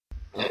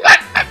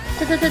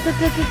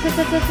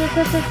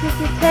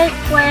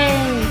Takeway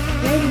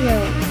Radio.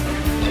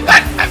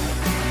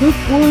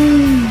 Takeway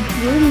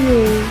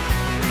Radio.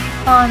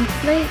 On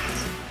Slate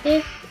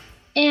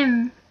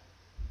FM.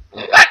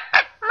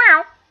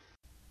 Meow.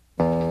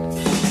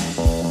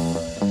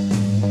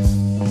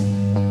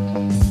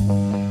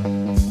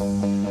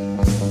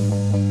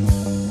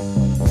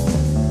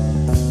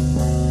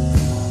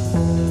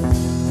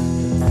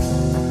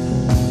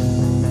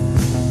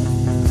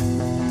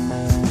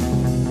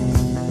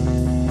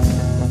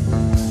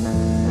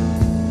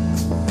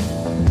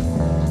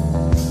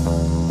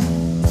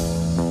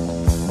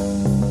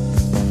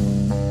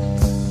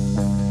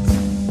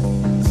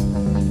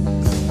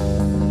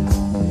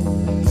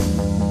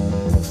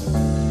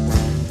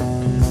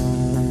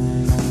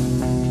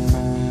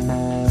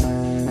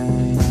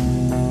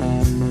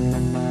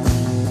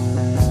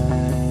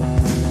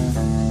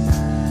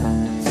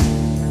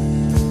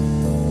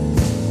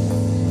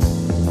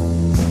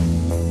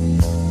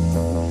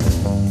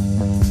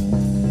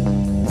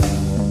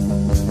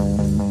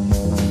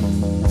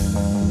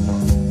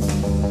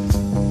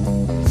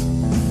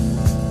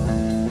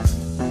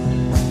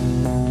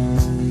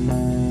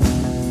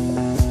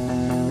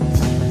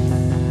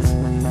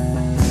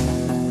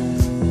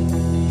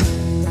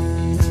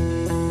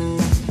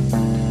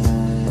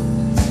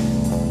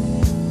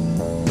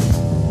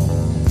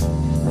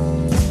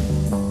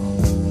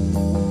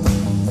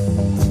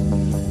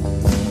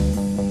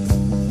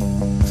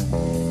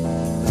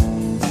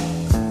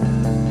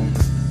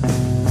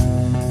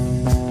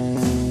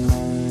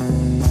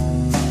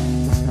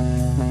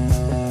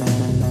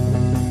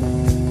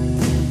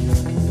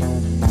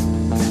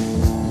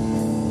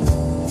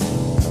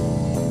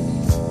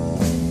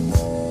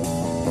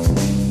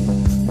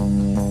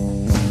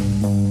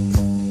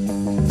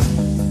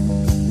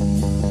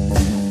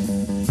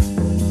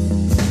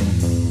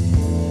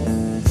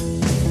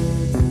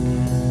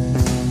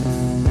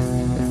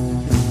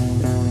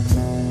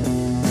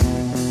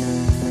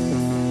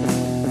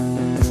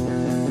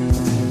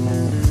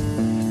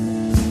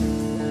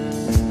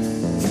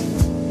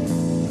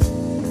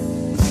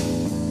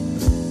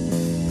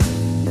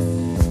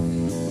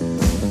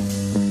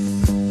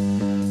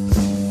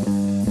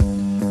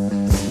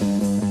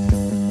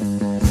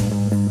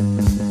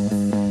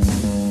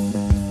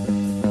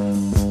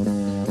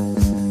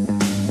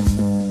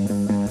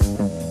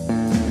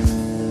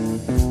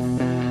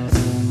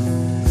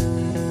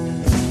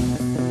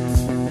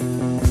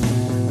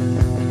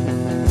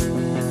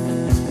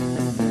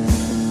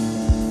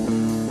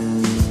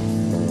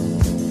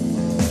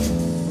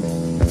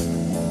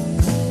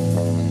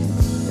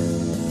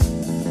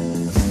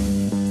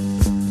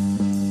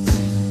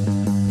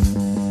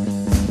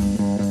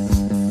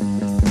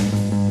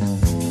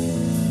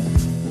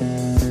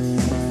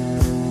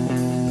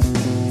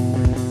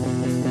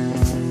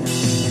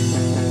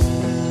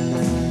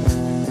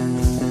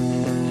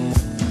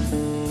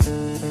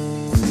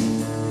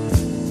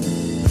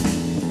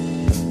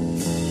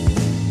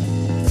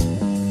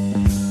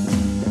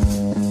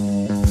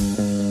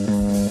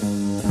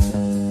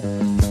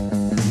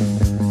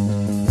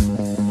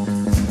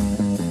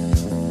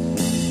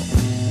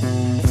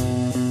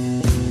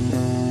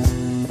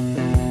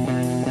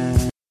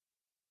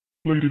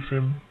 Lady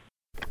Finn.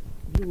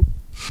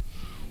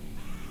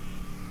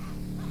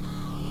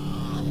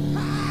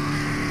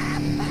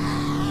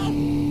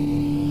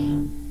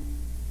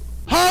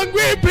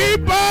 Hungry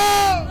people!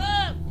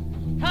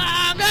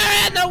 Hunger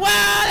in the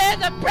world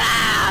is a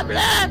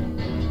problem!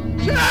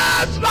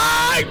 Just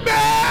like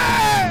me!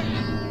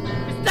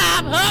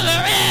 Stop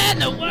hunger in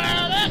the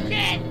world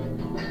again!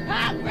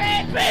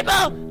 Hungry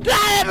people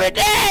die every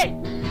day!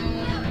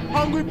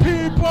 Hungry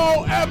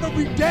people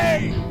every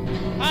day!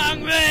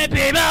 Hungry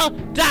people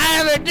die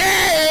every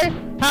day!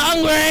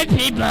 Hungry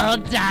people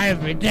die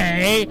every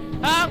day!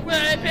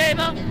 Hungry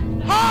people!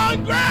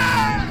 Hungry!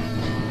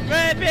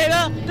 Hungry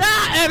people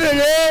die every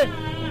day!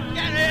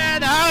 Get rid of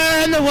the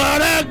hunger in the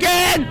world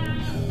again!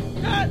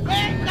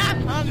 Stop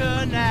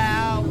hunger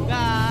now!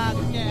 God,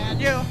 can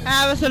you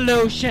have a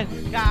solution?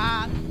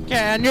 God,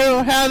 can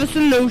you have a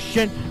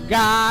solution?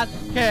 God,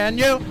 can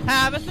you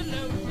have a solution?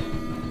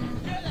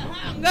 To the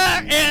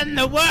hunger in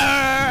the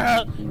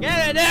world!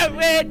 Get it if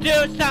we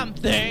do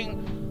something.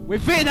 We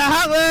feed the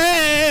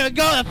hungry, we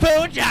go to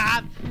food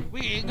jobs.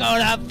 We go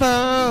to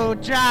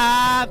food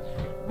jobs.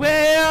 We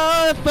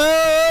go to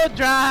food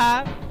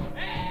drive.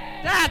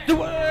 That's the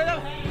word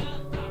of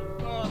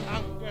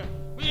hunger.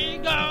 We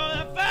go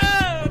to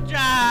food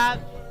drive.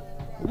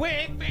 We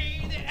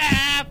feed the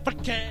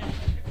African.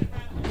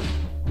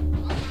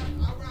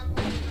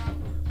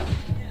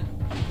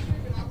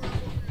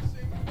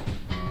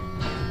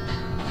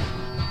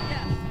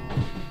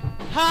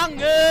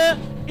 Hunger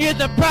is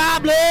a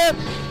problem.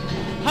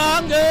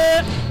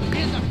 Hunger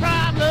is a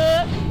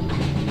problem.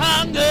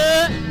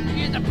 Hunger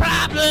is a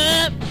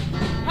problem.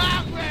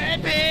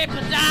 Hungry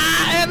people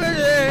die every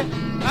day.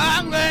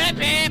 Hungry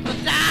people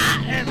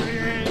die every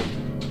day.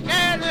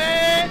 Can we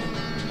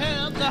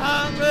help the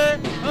hungry?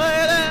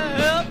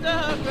 Help the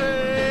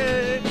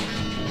hungry.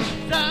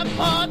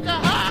 Support the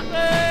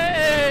hungry.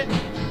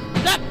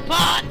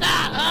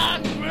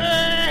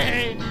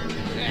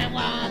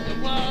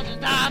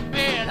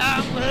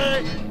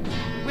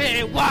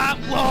 want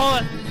war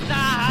to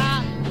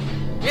start.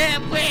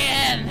 If we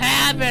ain't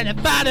having a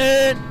fun,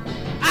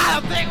 I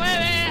don't think we'll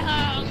be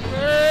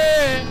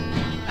hungry.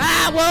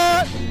 I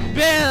want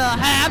Bill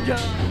Hampton.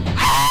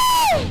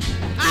 Oh!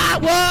 I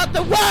want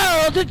the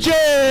world to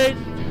change.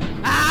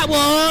 I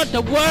want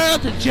the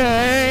world to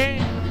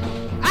change.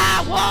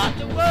 I want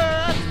the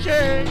world to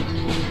change.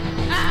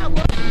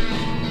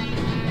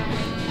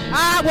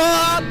 I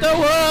want the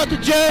world to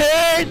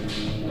change.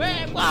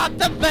 We want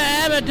the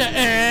famine to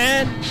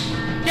end.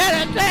 Can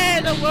I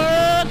save the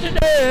world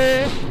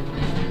today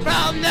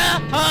from the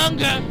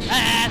hunger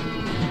and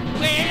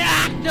we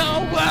like the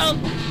world.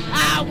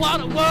 I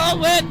want a world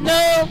with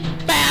no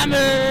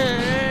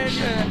famine.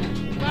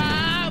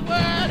 My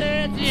world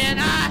is in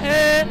our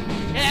head.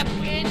 If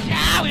we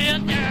try, we'll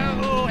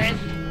do it.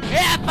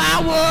 If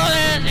our world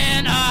is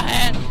in our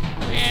head,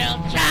 we'll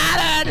try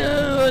to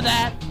do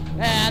that.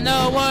 And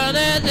the world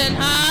is in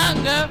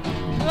hunger,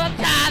 we'll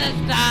try to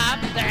stop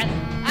that.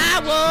 I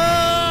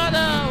want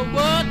the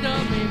world to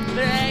be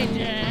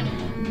blazing.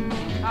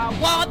 I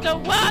want the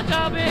world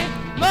to be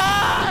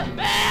more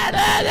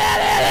better than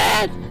it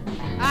is.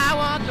 I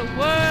want the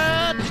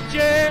world to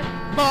change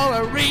for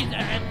a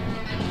reason.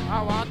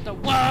 I want the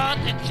world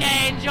to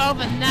change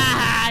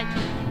overnight.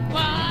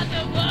 Want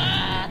the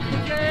world to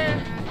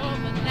change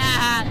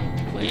overnight.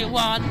 We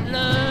want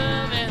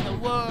love in the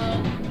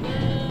world.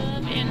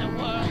 Love in the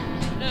world.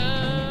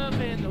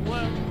 Love in the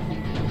world.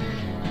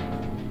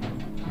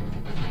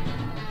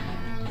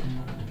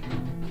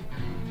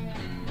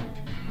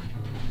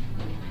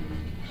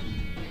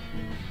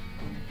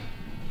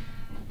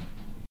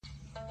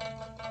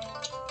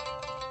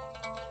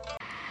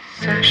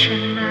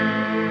 Session I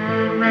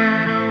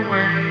ran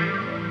away.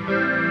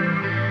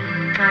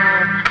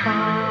 Got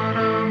caught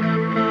on the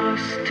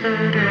bus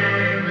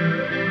today.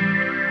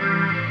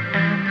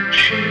 And the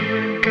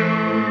chewing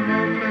gum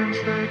opens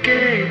the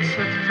gates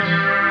of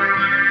thought.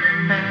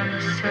 And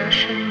the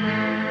session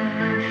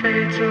man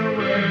fades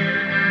away.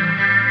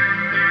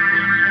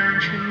 And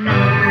you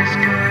know he's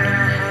gonna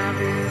have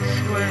his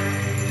way.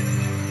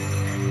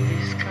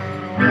 He's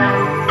gonna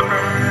walk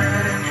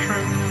right in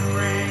from the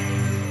rain.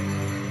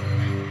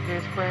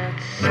 With wet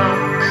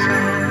socks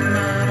and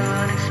mud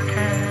on his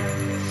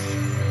pants.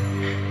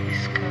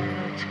 He's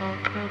gonna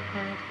talk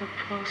about the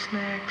post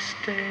next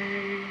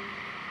day.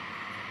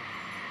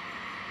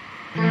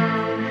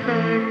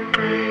 Velvet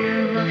gray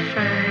in my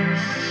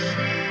face.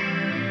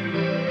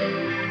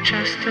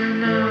 Just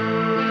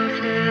enough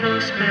little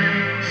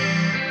space.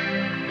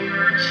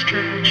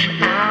 Stretch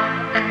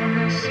out and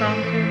there's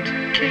something to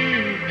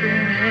keep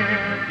in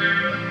it.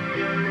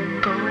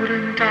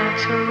 Golden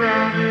dots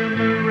around in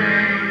the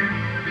rain.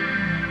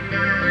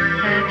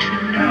 And you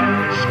know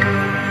it's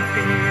gonna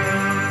be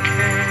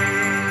okay.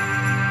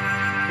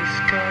 He's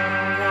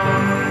gonna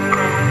walk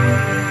right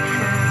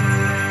from the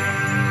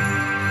rain.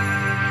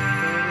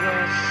 With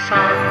wet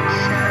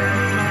socks and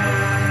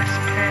nice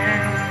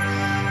pants.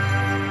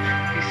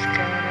 He's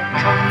gonna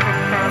talk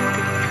about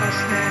the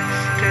post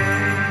next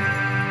day.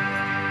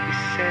 He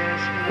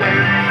says,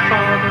 wait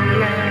for the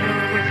letter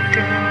with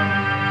gum.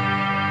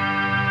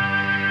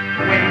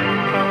 Wait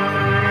for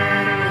the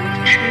letter with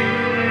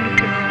chewing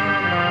gum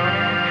on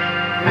it.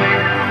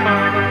 Wait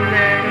for the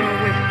letter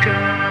with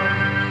gum.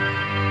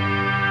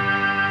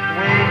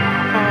 Wait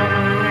for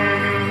the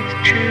letter with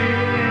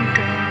chewing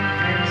gum,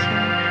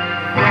 Vincent.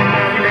 When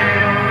the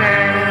little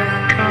letter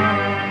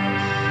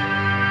comes,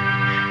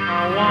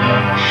 I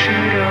want you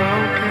to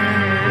open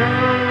it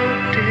up,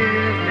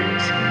 dear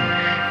Vincent.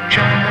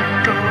 Join the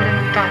golden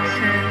dots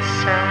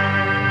inside.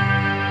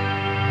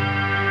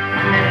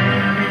 And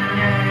then in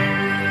your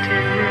empty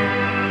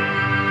room,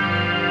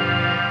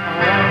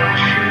 I want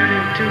you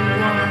to do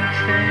one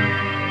thing.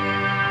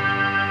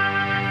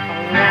 I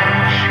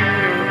want you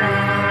to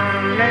write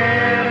a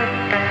letter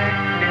back,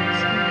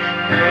 Vincent.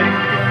 But if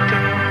you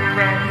don't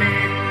write me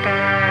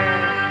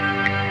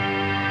back,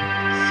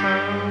 it's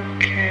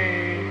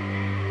okay.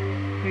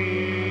 We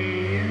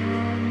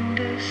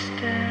understand.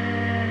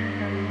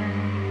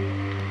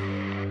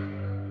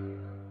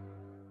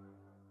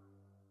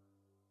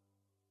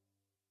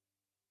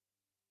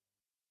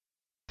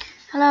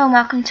 Hello and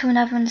welcome to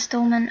another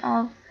instalment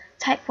of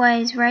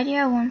Tapeways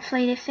Radio on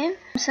Fleet FM.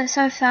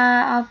 So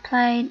far I've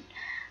played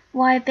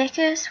Y.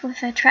 Beckus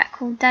with a track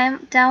called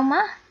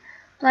Delma.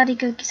 Bloody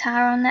good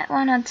guitar on that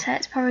one. I'd say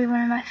it's probably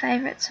one of my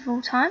favourites of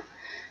all time.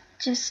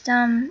 Just,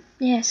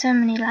 yeah, so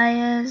many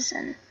layers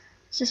and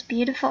it's just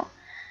beautiful.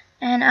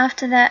 And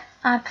after that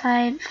I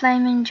played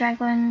Flaming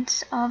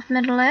Dragoons of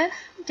Middle Earth.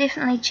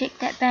 Definitely check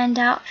that band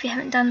out if you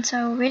haven't done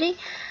so already.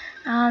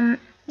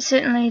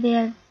 Certainly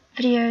their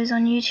videos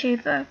on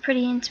YouTube are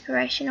pretty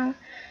inspirational.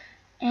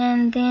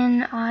 And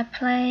then I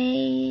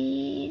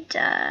played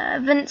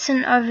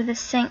Vincent Over the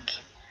Sink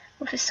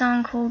with a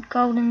song called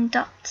Golden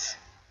Dots.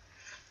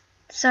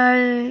 So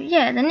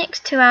yeah, the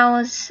next 2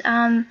 hours,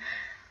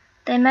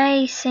 they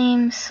may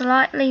seem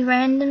slightly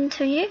random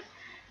to you.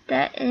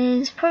 That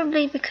is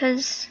probably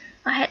because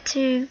I had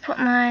to put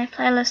my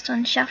playlist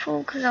on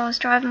shuffle because I was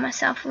driving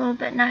myself a little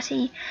bit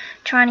nutty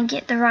trying to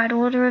get the right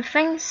order of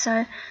things.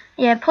 So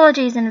yeah,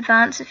 apologies in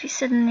advance if you're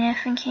sitting there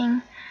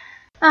thinking,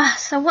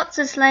 so what's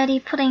this lady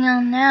putting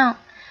on now?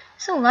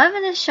 It's all over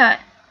this show.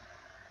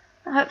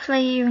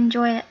 Hopefully you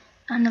enjoy it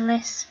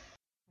nonetheless.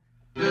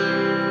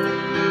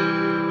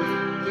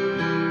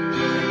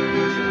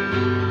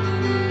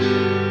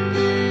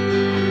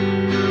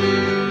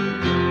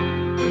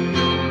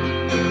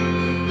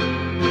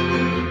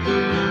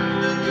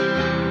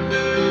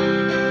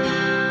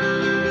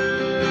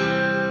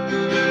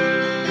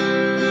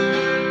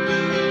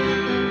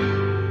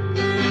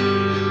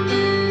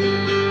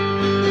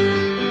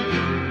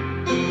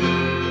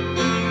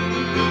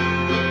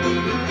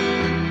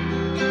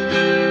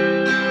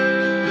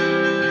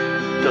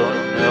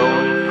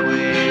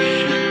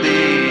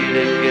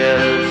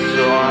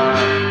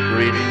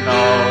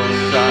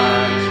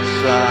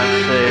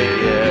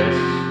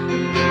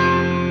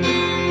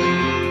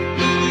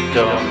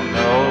 Don't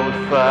know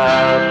if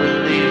I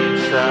believe in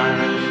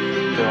signs.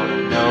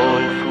 Don't know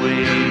if we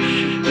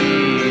should be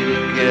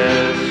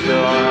together. So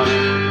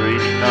I'm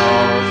reading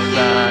all the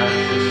signs.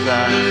 The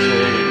signs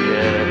say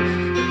yes.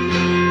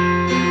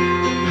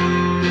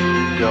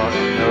 Don't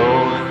know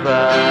if I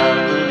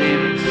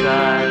believe in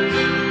signs.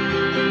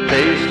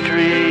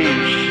 Pastry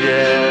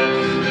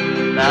chefs,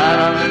 not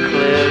on the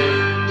cliff,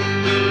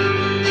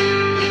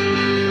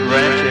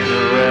 renting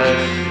a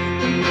rest.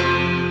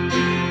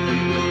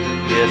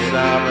 Yes,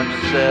 I'm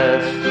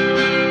obsessed.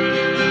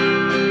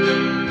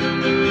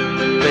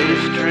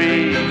 Pastry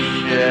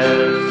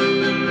chefs,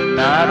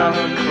 not on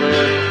the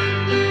cliff,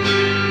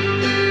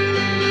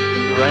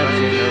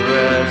 renting a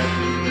rest.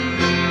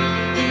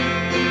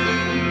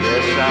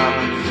 Yes, I'm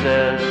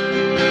obsessed.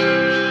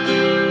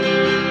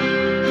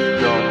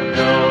 Don't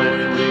know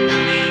if we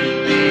should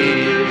be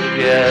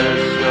together,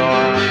 so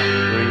I'm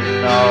reading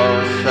all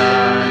the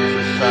signs.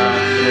 The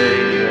signs say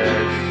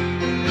yes.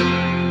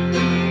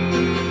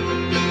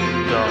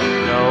 Don't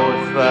know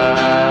if I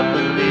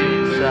believe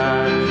in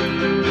signs.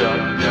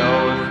 Don't know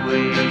if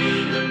we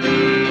should be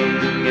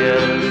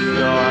together,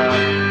 so I'm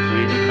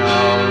reading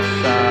all the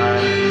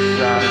signs. The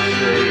signs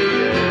say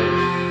yes.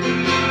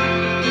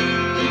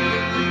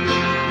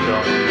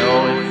 Don't know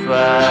if I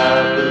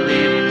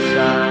believe in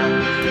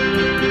signs.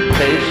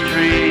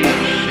 Pastry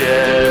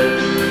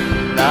chefs,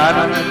 not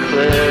on the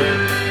cliff,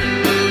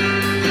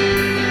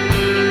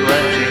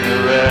 renting a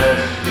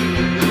rest.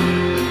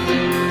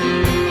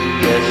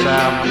 Yes,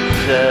 I'm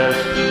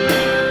obsessed.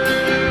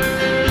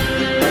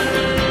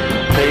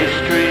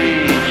 Pastry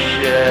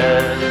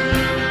chefs,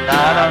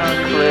 not on the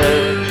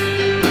cliff,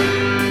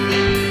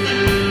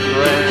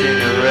 renting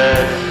a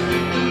rest.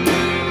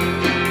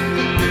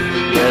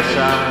 Yes,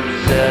 I'm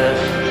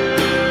obsessed.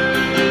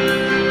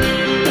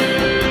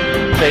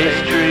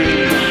 Pastry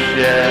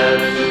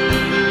chefs,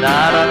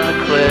 not on the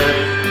cliff,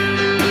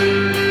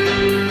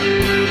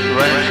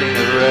 renting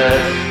a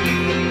rest.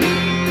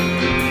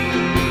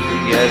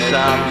 Yes,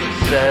 I'm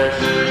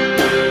obsessed.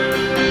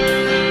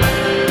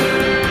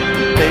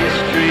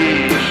 Pastry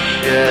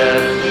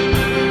chefs,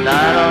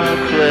 not on the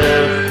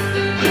cliff,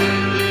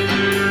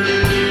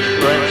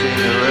 renting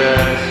a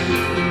rest.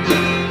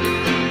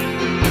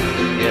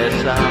 Yes,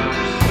 I'm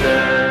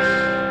obsessed.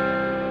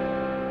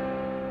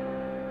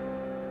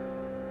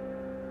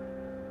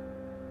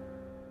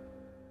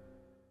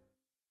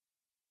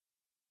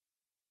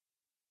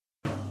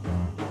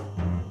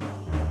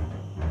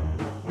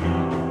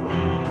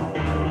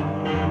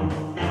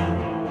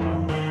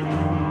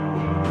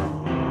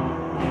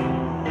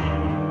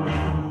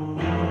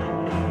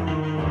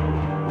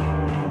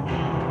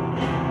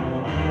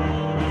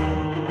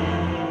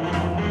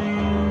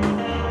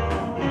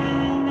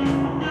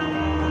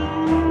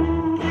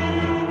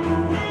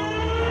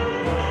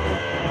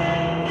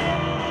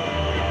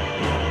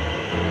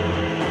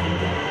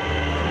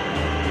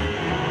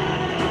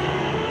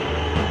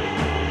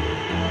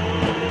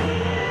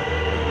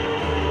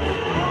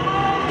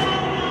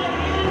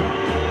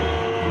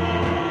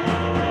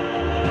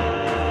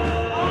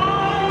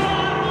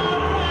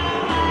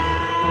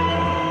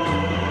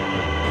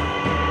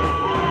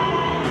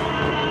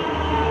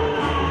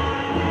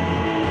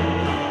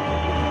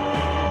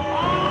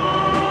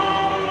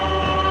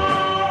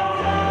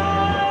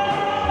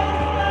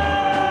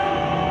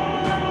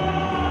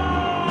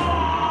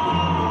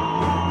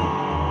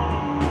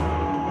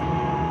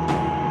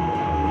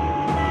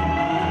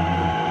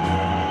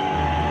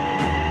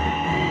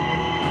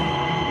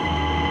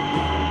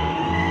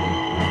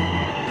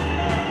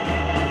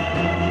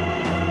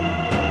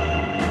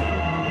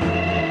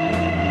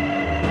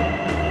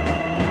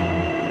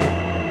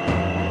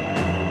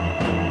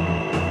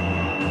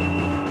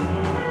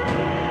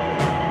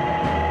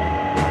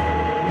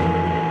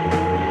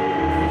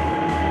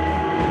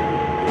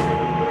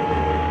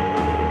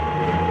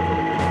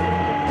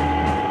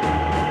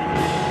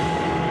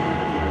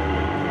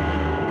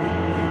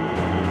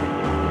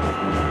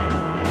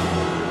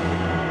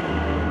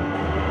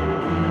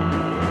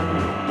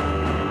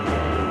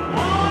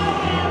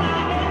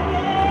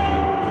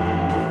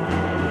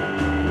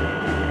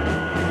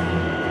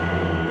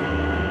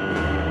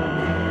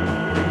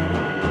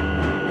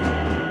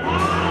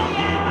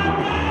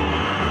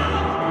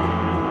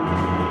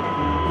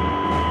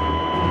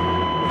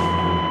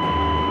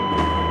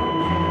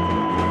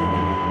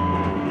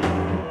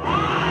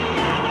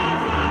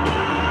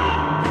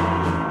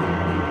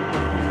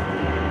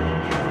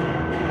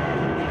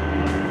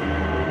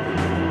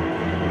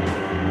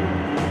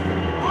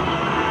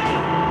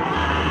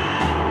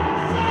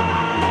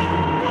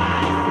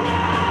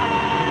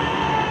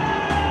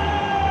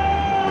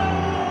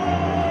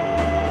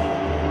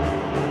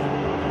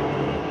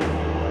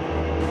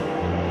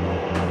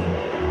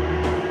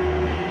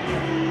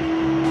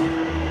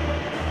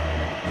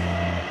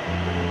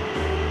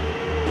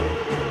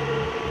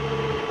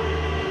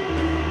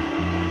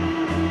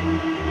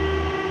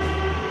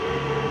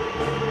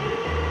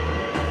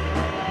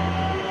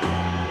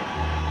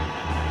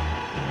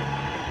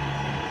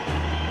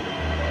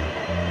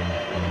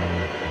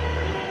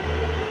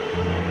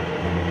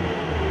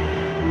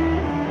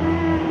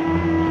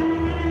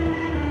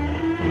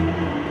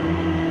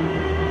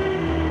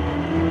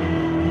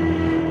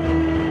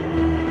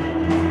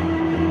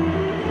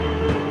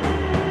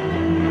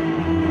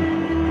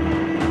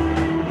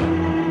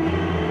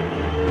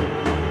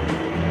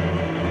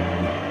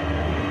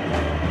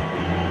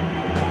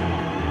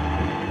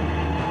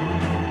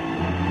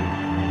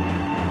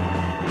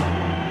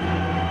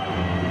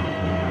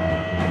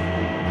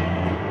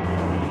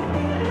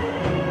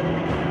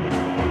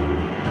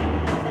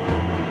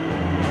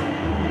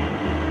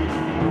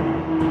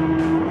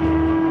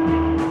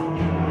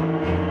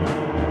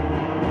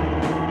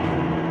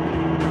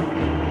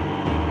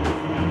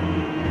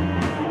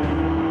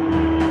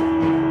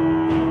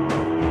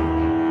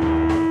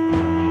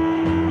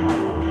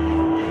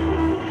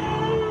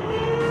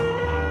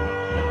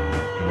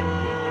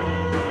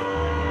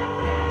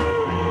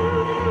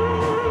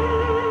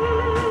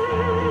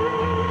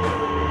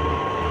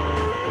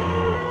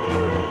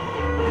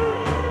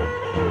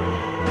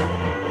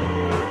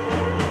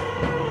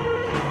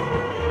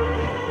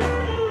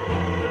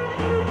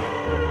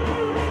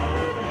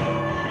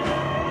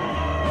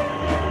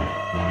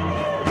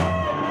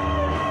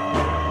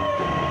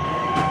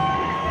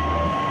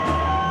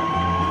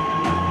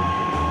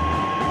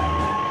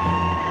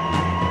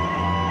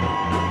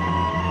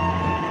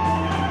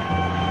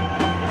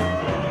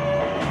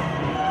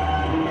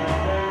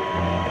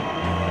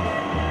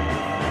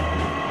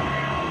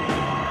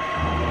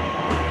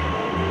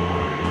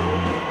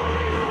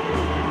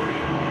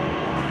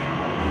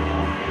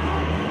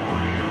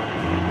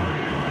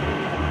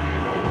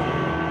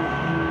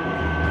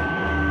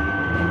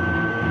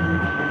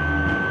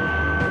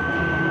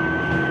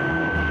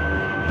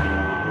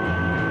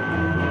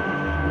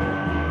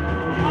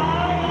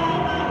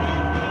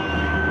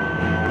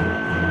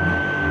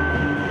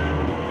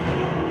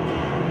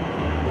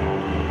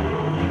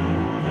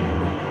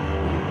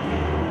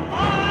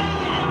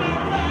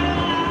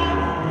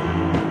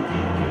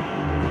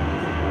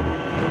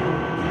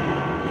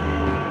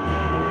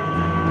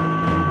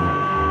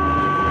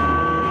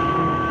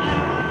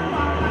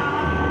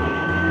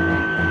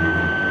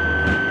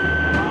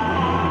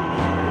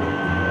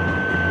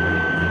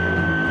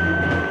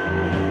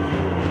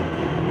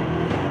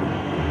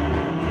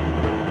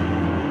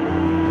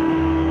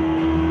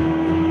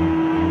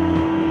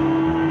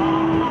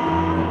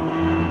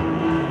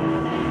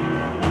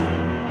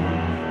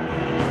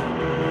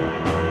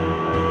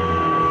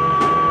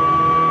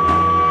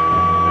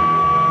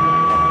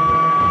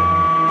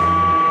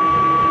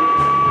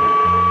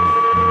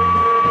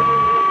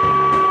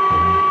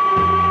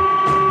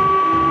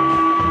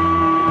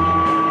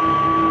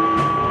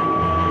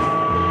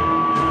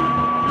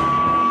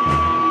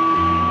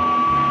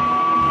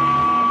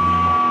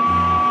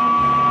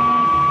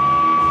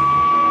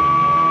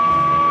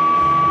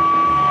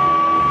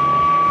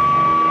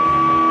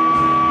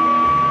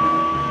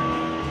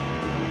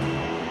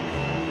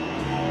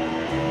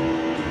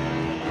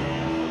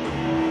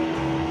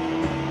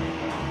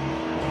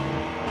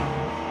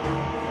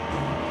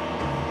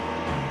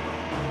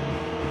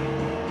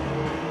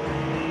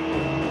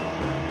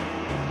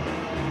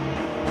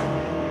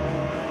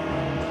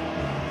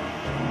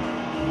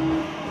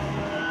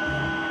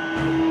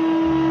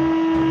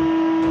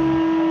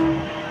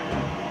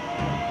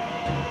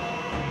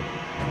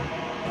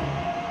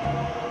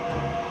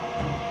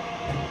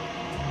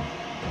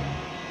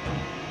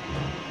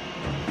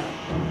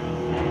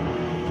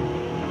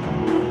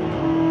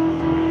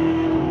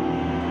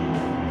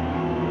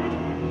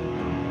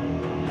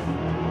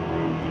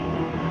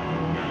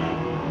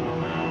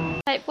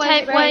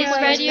 Tapeways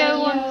Radio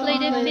on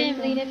Fleet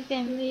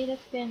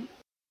FM.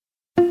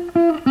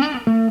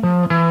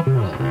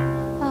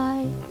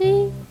 I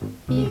live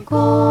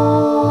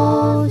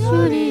because you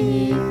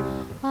live.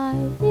 I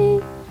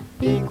live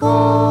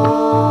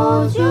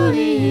because you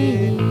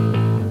live.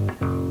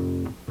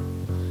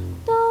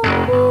 Don't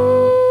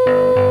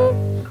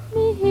leave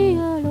me here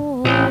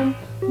alone,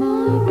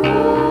 my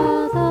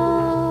brother.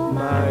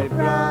 My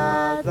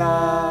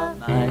brother,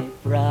 my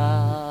brother.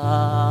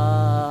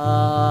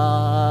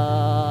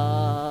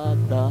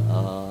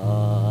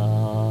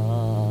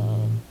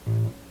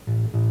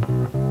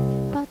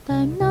 But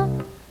I'm not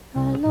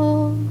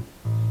alone,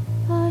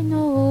 I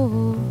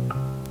know.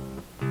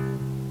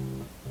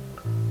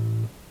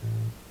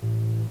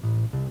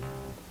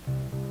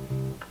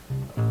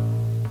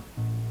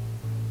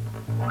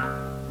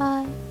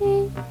 I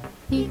live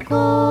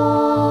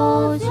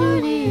because you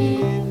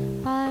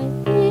live. I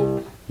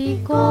live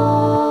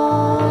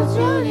because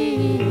you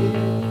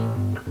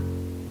live.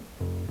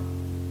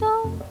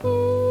 Don't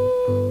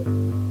leave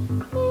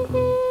me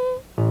here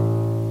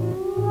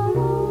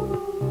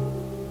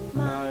alone.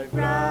 My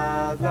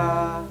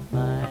brother,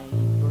 my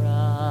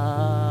brother.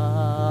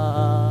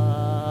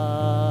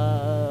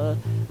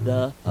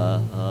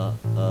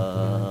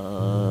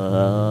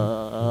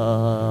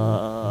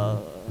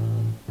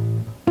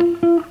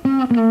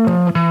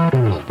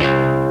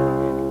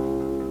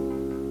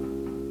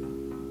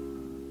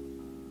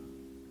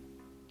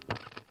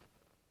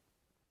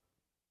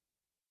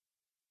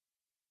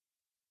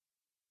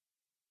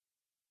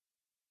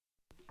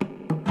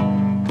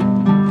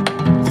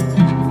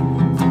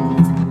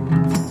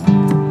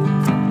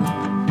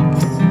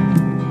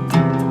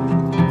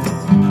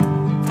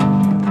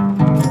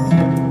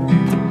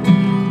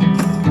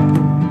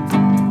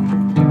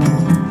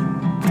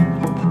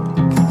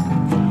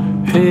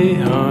 Hey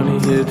honey,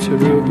 it's a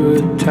real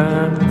good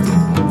time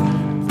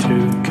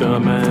to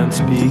come and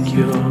speak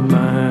your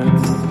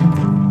mind.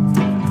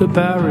 The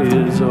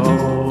barrier's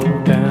all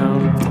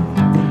down,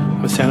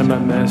 I'm sending my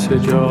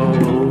message all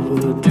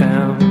over the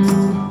town.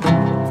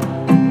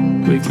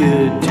 We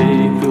could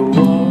take a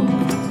walk,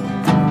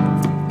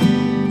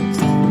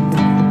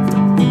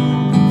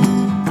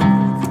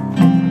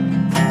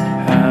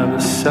 have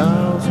a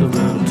sounds a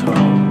little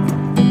talk.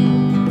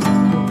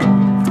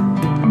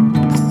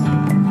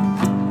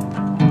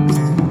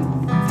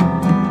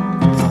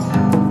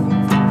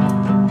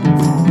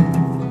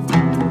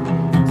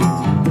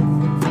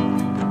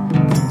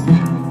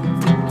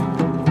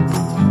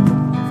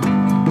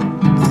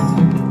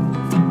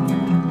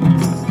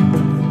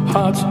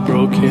 Heart's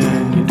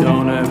broken, you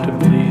don't have to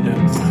bleed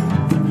him,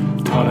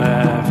 don't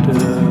have to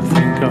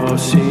think I'll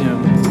see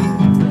him.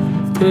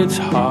 It's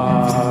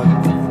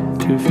hard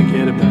to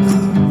forget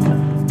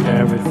about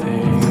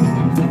everything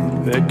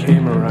that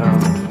came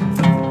around.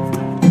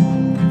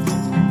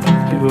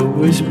 You were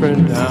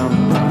whispering down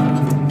the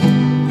line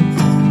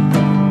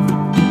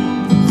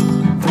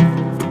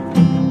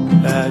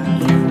that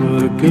you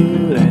were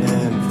good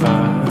and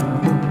fine.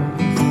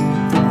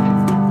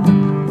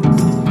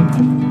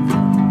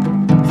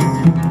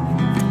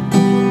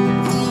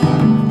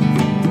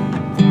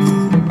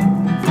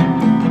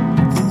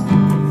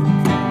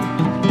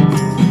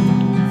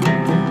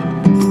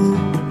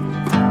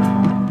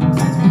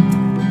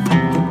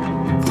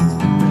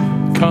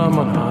 Come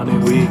on, honey,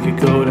 we could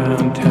go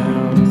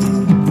downtown.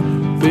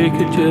 We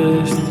could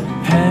just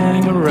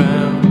hang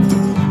around.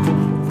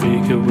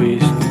 We could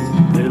waste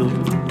little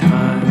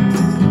time.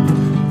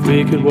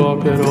 We could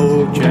walk that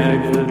old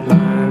jagged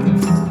line.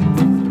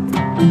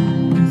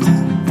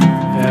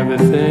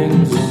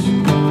 Everything's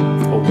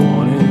a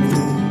warning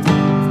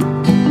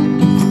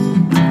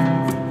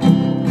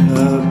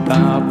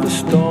about the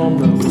storm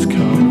that was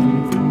coming.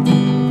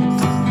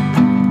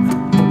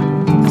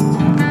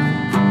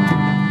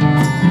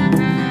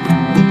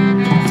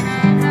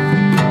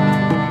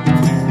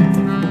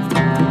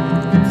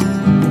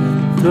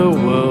 The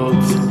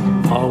world's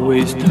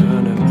always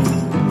turning,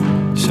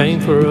 same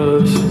for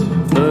us,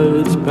 but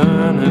it's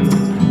burning.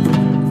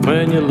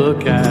 When you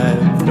look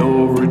at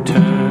no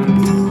return,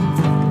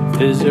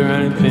 is there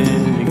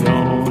anything you're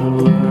gonna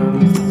learn?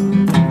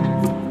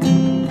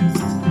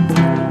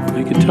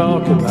 We could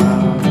talk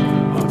about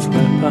what's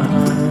left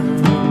behind.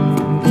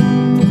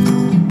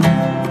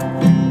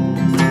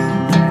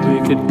 We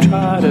could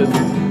try to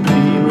be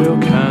real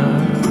kind.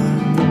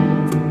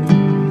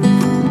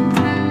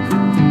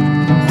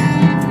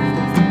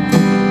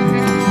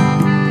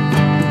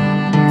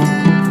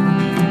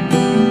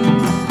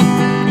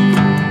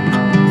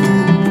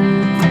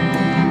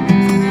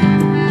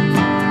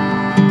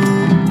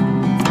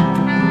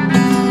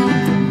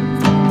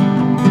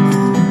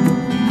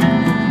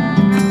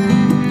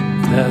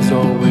 There's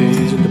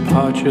always a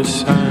departure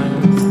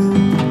sign,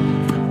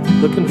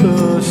 looking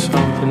for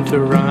something to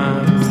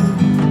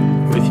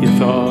rhyme with your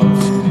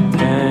thoughts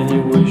and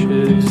your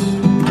wishes,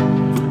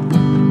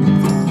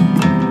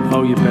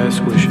 all your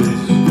best wishes.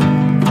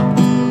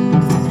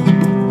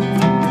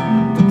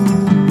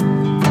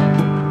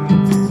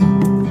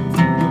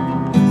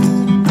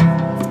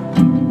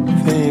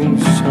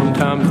 Things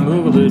sometimes sometimes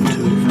move a little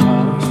too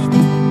fast.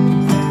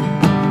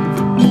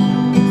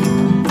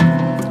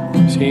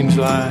 Seems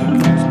like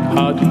it's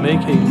hard to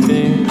make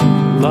anything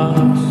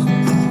last.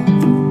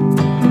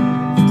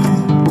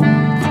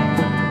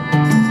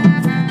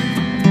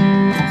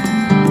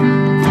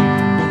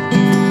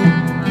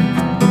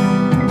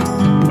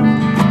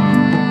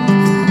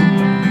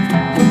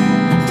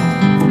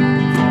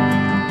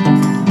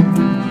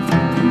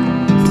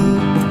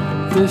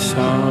 This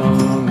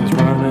song is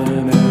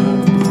running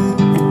out,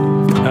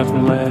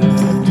 nothing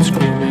left to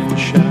scream and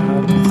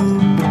shout.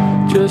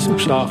 Just some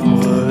soft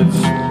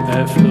words that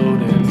are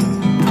floating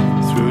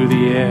through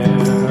the air.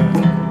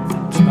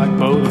 It's like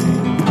boating.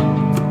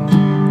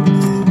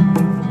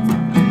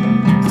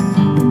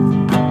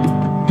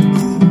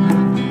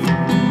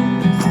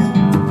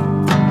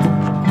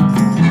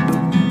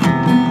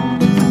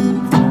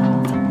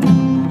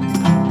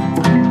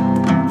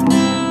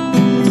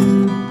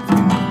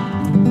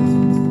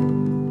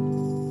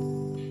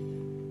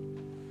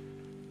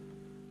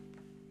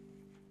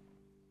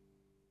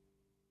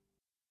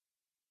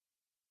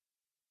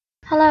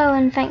 Hello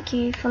and thank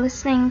you for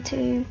listening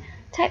to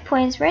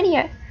Tapeways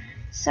Radio.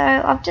 So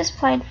I've just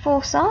played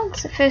 4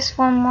 songs. The first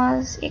one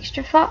was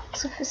Extra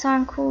Fox with a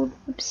song called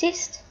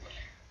Obsessed,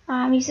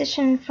 a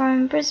musician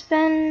from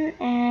Brisbane,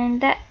 and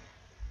that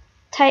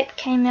tape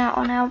came out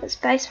on Albert's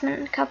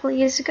Basement a couple of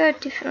years ago.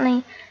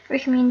 Definitely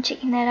recommend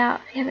checking that out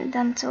if you haven't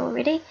done so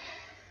already.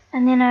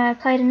 And then I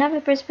played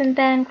another Brisbane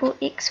band called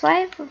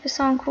X-Wave with a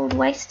song called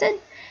Wasted.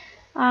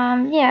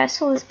 I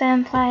saw this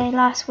band play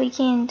last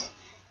weekend,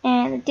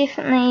 and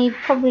definitely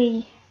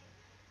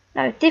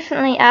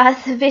are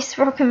the best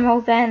rock and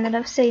roll band that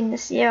I've seen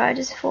this year. I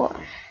just thought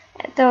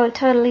they were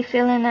totally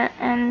feeling it,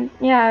 and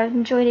I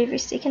enjoyed every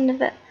second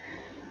of it.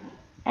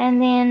 And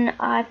then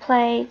I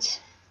played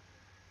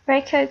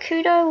Reiko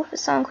Kudo with a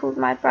song called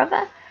My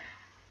Brother.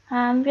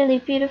 Really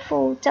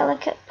beautiful,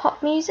 delicate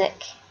pop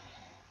music.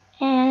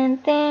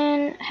 And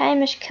then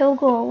Hamish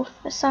Kilgore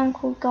with a song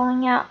called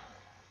Going Out.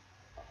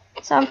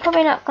 So I'm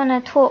probably not going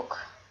to talk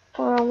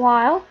for a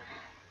while,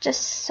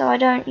 just so I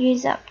don't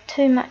use up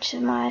too much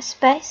of my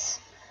space.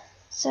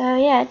 So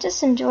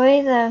just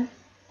enjoy the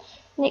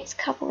next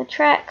couple of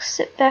tracks,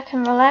 sit back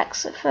and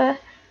relax with a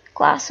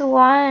glass of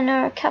wine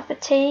or a cup of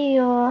tea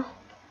or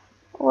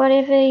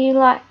whatever you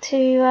like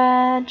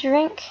to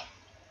drink,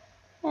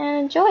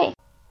 and enjoy.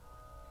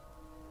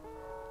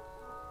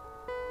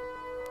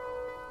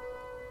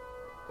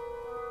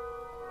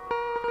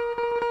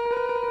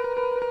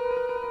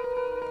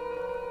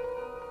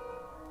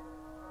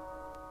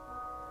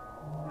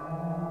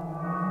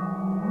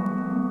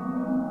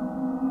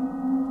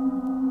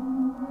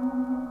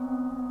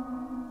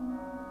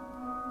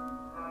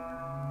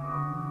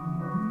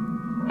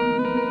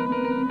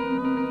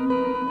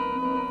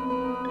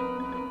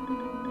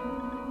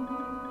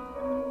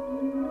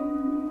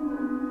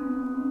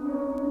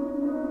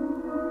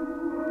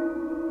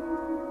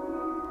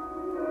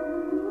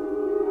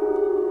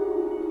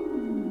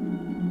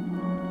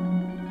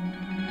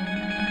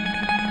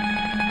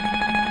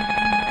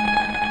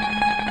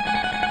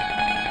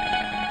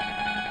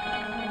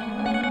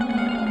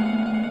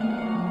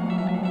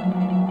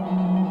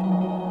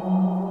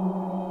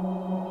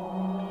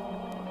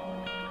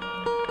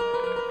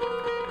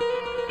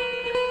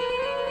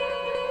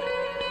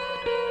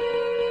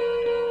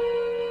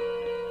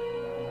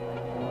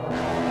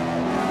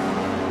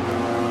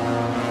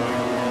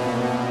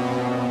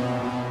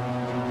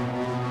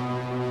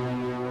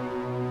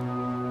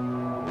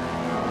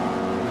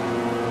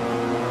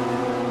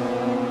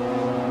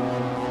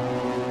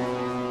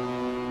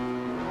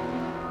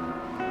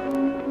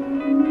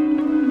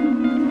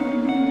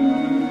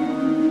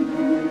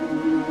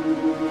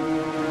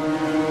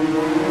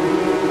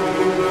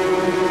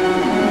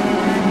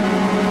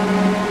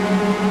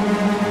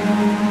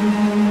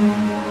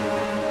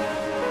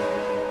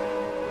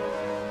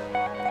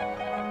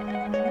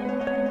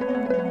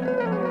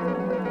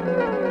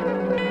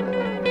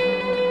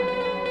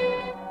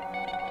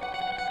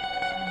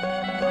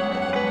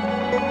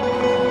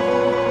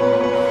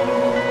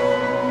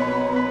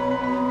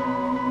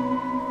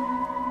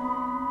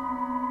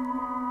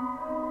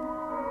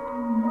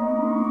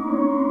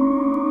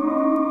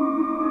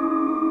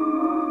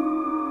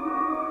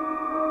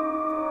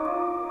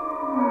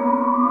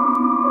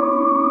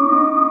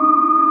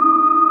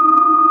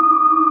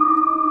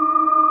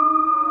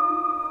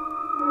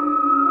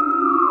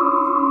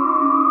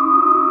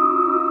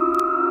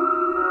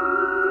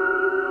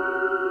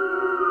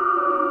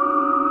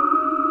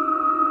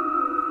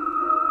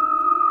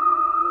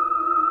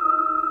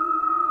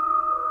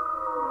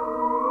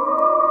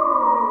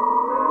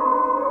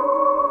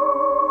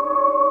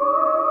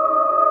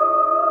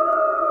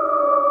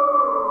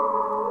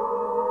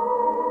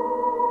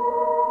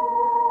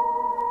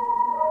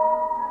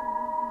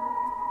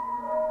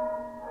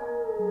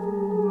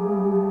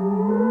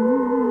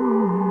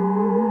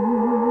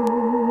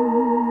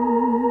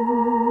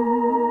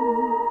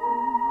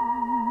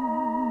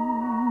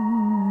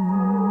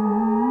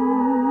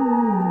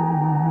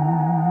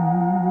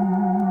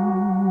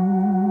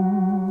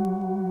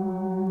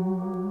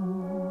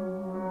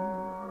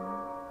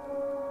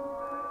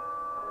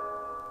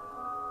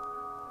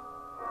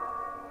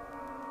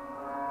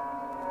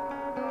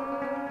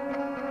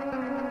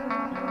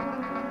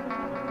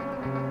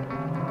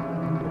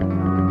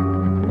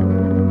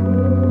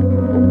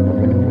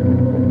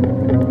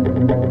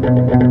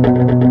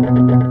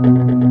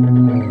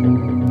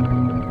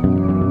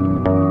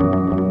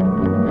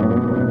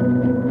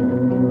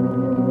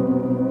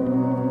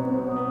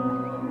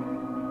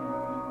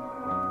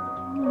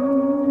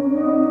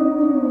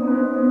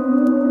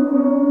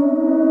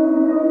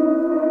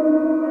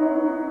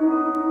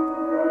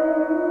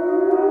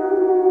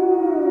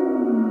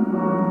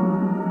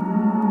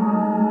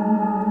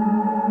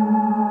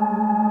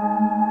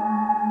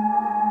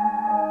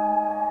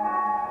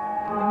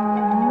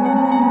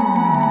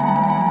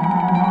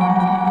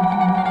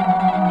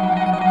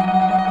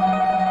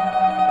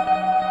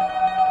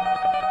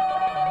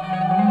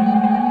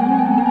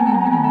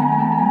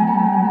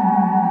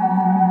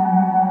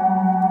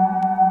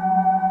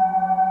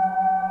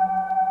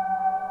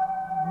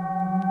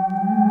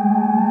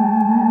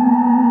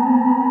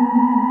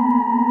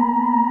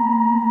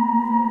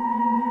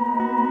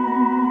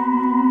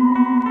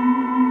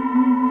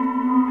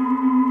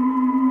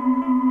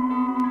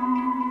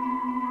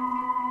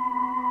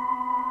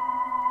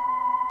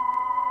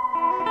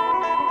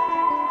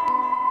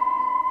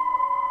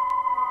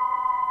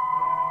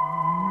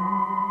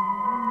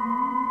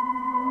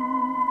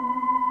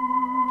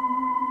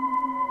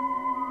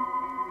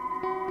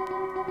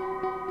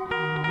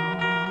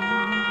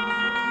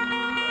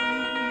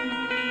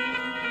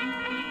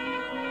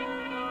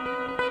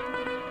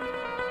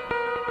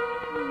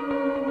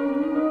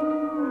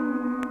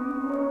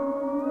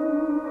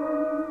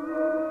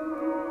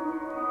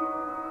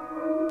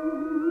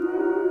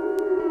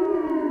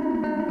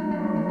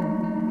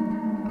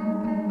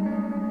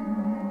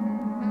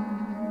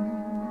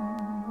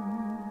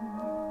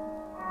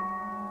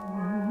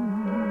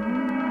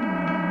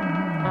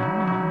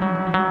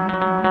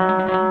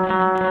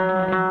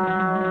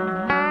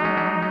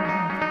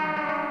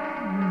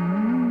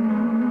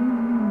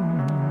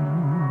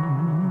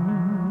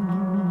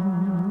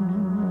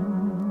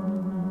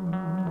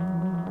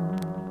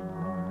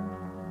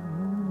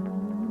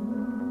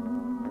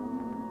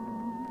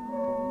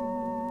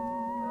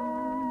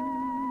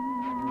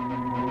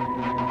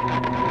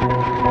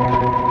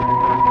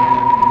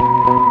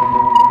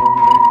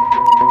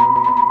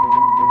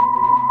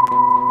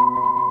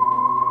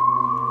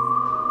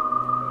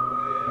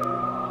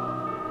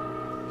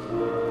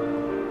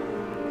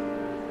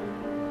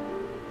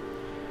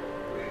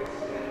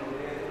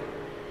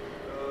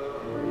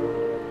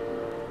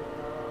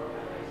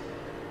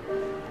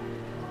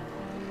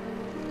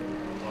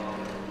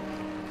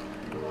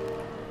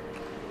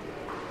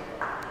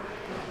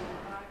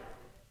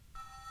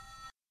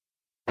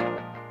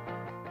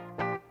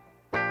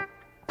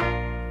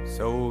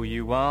 So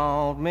you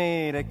want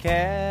me to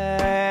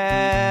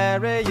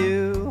carry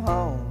you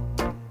home?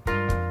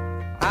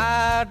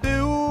 I'd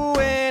do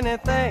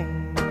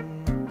anything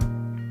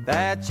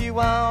that you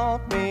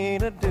want me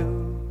to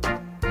do.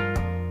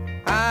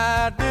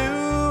 I'd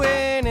do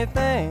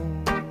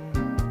anything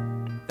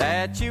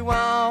that you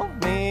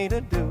want me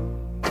to do.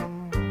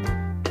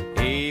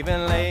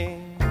 Even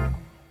lay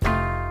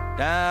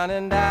down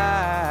and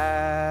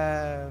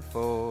die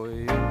for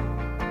you.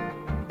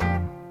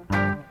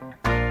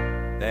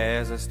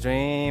 There's a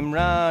stream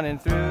running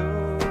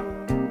through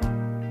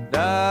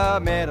the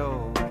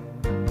meadow.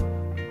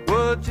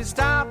 Would you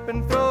stop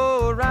and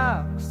throw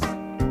rocks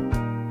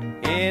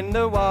in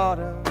the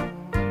water?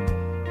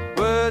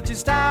 Would you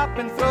stop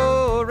and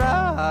throw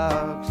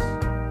rocks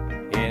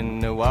in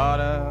the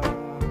water?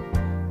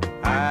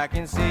 I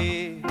can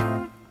see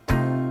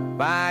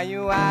by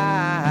your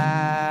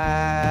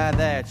eye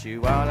that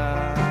you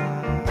wanna.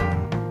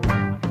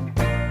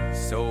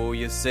 So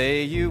you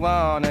say you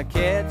wanna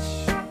catch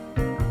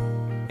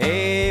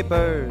a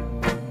bird.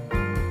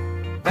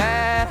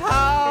 That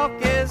hawk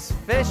is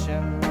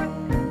fishing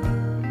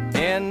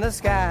in the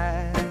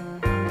sky.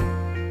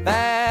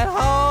 That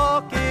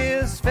hawk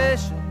is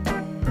fishing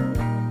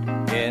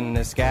in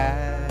the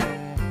sky.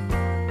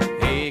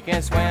 He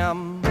can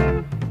swim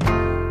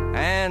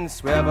and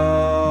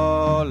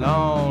swivel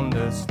on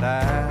the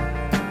slide.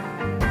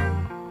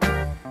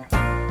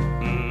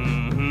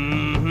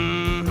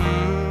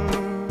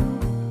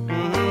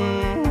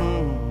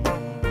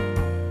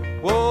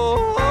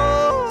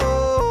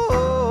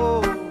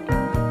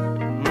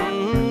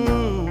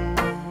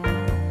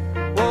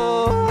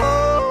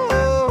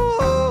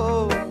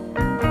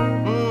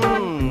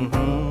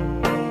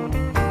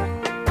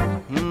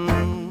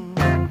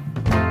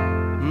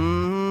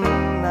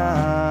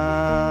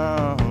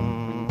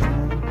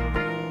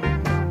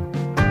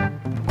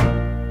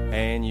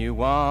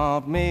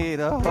 Want me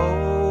to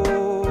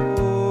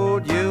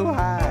hold you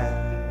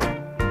high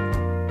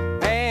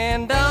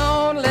and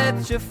don't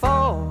let you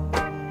fall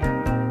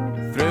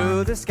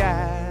through the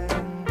sky,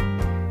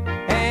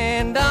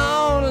 and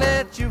don't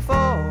let you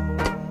fall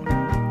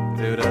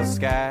through the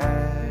sky.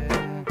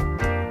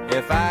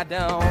 If I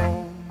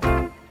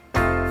don't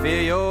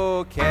feel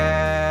your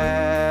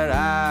care,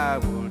 I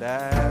will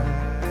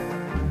die.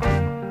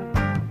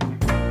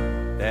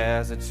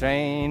 There's a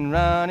train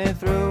running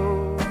through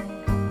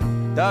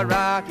the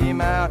Rocky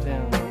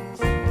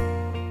Mountains,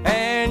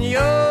 and you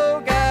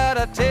got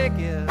a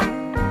ticket,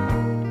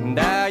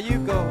 now you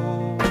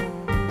go.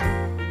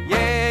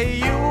 Yeah,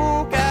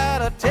 you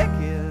got a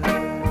ticket,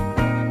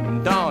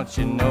 don't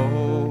you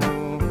know?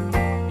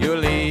 You're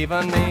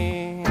leaving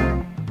me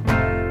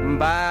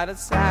by the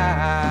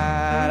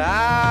side,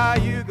 how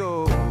you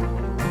go.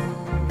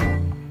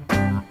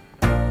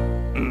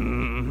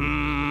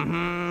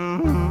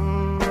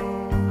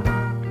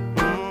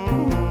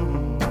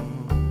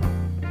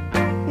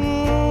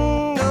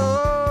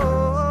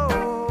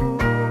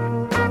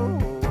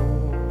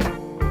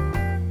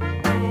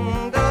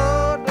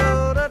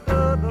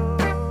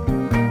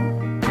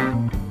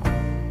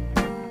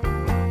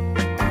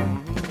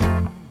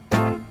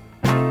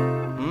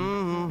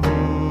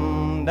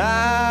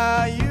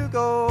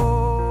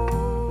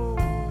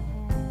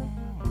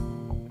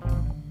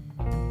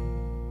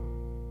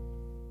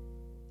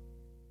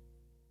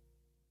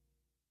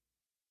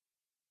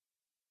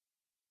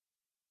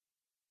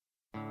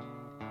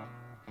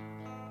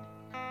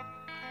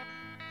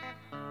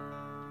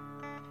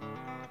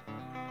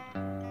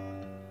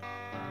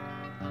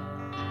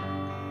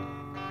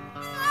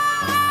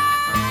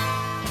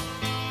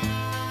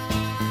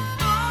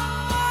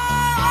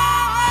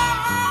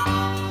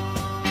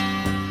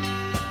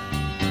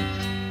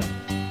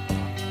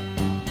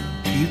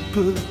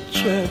 People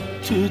try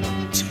to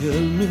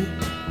tell me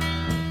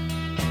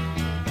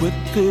what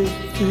they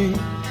think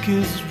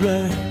is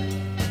right.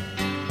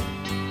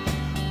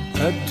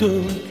 I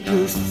don't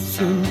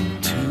listen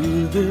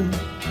to them,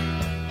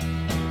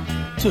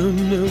 don't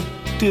know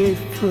day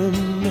from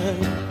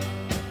night.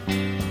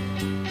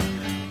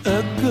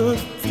 I go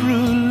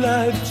through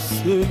life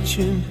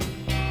searching,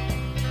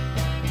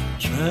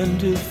 trying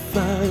to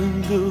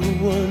find the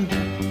one.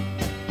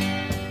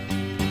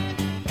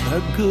 I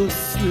go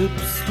slip,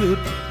 slip,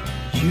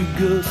 you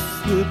go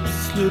slip,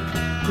 slip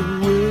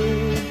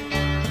away.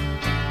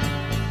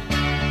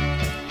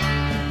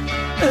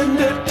 And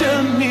I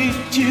don't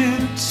need you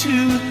to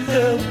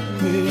help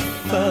me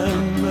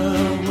find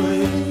my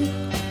way.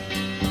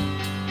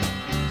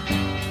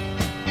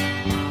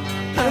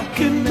 I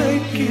can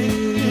make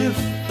it if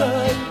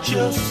I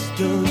just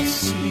don't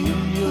see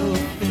your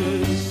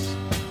face.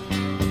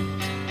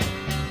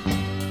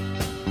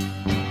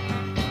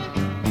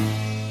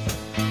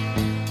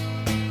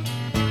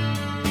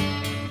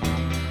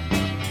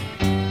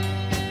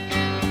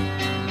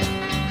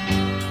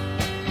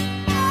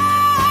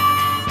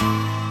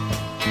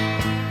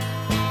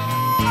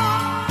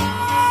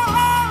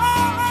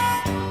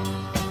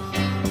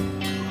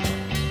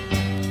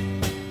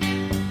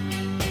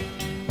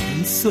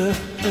 I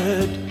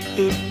had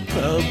a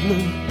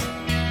problem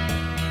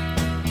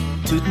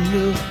didn't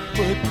know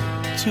what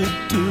to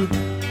do.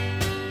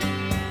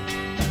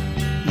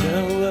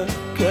 Now I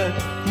got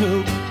no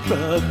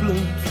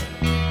problems.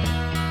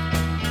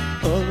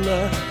 All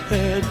I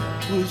had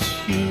was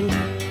you.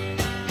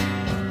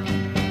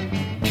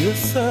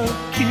 Guess I'll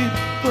keep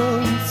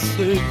on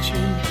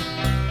searching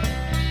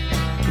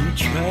and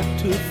try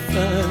to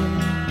find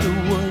the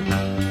one.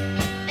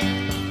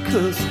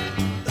 'Cause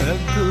I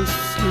go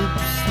slip,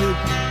 slip,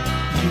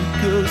 you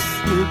go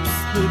slip,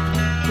 slip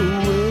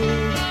away.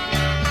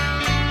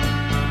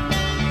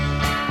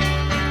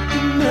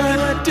 Now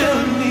I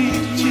don't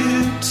need you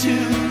to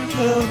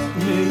help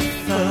me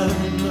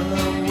find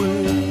my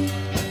way.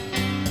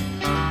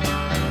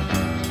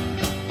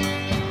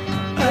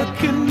 I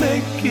can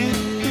make it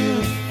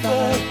if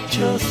I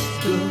just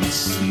don't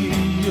see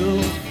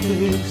your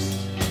face.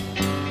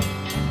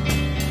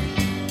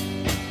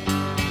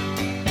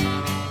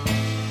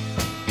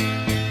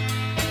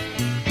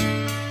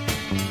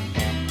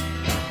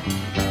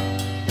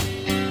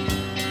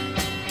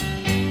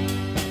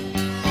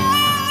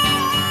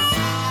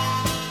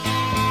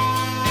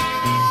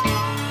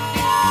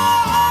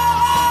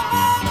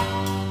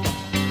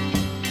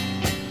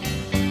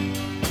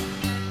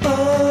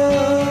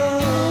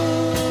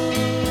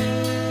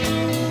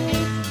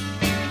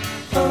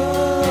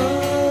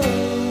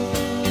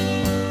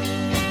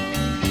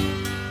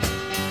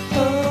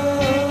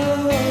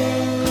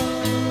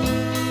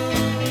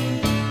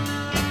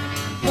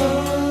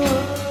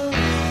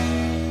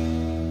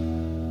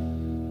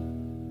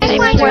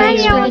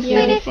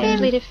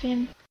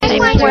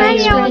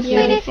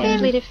 Fleet FM.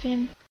 Fleet FM.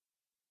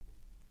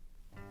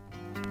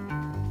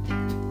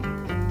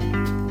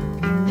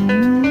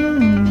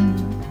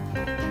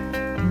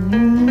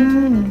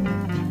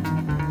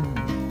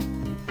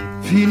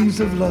 Feelings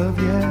of love,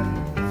 yeah,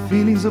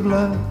 feelings of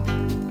love.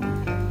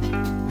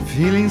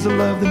 Feelings of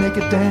love that make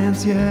it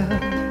dance, yeah.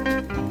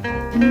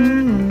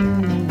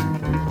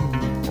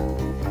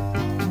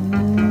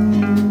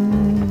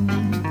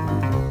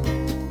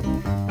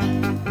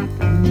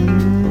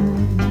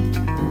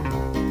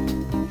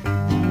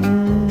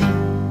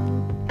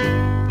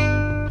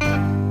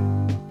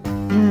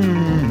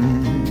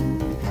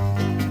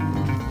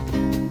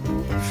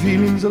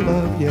 Feelings of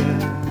love, yeah,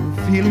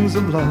 feelings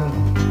of love.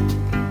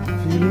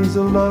 Feelings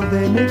of love,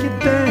 they make you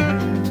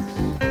dance.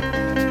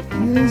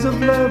 Feelings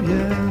of love,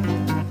 yeah.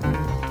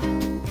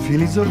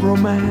 Feelings of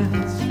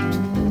romance.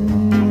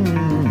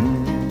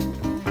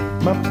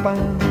 Ma-pa.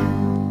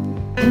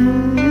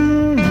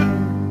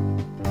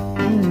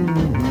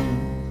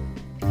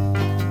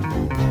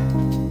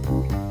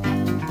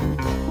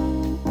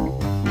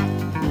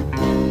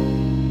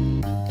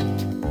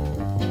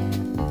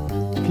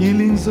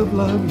 Feelings of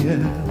love,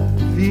 yeah.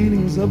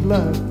 Feelings of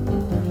love.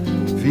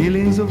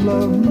 Feelings of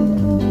love.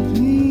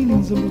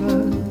 Feelings of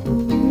love.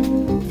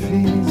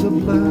 Feelings of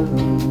love.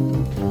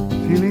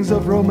 Feelings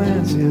of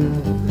romance, yeah.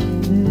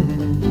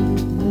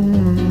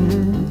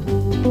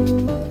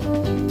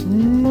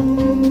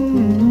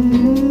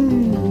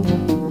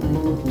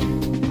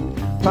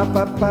 Pa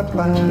pa pa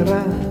pa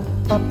ra,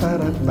 pa pa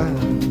ra pa,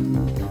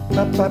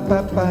 pa pa pa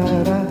pa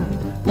ra,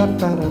 pa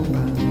pa ra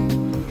pa.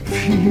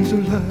 Feelings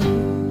of love.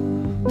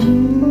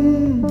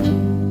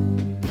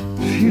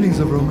 Feelings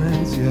of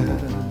romance, yeah.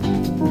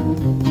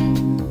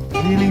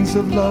 Feelings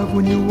of love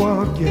when you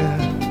walk, yeah.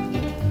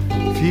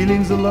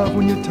 Feelings of love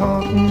when you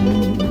talk.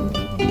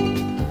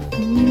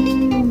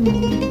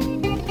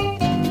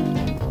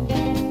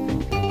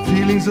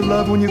 Feelings of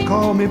love when you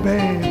call me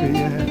baby,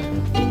 yeah.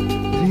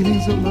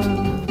 Feelings of love.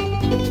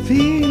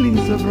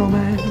 Feelings of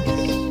romance.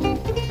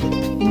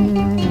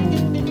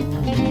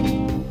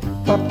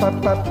 Pa pa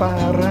pa pa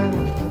ra,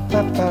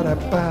 pa pa ra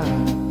pa,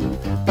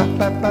 pa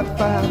pa pa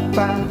pa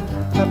pa,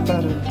 pa pa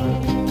ra pa.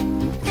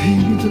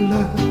 Feelings of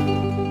love.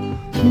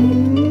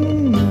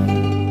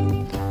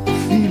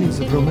 Feelings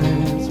of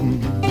romance.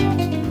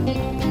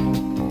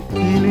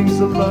 Feelings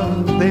of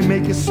love, they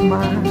make you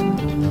smile.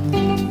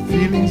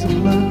 Feelings of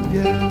love,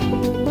 yeah.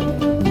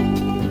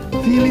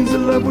 Feelings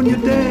of love when you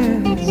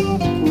dance.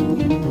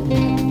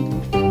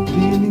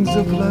 Feelings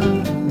of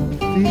love,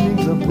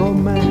 feelings of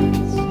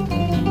romance.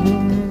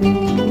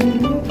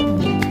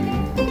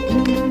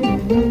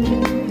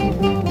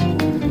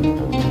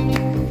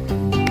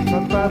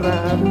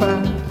 Pa-pa-ra-pa,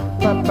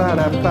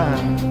 pa-pa-ra-pa,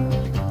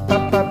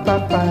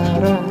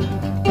 pa-pa-pa-pa-ra,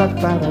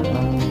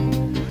 pa-pa-ra-pa.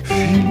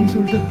 Feelings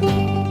of love,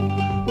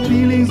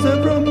 feelings of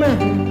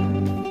romance.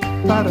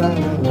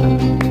 Pa-ra-ra-pa,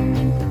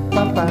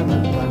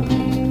 pa-pa-ra-pa.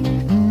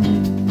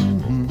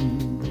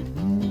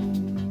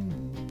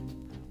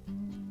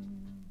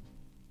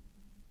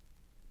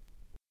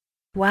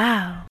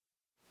 Wow.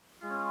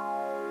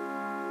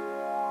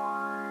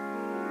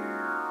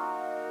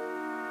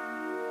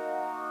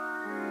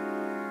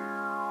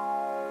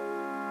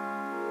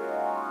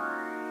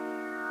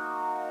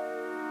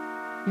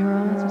 Your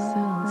eyes are set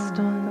in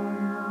stone.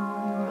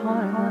 You were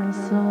hotter than the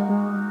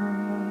sun.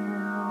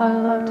 I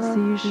love to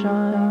see you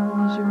shine,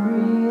 'cause you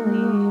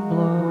really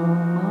blow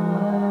my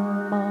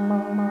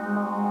mind.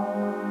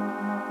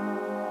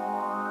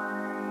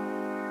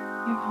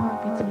 Your heart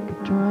beats like a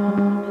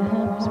drum, your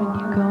hand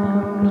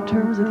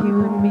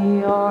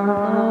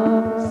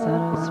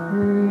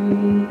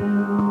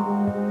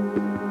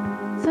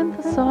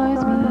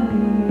Synthesize me,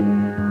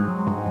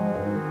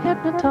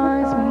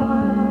 hypnotize me,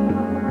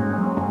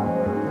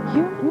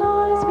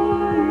 humanize me,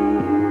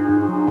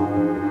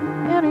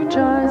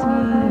 energize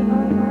me,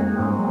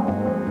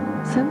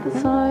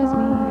 synthesize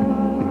me,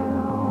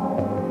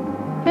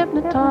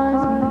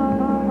 hypnotize me,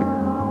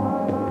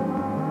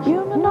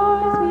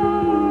 humanize me,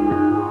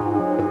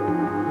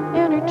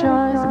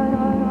 energize me.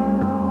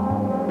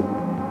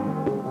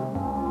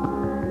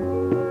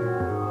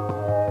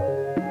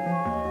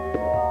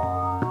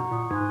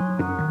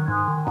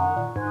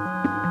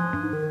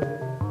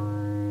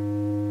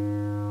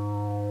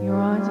 Your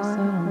eyes are set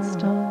on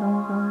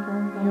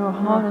stone, you're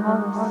hotter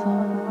than the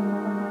sun.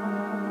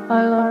 I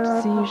love to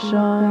see you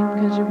shine,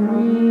 'cause you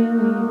really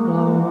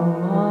blow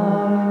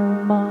my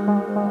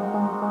mind.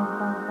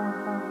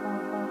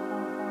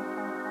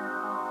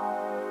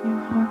 Your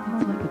heart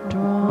beats like a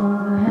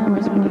drum,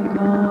 hammers when you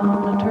come.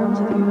 The terms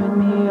of you and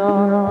me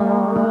are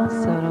love will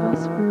set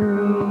us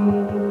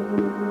free.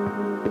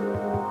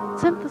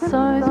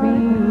 Synthesize me,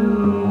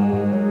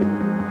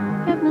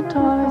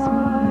 hypnotize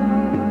me,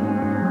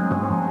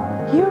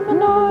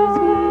 humanize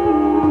me,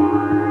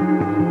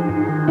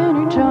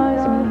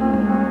 energize me,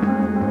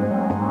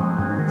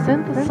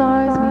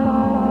 synthesize me,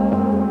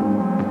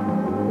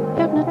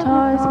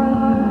 hypnotize me,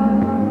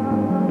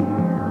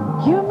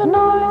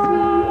 humanize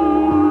me,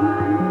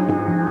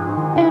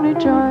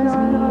 energize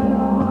me.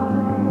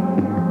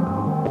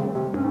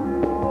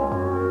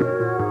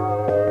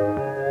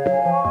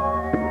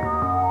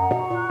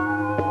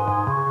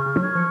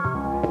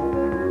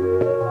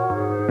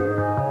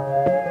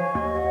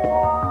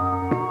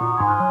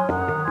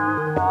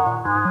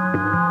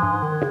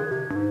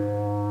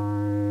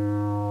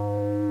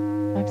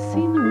 I've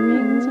seen the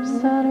rings of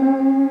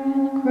Saturn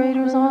and the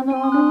craters on the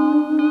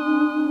moon,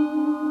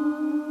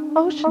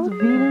 oceans of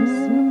Venus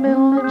in the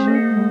middle of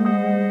June,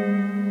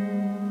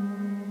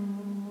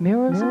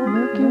 mirrors of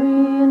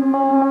Mercury and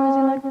Mars'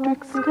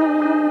 electric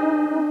sky,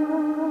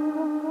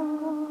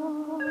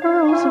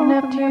 pearls of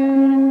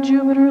Neptune and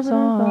Jupiter's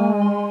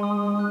eye.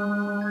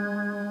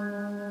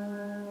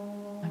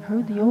 I've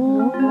heard the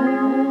old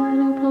man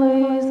who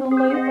plays the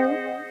lake.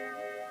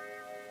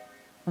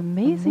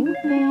 Amazing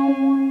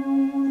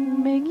things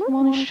make you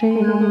wanna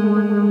shake.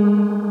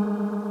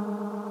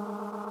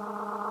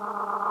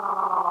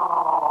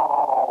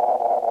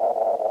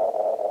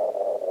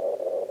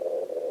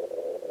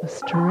 A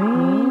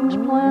strange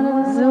planet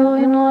a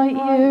zillion light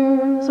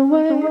years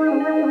away,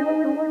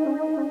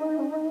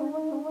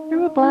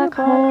 through a black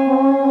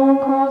hole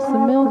across the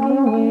Milky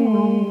Way.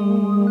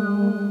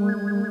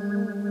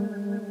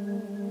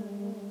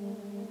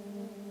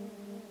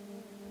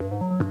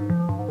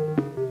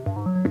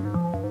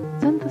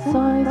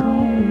 Synthesize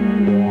me,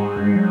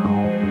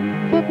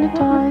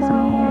 hypnotize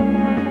me,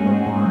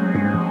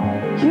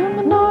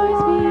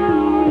 humanize me,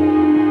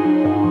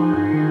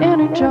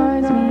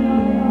 energize me,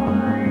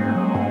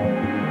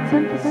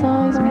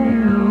 synthesize me,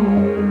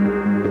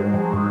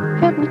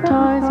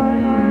 hypnotize me,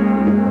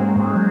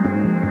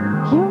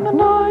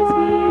 humanize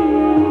me,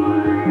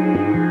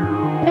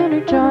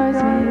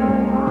 energize me.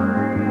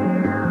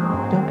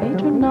 Don't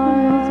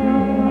patronize me,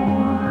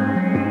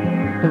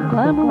 don't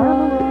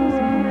glamorize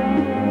me,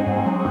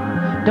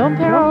 don't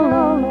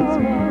paralyze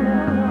me.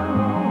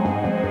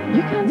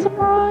 You can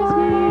surprise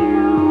me,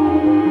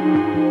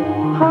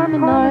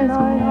 harmonize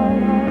me,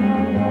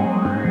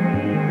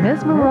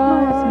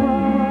 mesmerize me,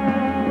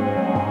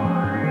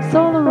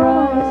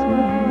 solarize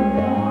me,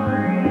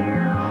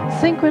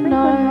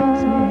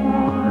 synchronize me,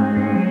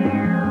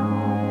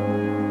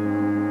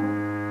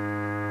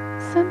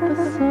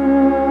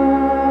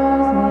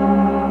 synthesize me.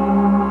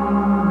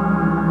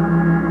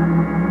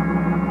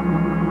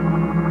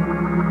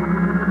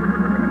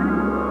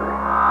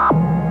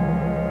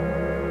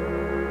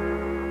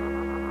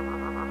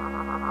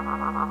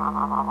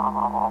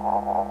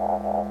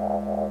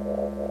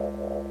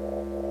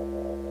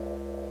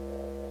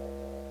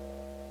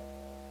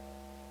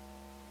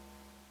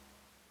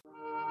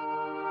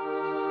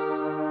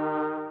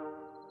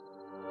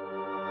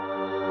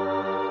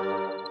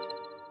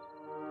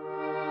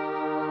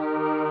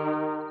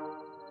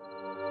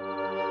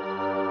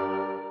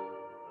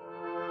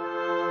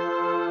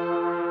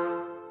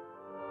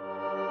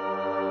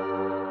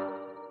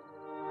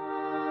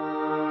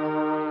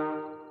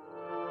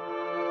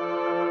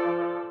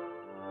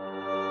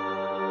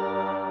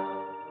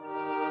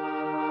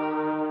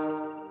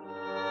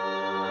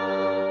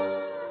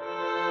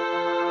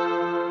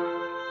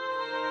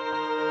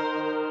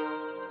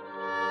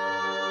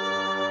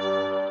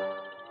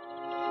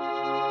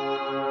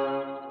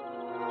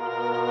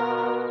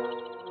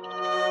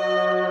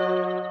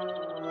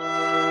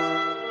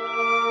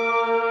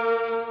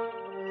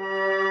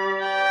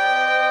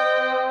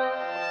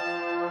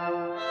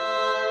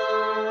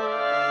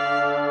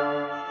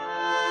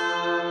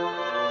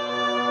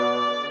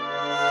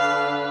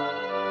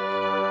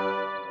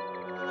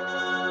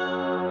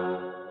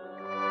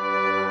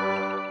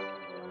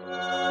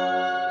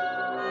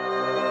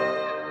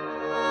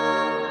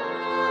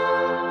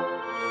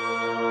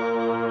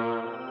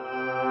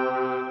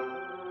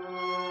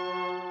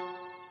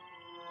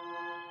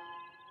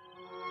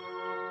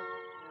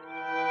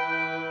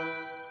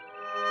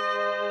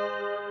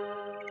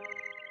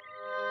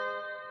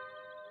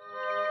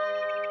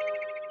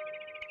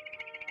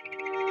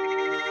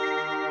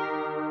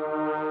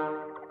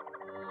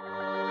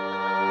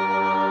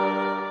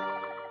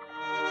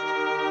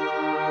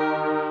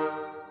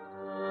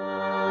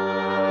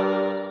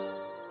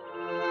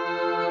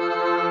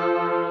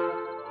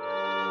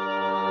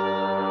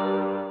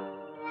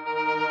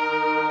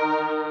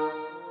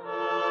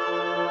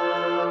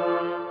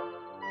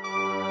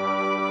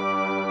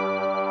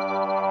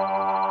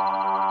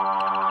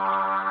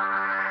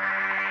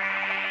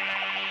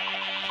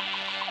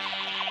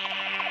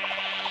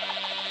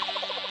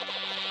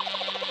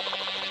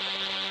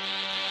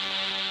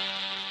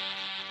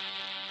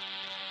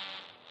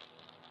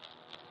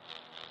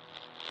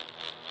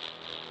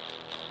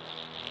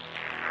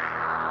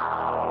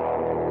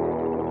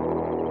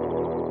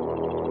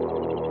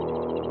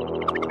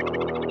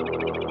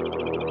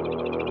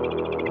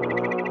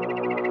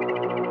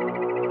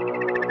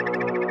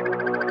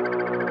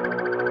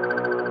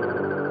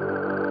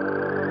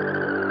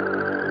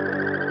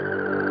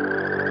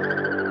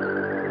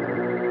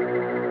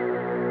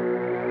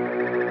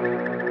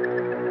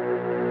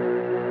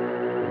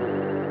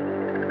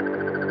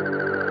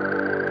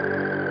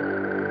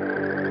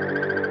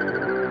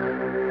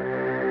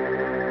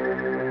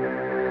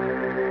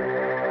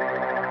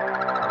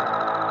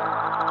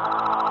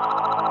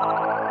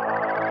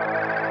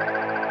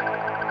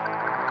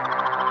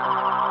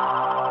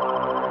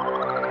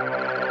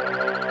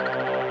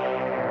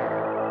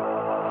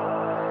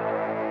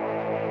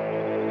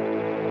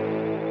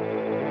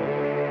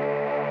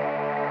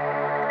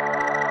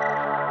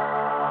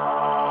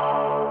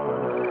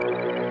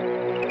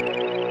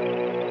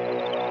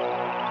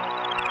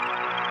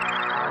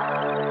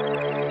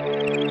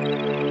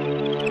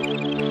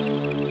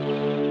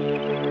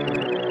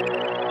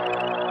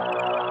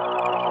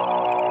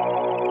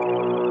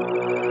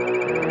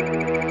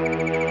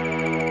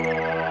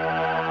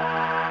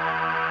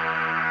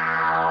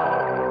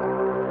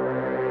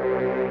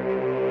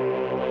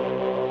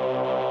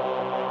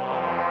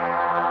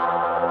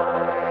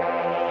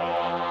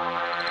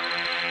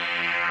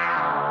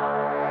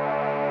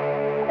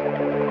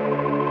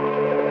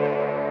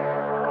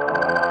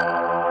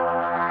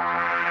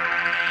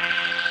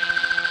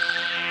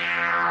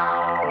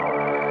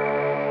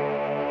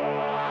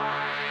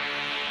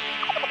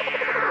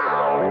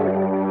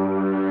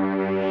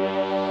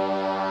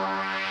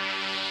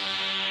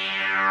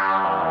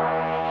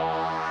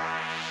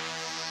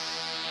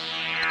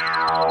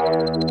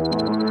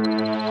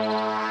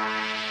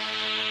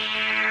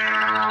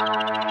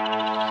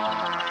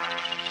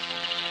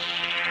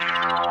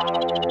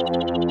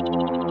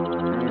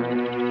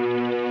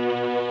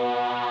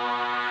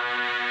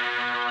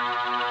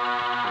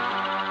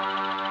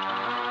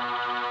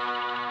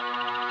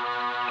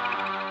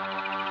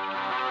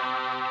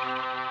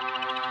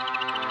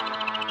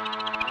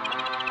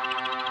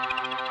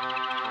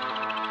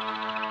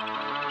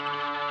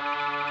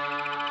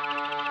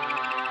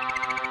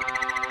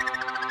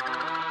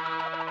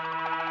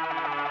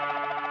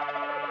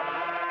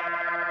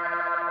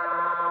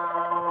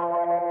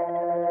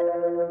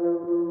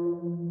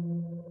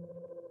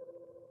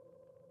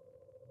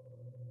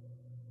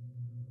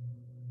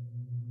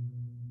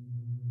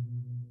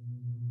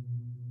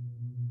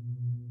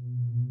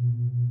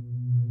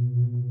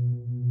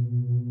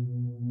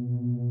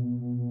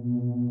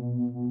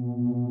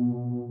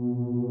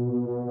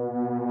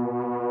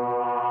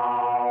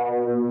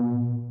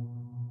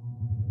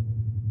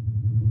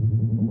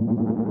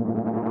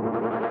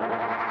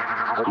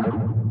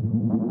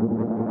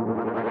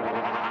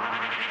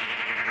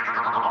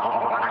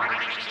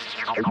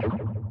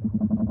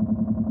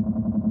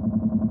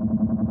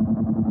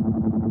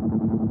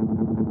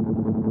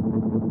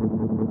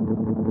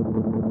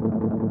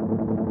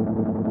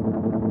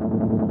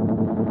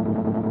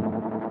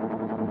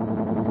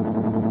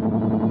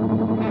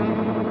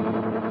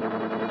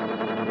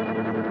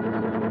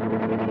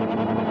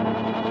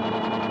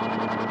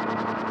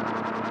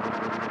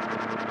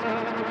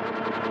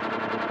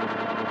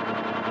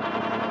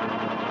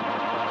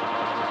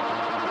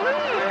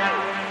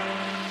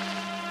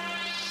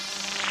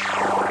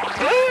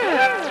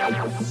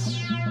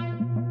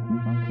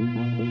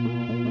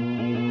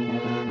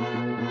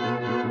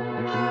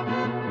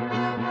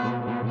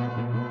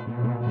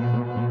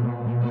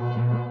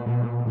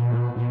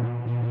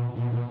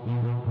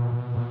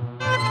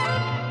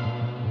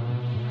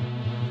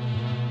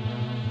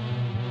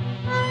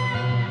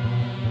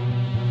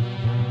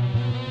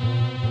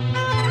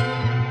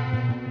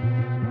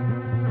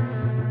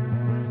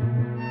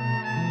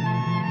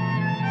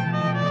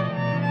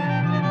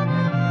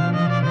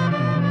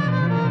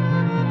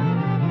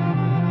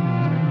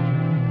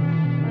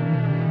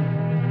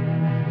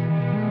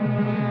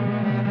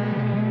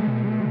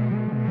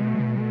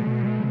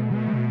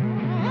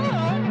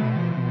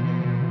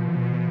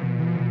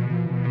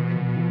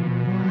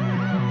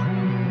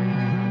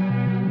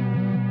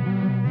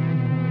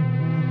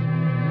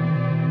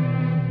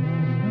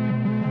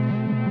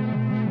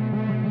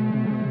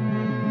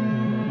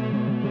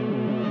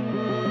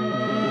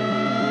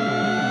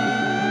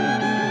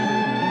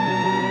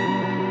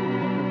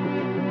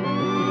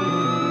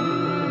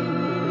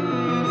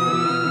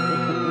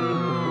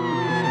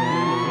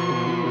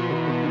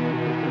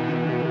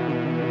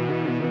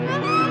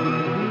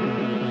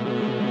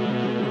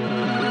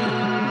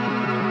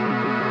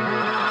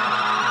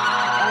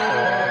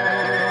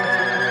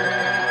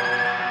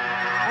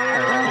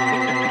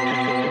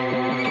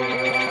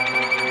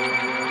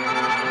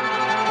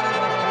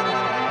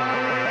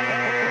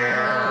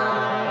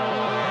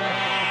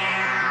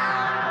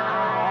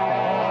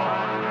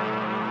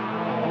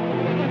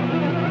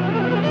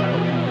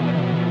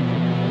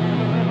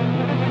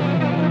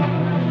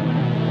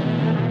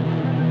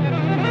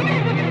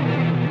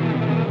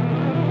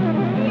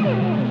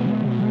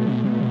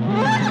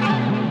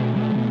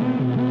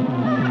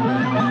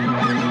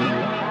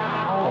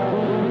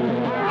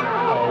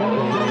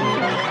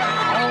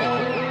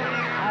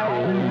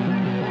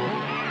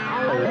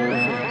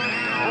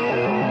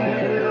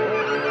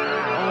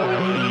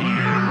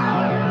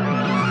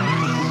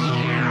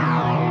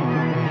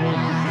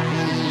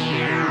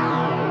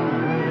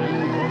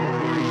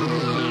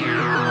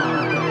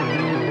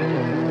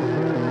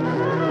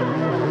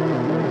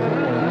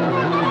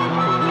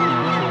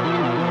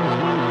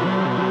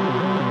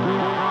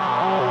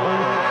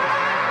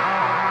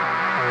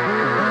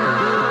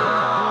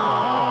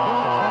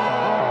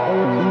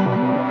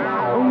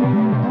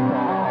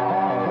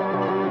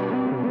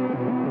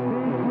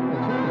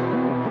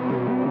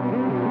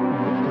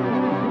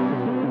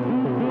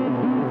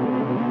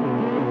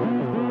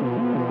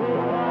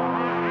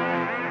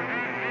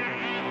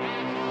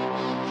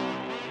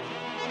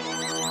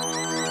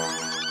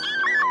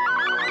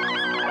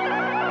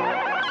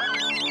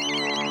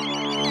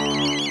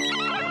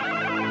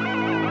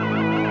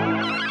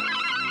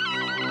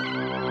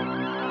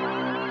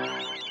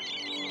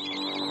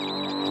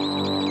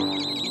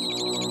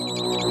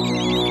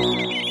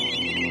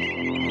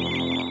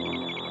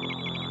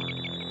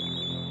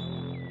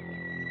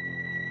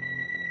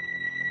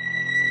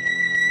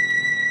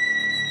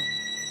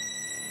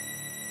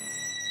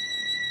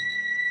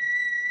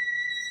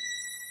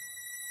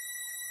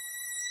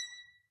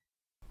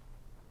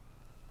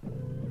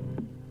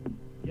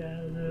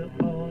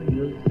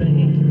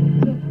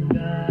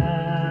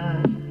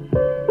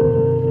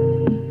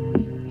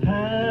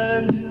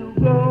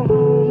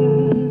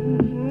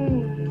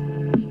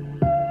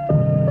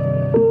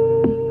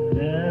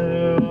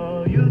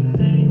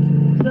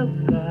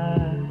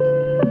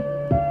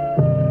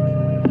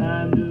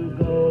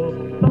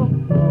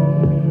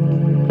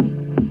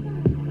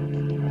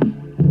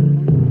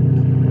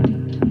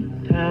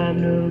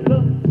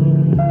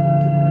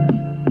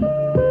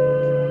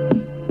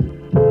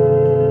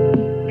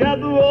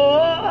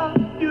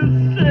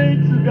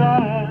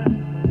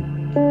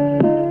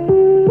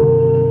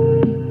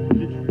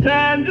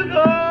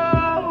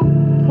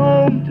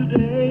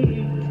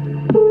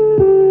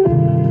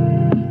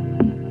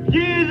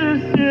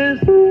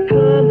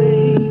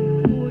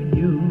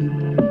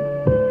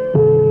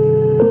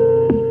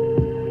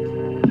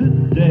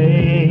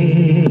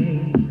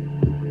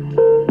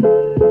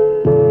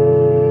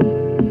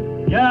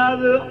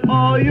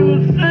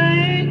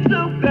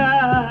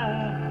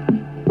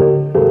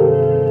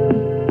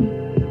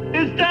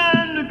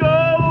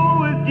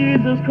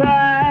 Jesus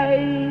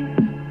Christ,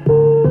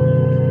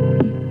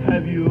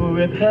 have you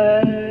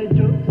prepared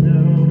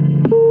yourself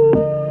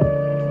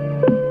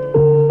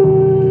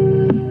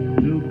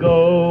to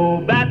go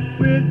back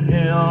with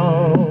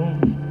him?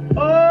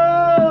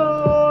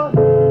 Oh,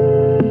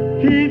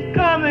 he's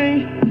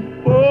coming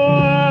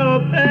for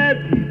bad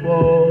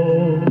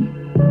people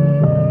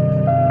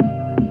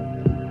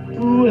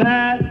who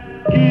have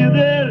given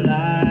their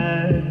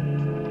lives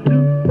to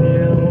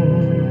him.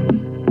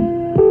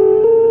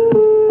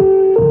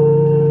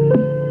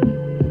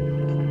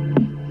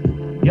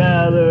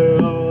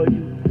 Gather all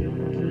you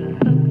children,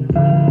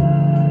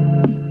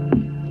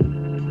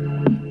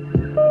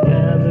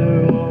 gather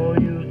all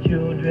you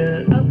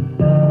children up,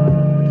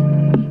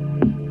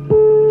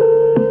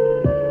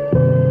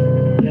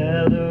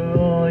 gather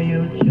all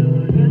you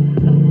children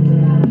up.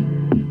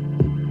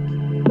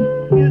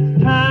 It's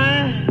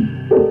time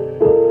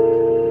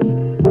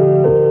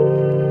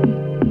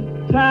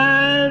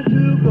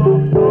to go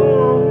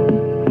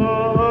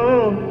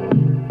home.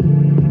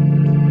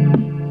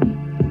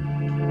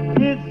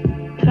 It's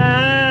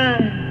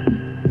time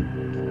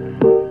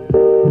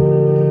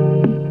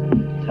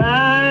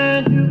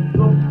to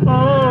go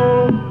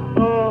home.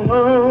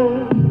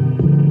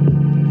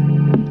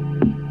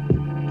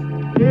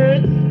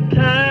 It's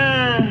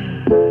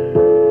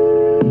time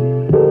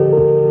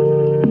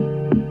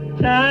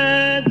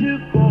to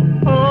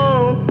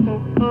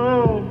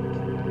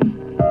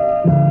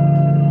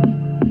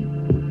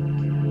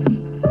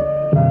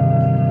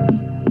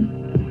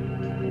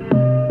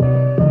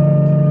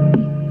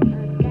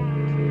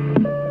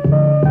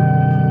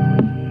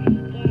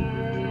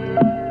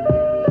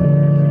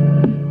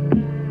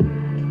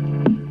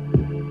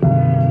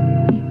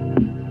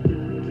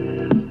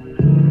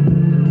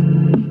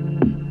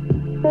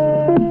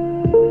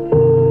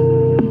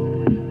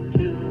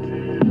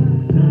home.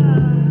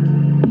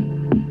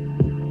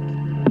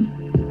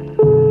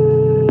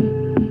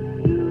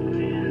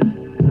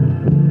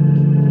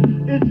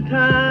 It's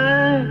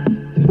time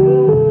to go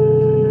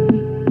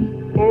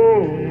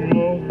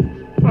home.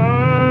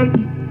 Time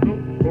to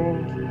go home.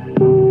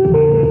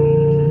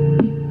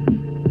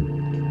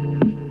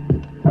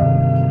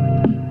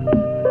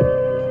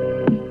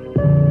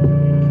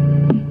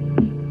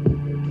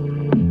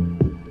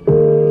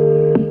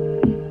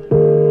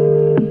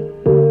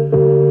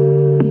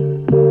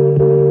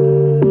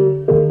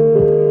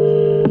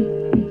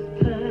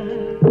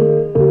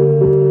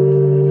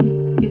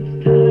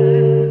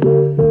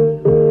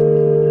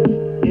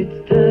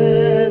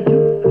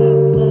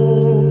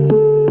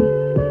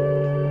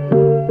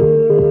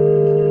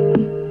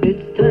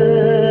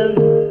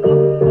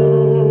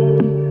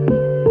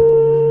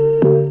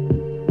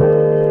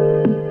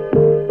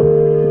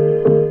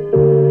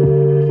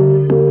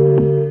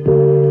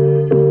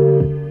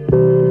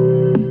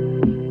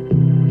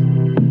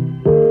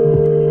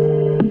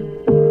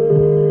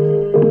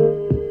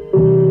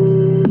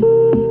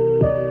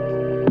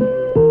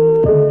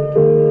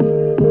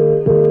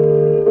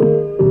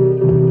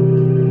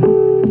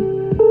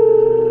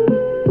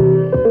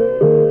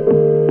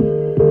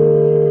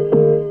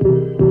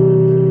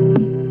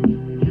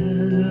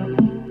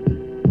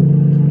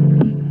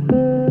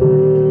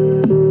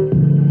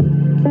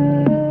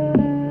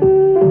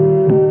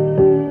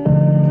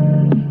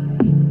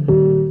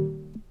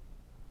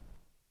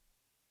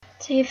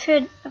 So you've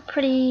heard a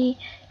pretty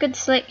good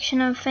selection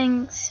of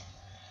things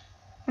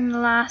in the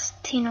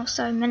last 10 or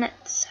so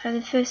minutes. So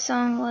the first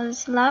song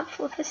was Love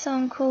with a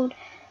song called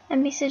A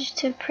Message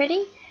to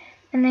Pretty,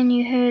 and then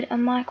you heard a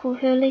Michael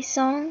Hurley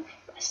song,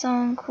 a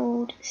song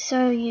called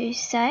So You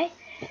Say,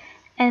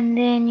 and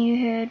then you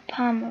heard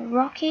Palmer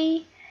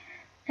Rocky,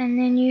 and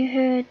then you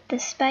heard The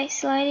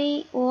Space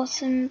Lady,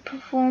 awesome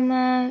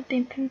performer,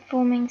 been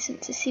performing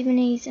since the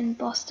 70s in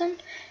Boston,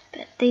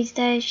 but these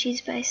days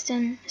she's based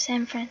in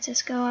San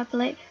Francisco, I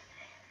believe.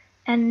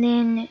 And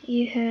then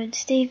you heard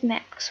Steve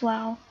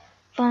Maxwell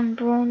von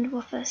Braun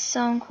with a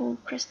song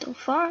called Crystal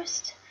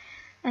Forest.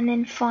 And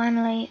then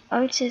finally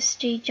Otis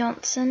G.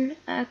 Johnson,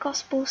 a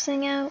gospel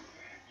singer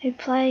who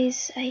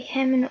plays a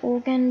Hammond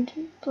organ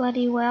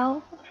bloody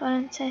well, if I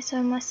don't say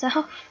so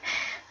myself,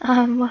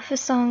 with a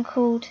song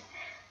called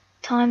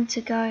Time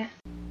to Go.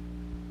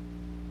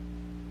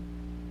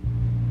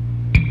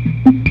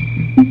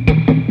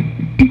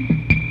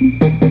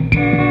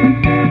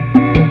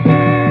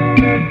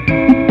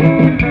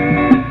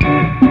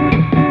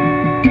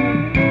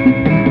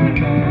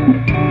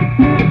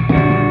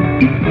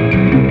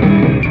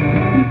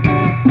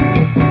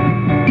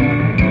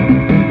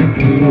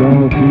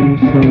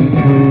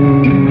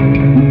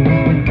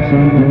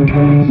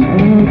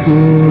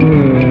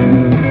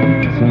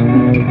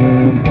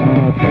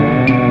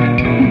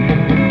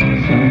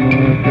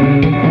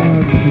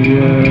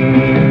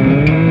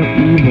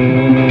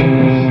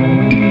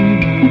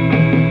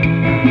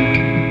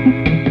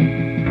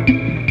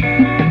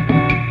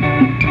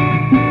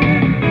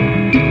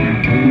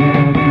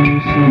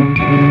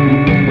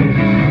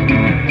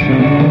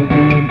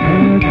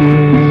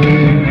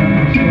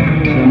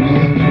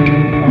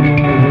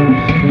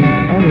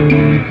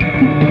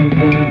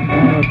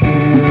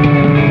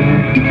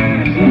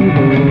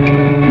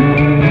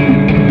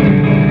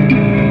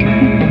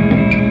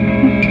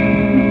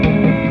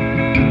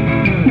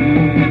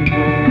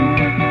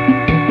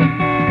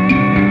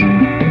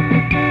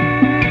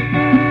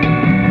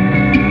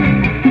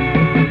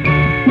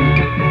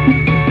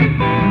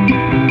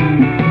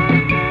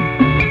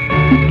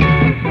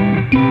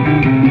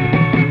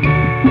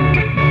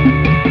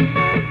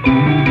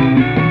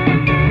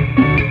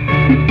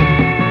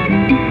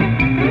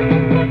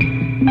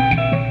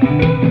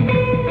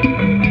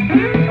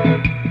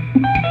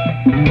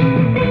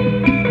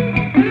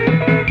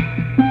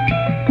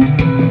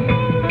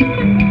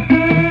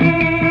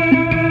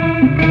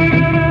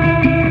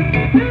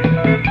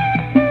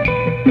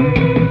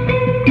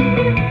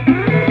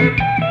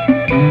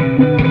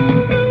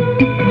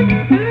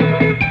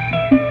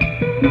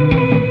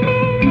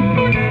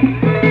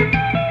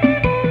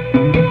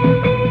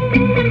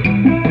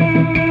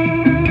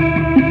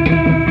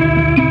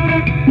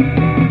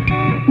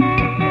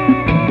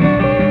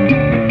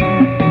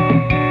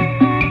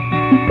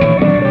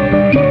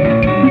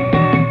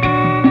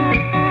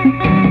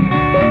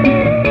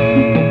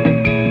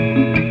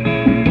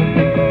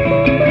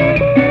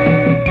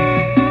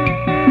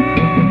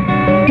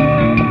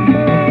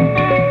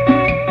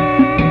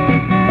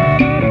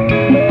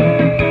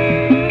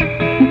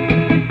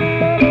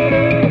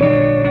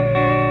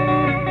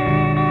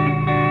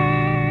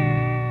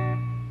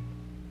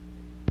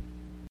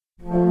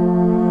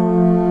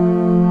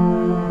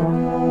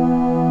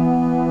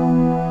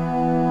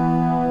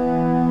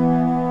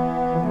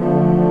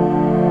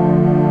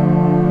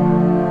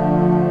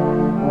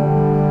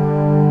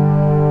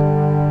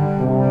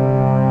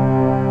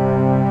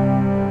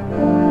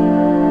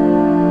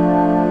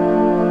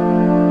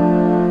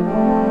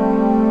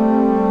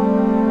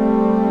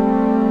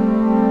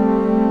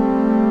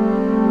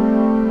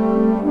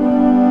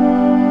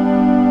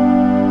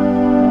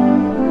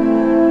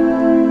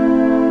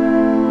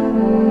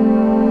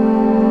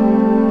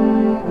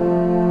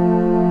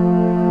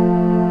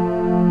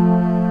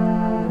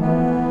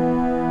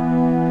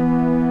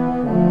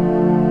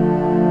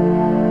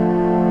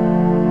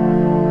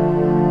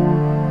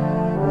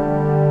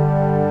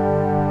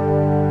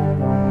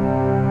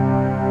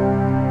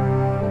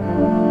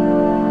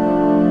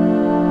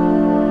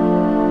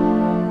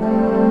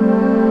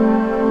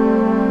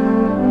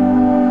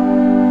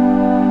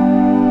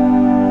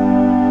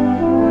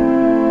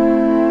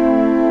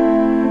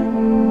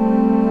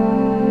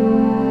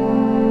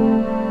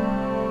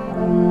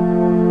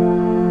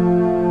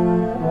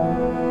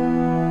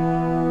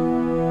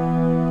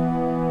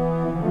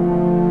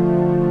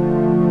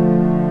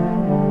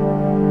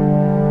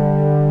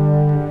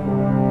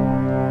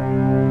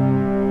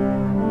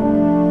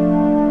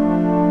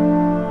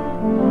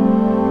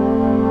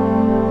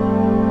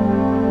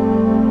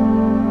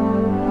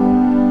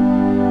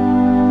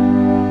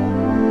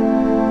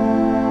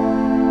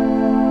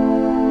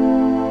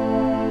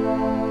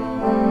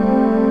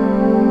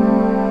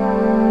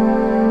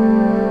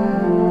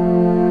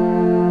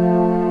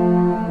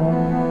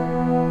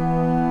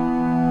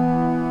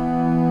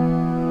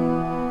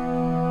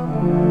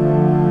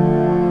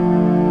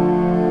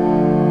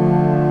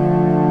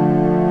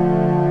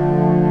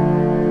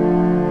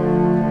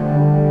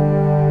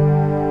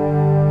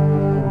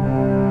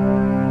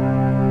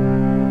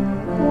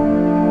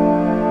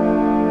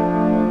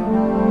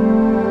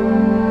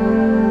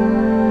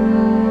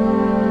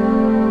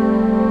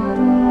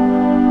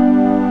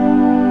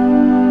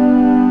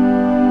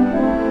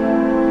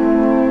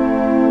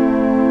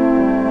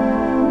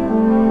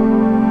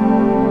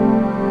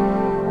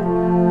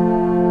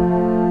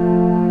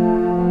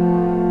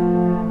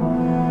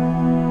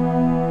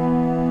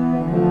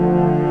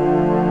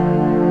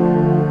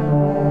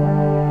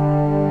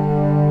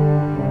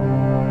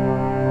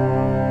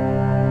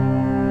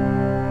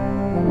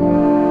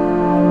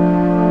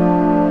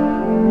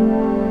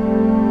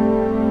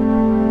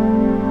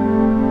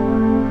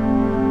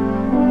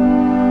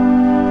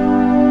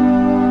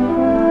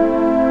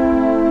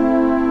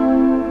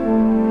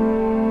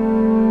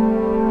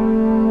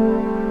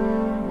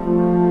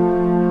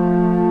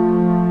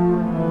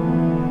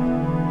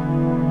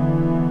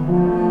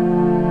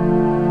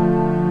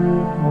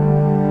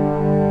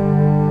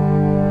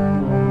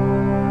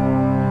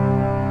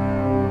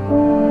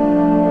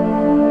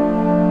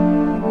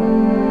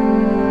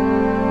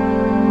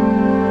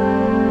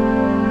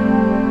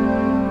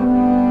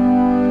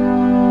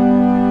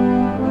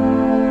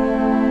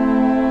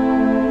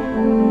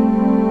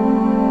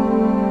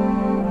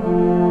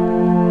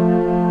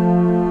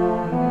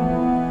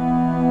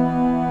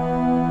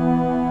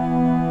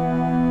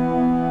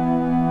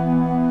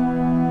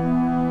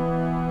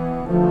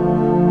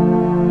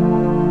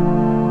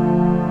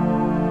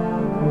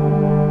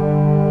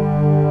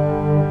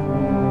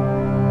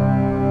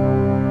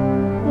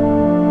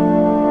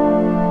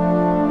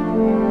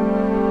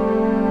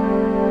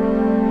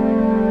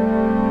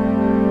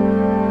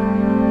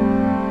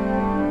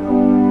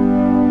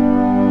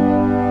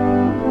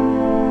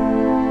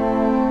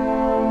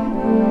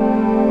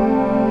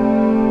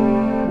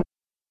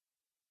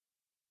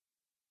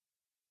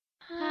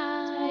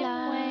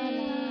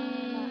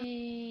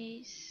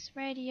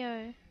 Boys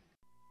Radio.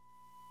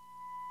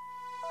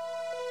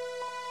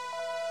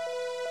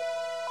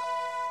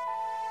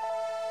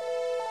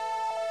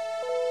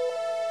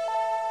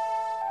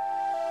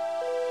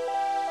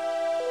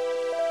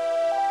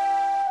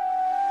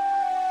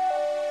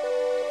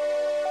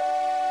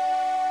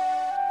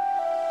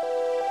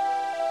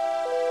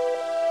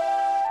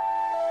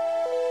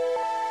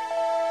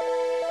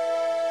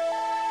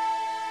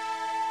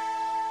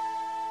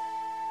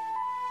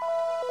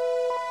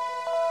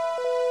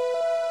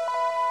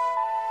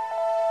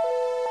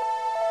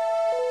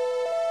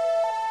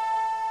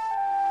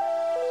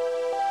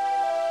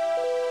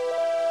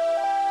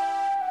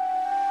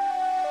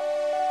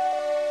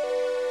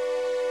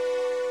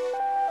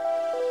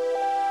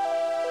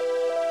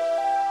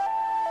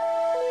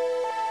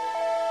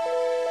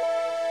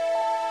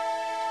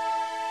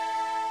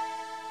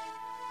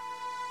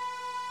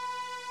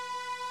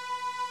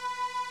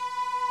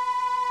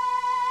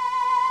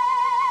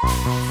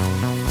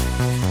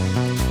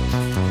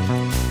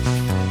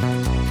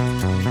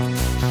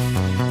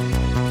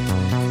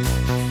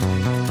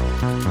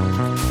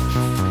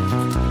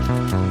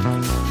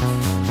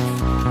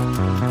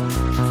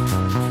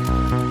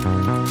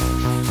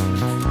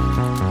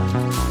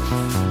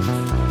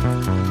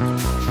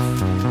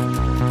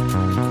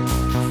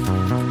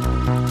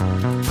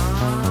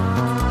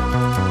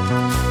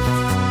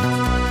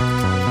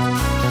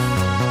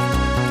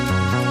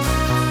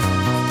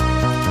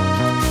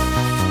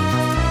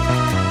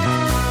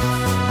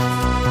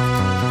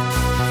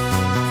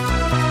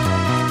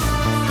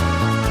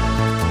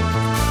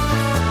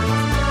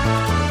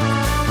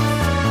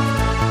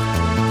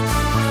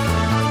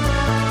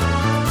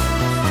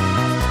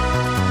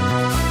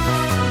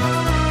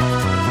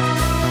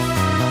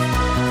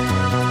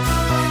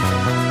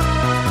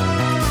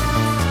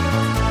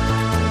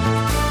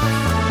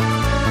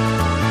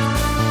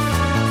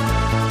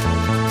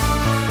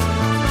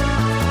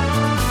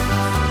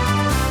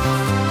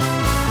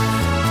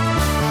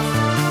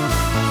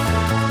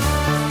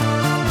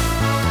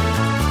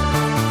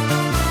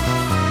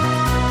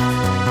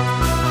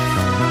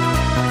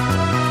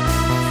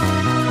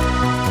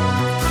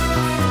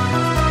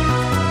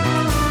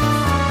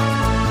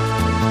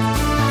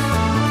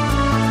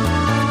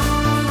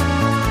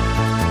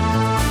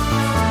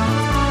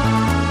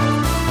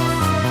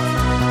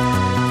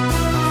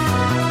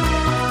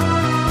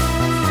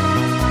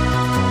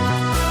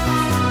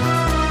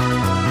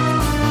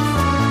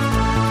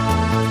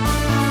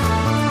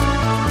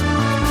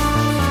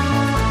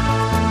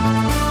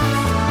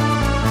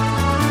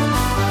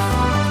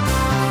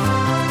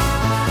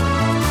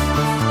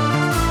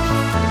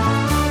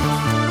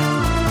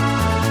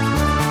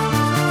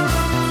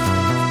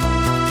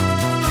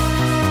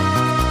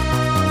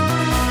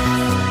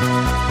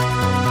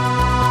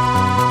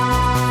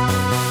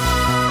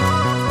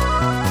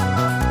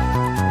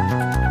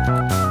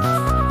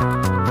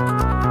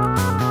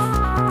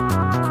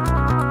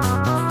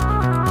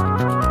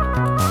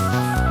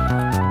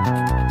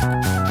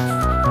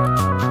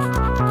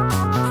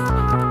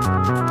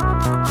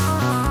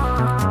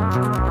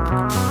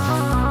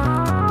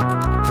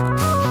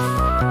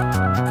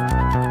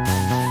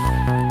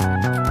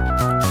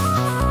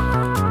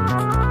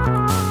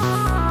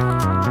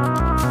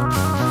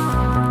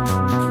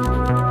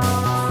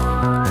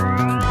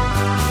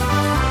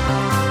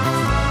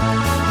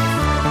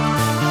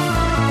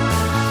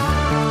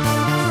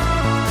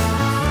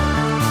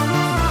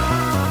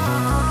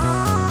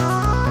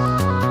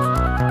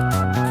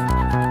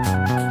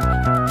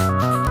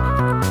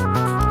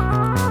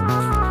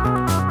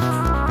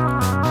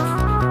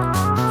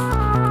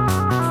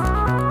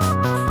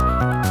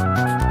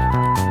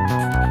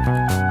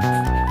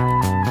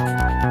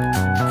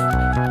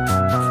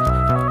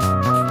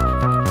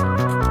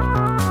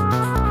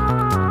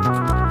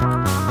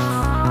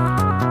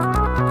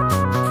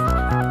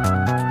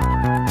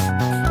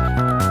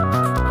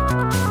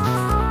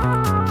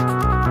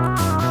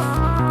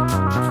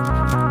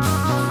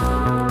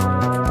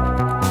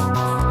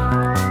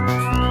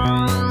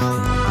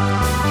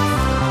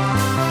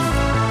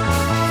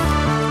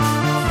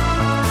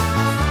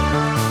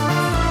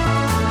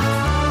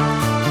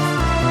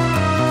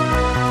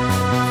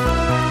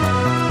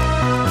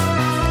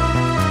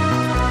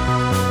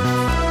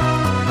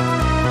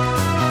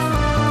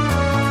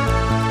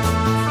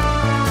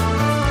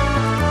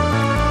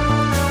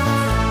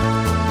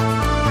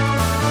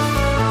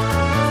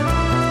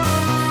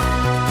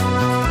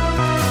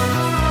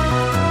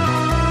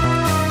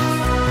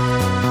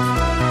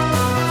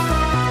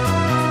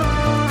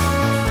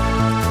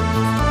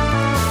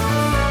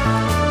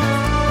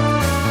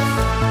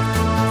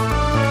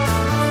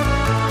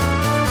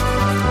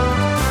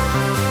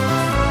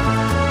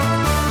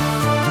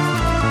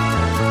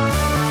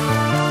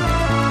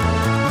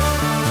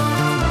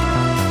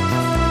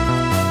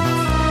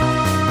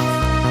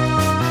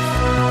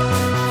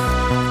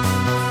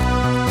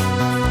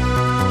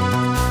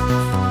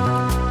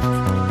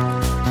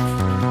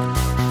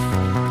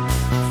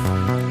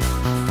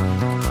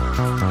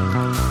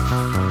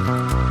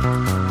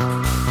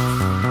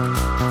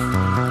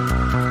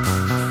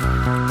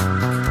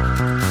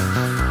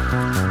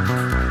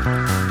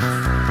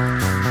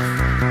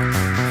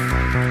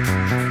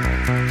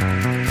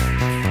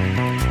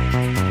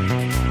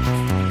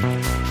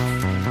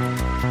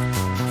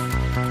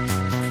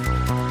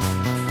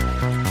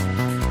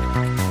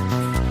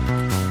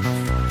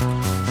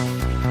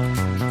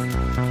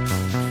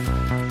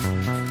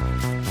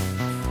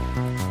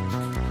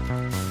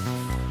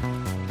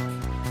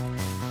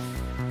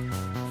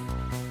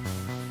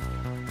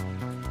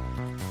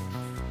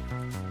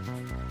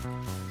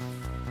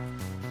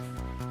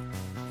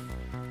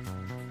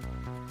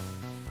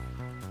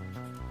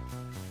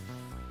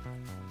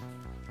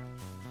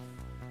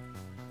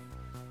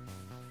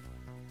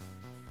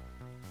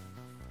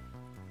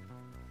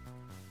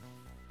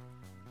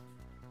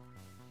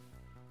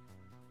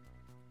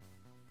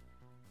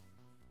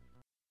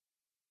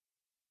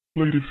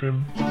 Fleet FM.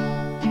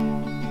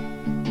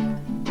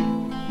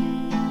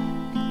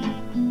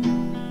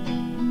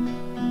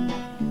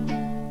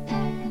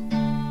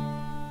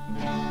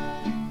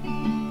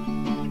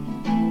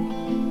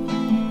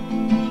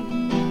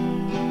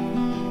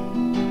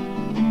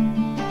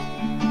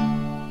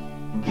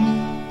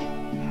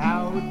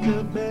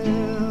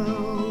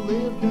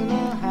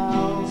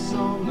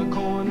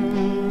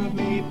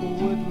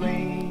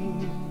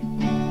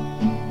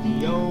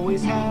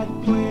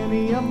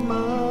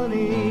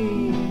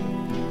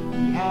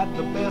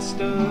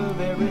 Of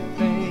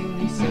everything,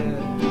 he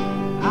said,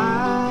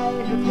 I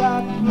have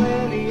got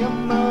plenty of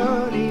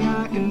money,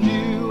 I can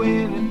do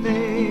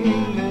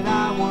anything that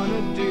I want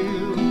to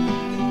do.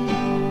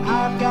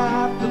 I've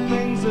got the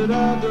things that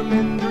other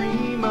men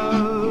dream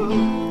of,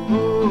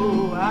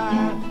 oh,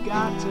 I've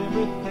got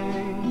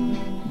everything.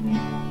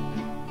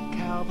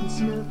 Calvin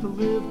Smith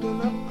lived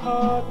in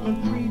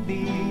apartment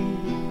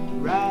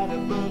 3B, right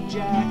above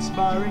Jack's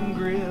Bar and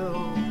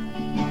Grill.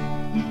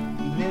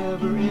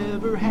 Never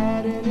ever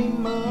had any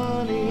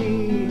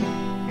money,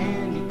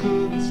 and he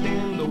couldn't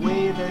stand the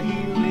way that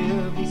he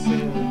lived. He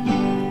said,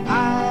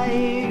 I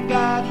ain't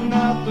got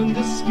nothing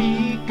to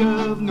speak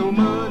of, no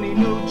money,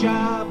 no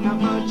job, not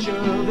much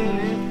of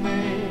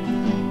anything.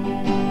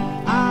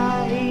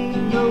 I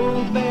ain't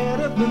no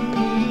better than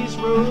these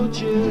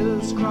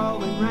roaches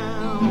crawling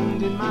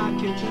round in my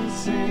kitchen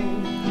sink.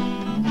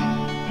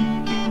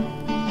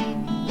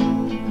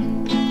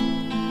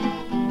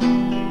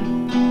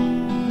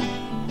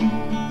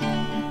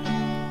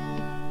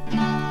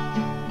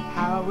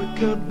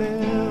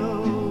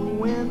 Cabell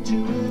went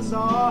to his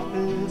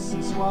office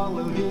and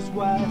swallowed his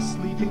wife's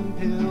sleeping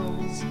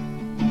pills.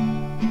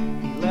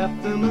 He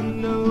left them a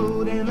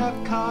note and a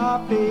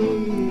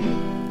copy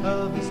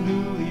of his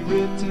newly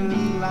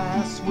written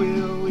last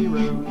will. He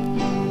wrote,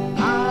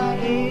 I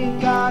ain't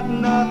got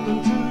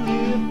nothing to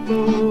live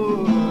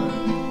for,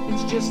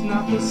 it's just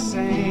not the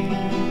same.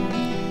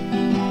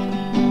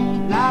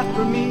 Life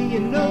for me, you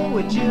know,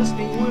 it just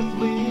ain't worth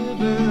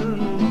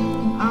living.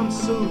 I'm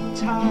so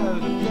tired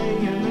of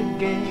playing the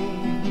game.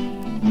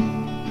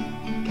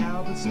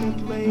 Calvin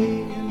Smith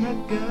lay in the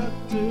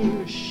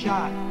gutter,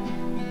 shot,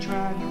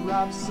 trying to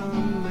rob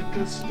some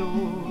liquor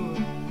store.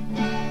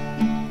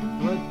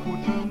 Blood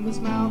poured from his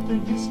mouth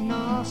and his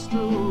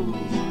nostrils,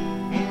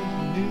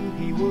 and he knew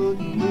he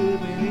wouldn't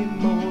live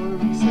anymore.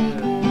 He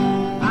said,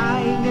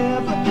 I ain't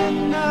never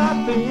been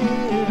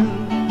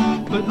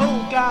nothing, but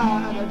oh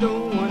God, I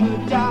don't want to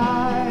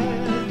die.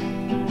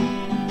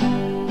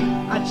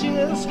 I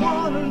just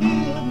want to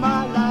live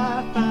my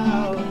life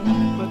out,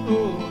 but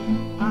oh,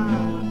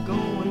 I'm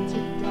going to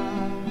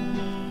die.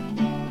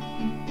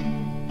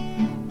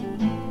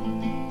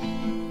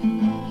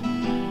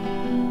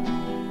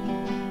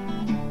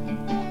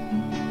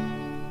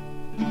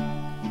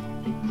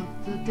 They put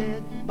the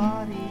dead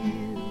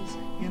bodies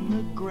in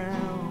the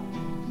ground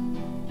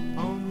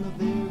on the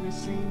very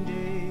same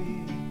day.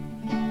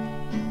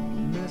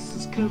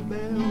 Mrs.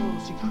 Cabell,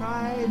 she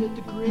cried at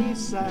the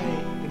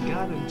gravesite and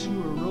got into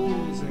her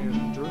rolls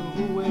and drove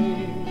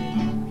away.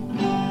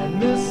 And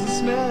Mrs.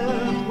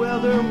 Smith, well,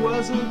 there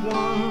wasn't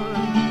one,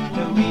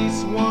 at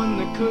least one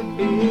that could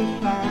be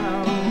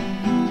found.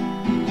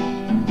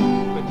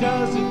 But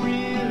does it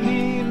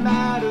really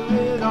matter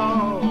at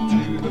all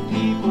to the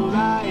people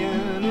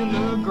lying in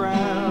the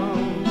ground?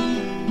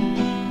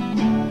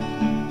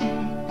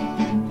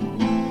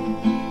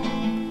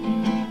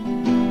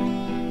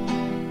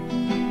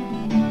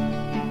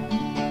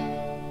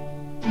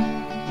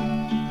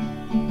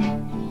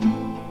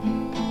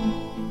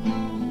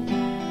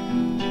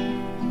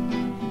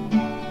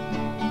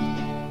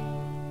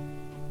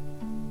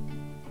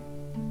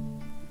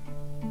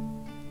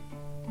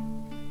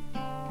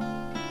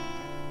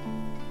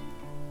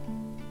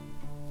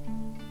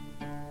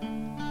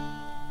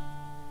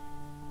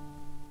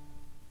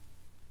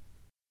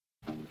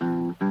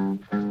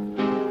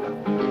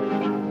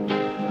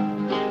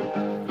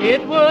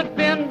 It would have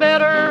been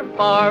better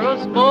for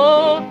us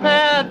both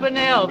had we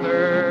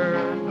never,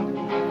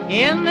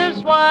 in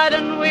this wide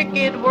and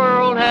wicked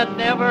world, had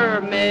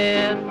never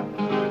met.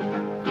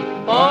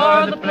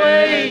 For the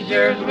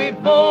pleasures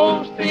we've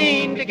both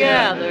seen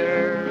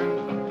together,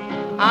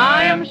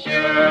 I am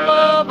sure,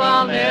 love,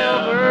 I'll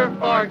never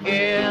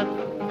forget.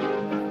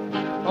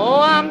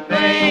 Oh, I'm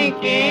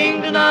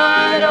thinking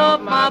tonight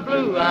of my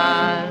blue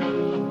eyes,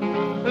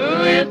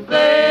 who is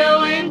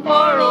sailing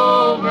far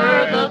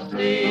over the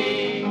sea.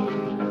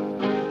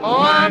 Oh,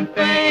 I'm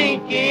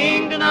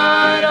thinking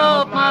tonight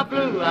of my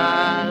blue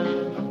eyes,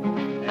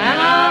 and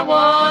I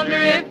wonder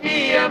if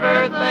he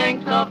ever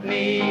thinks of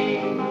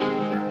me.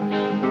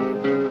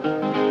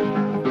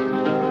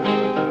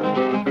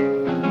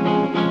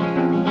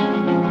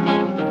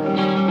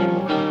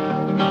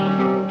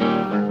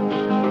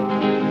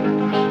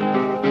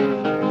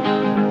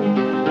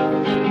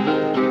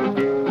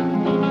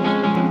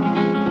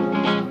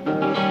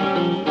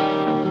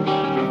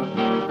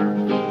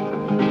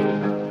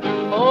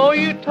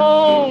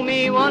 Told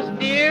me once,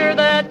 dear,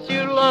 that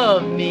you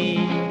loved me.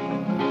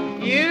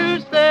 You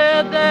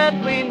said that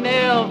we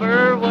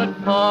never would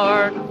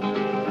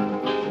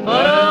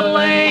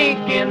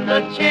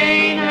the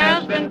chain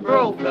has been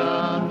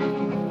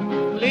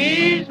broken,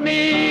 leaves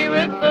me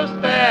with a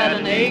sad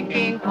and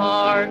aching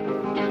heart.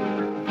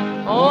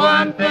 Oh,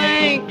 I'm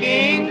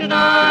thinking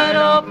tonight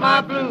of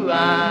my blue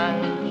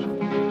eyes,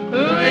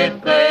 who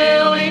is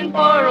sailing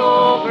far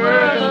over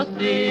the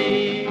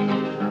sea.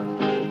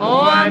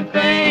 Oh, I'm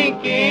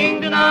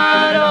thinking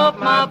tonight of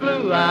my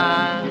blue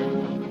eyes,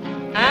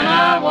 and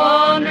I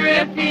wonder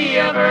if he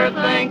ever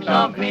thinks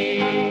of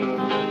me.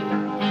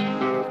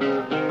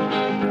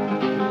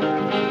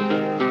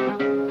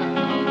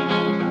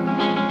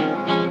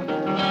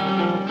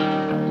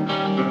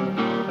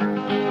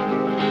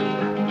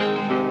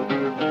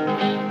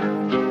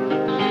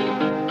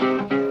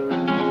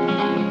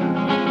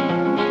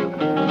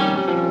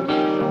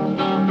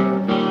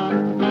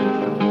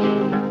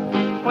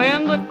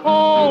 When the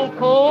cold,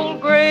 cold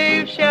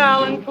grave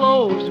shall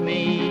enclose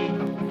me,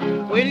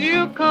 will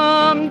you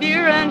come,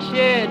 dear, and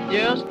shed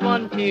just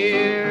one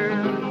tear,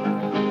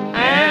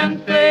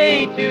 and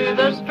say to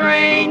the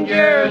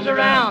strangers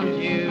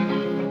around you,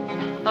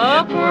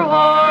 a poor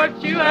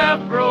heart you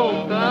have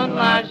broken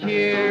lies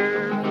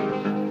here.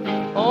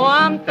 Oh,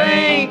 I'm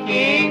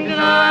thinking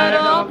tonight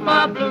of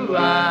my blue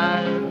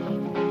eyes,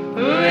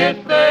 who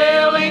is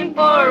sailing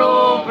far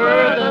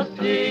over the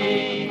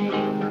sea.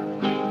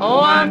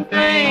 Oh, I'm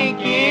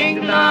thinking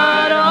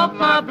tonight of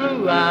my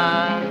blue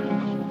eyes,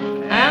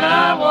 and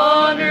I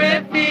wonder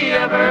if he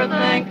ever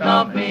thinks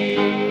of me.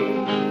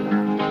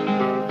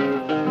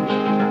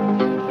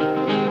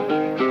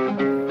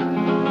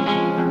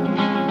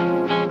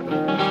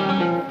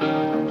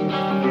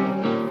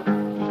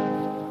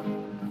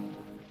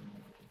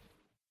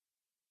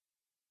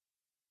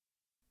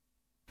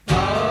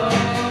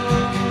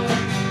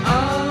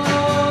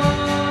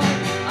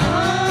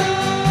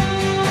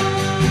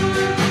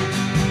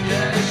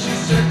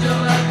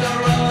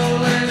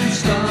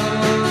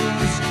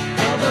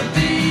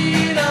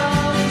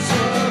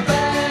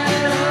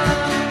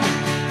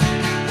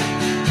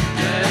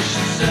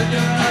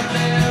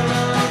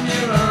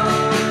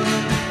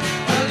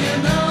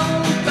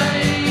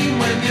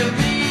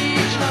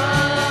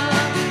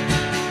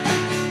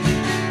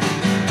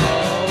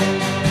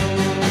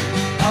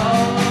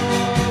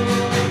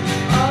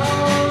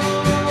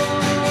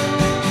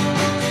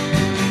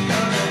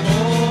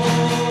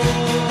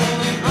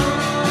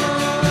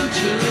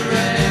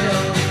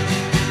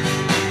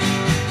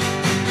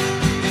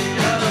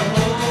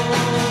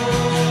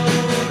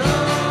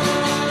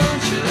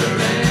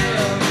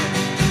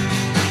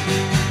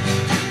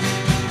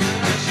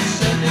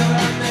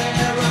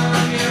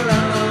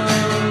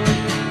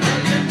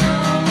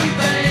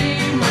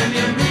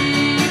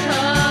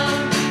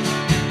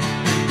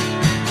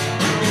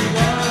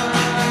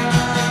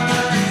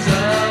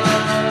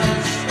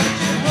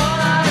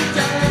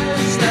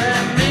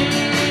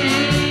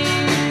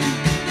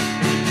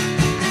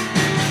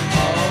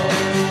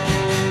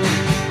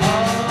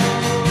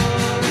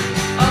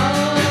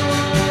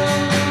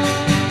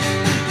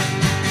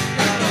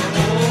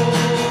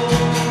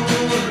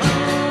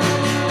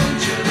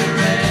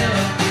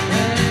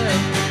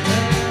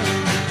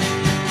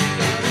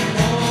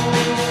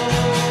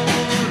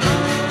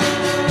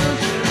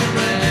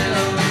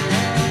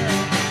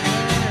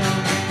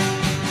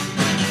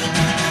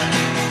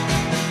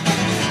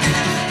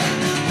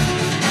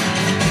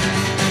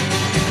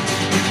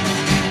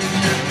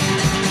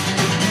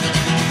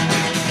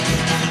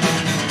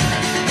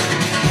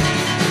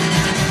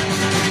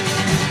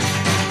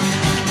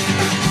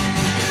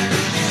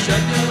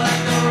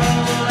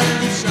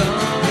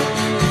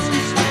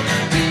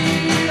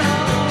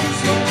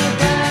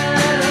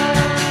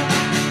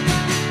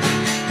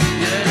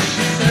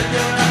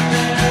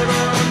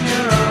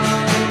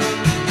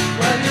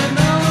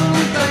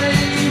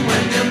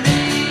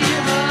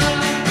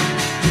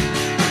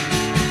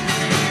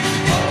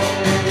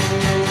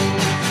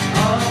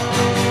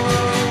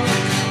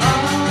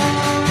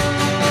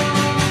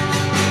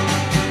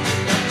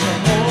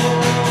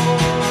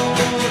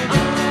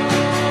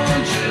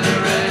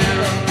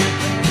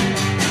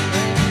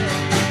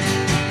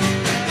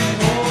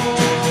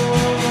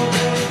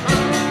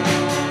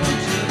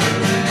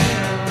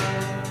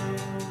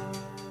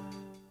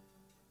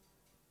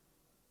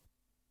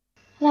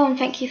 Hello and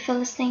thank you for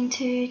listening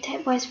to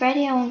Tape Boys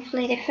Radio on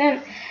Fleet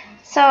FM.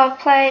 So I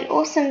played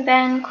awesome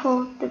band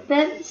called The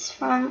Bibs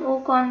from All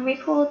Gone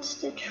Records,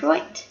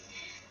 Detroit.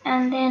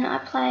 And then I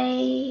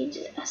played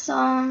a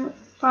song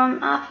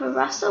from Arthur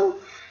Russell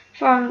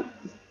from,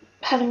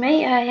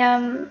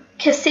 a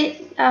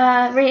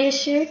cassette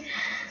reissue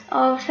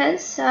of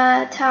his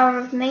Tower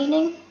of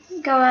Meaning.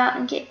 Go out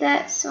and get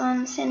that. It's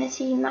on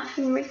Sanity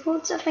Muffin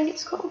Records, I think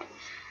it's called.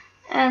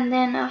 And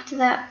then after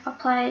that I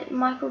played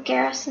Michael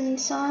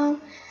Garrison's song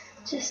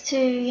just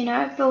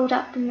to, build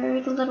up the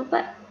mood a little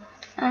bit.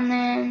 And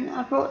then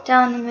I brought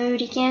down the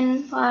mood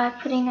again by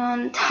putting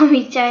on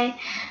Tommy J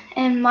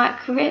and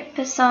Mike Rep,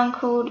 a song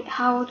called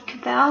Howard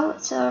Cabell.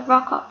 It's a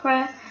rock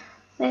opera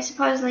they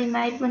supposedly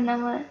made when they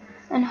were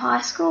in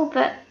high school,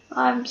 but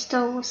I'm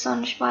still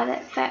astonished by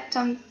that fact.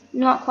 I'm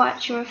not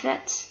quite sure if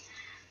that's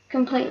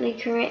completely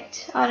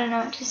correct. I don't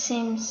know, it just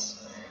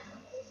seems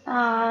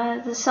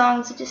the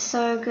songs are just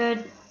so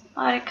good.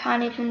 I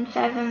can't even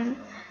fathom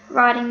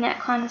writing that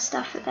kind of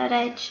stuff at that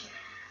age.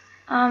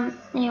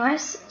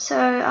 Anyways, so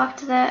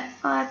after that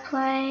I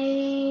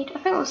played, I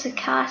think it was the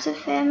Carter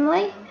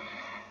Family,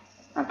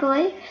 I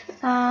believe,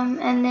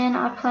 and then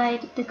I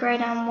played The Great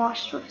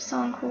Unwashed with a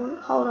song called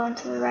Hold On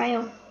to the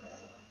Rail.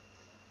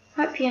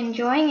 Hope you're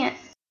enjoying it.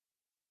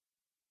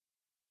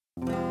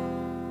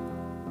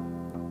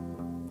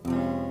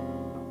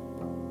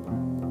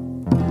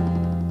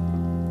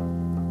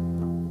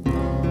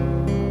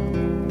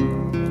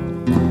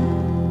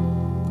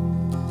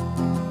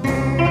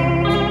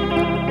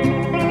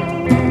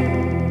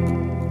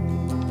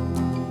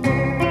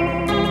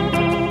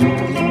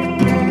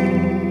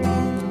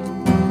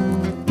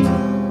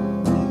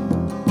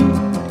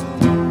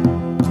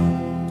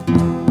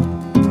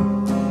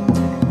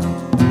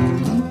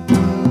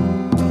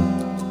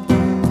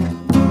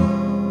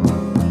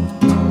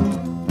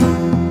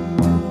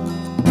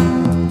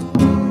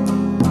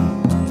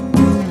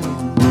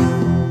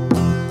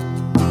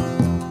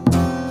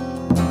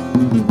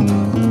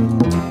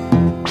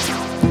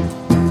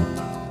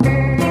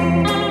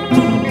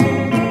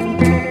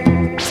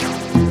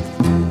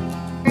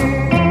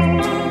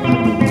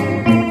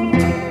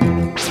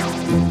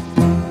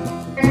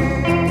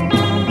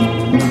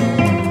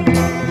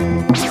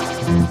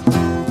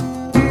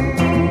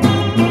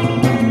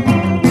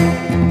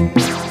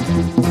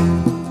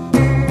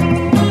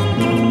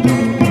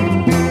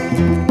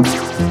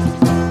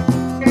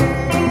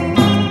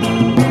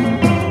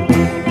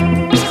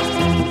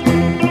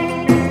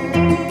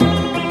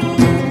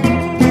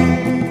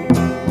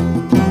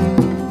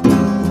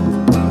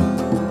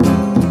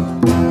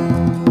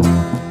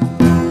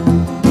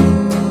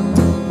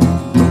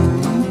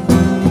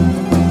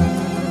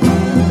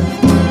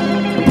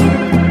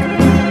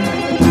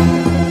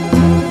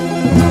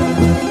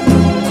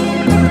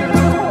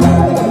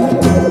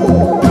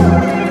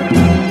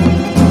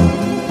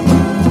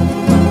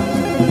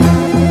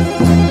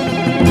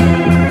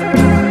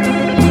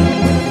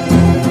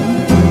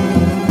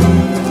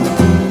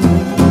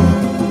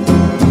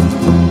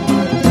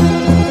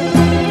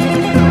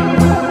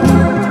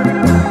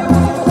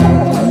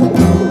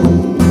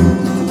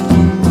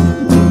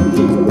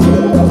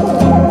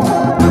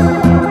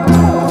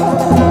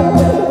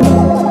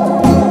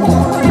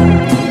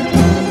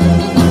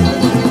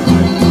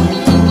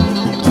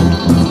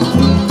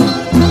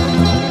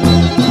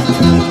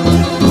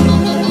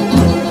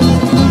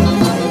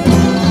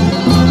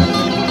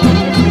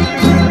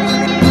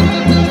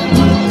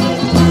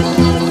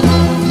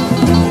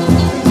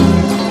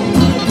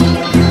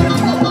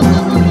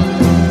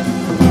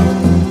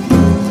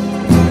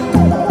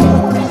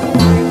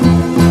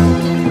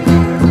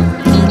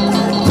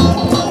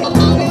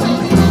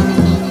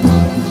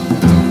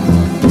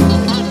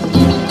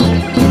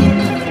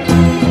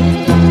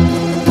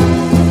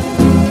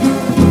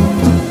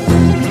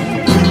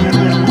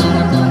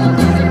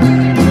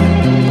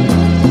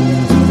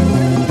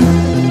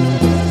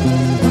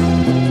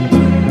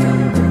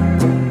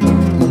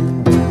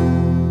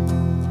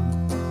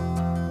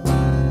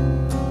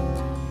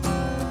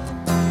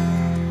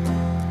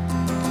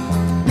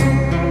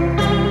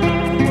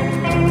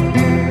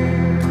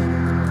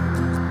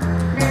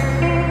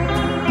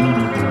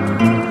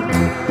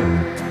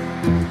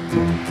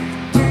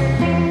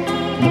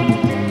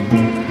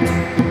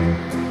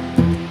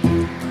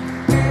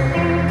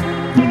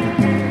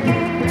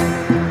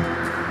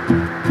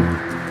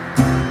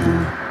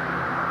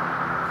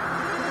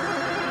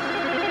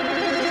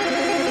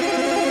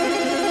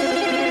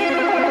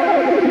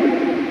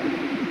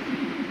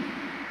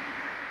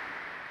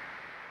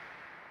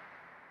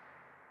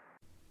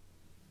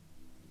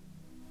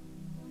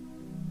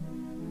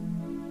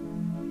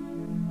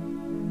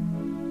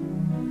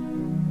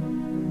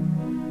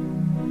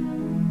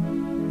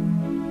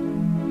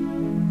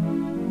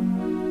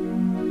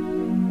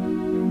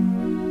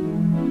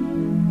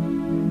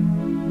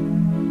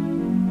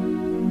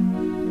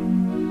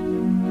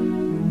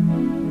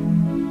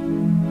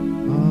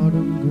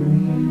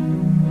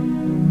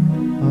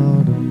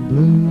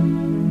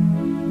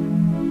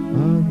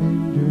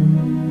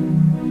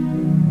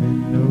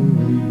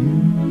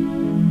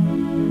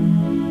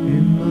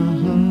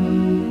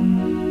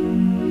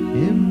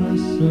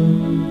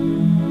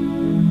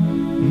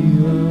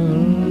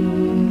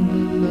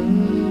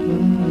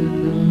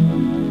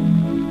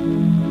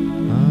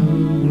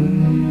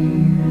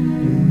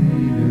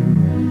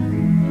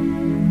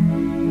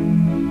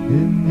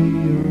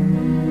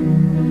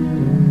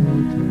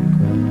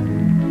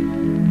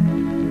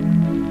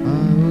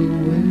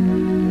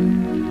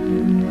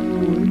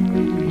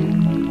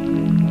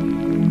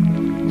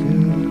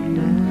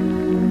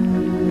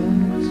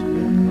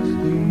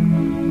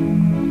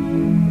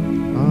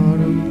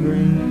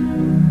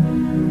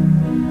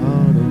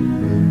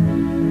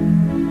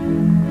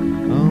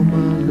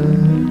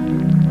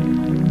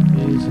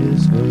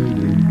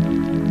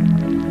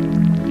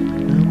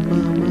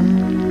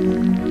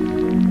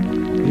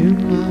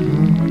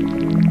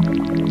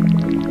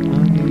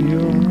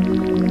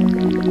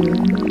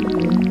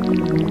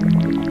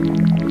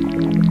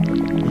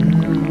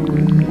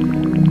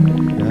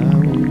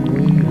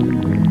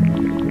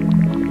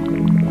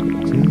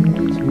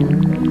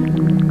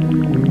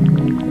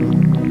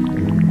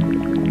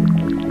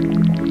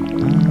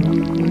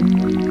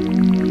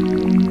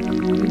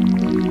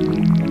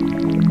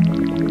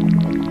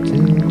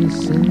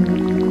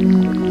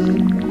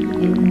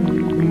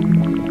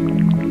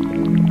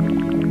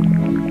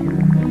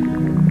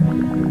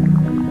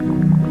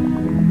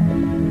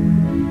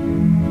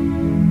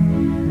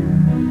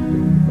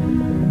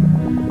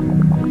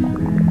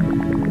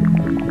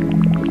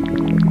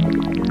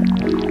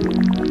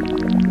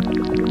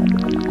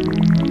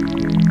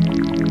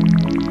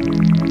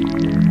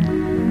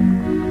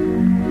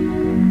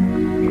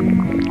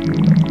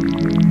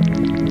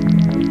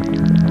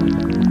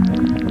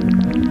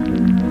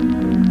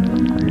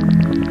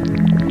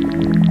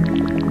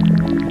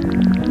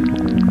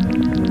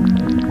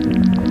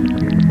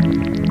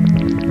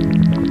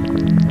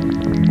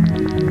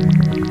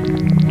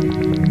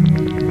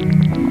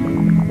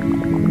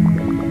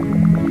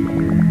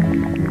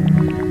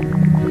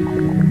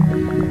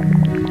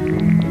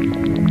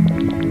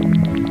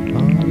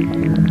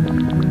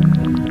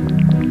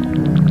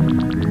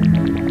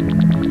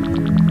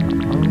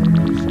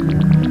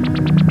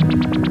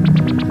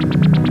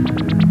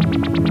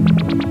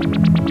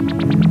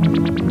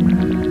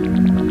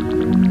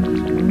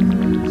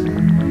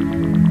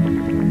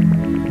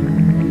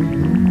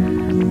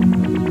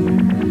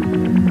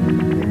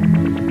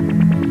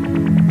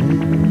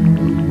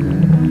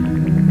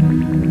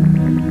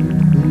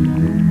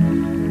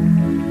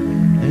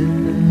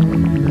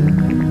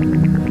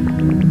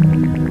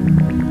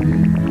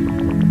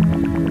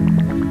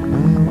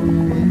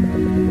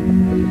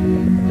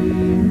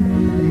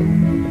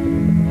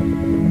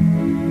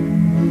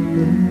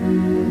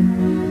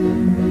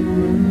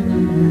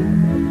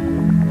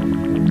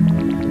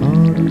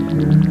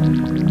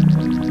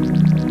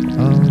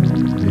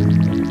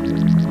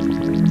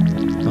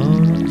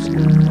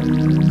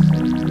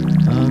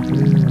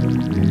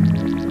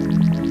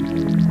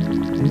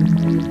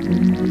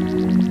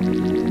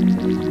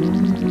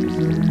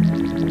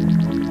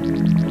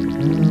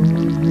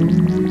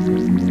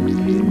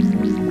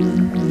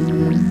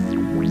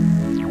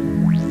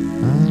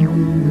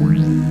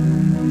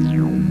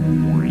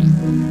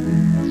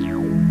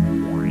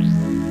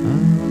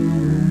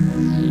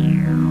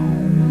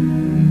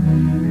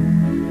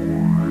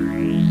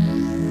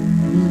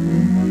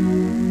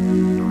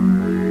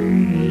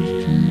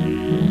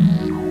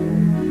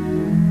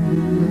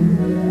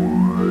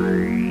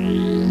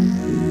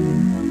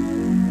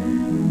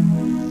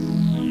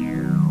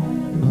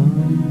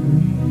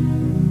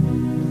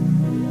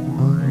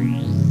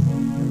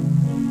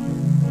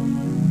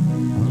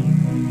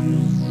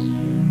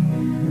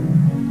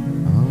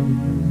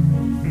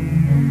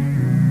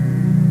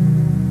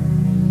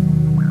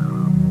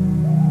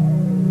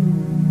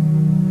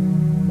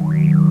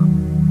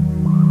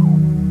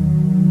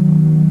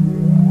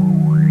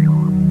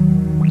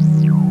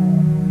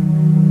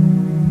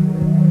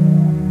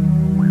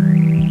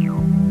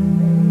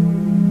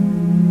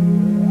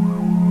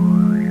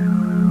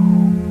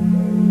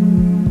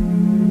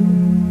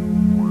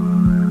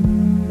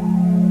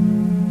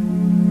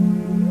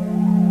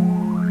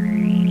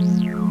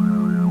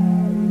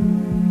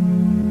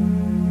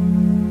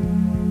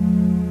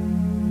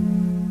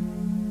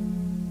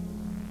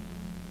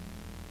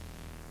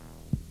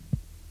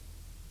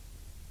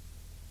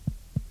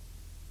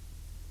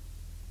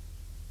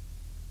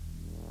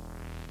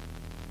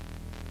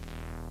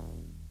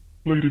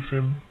 Fleet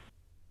FM.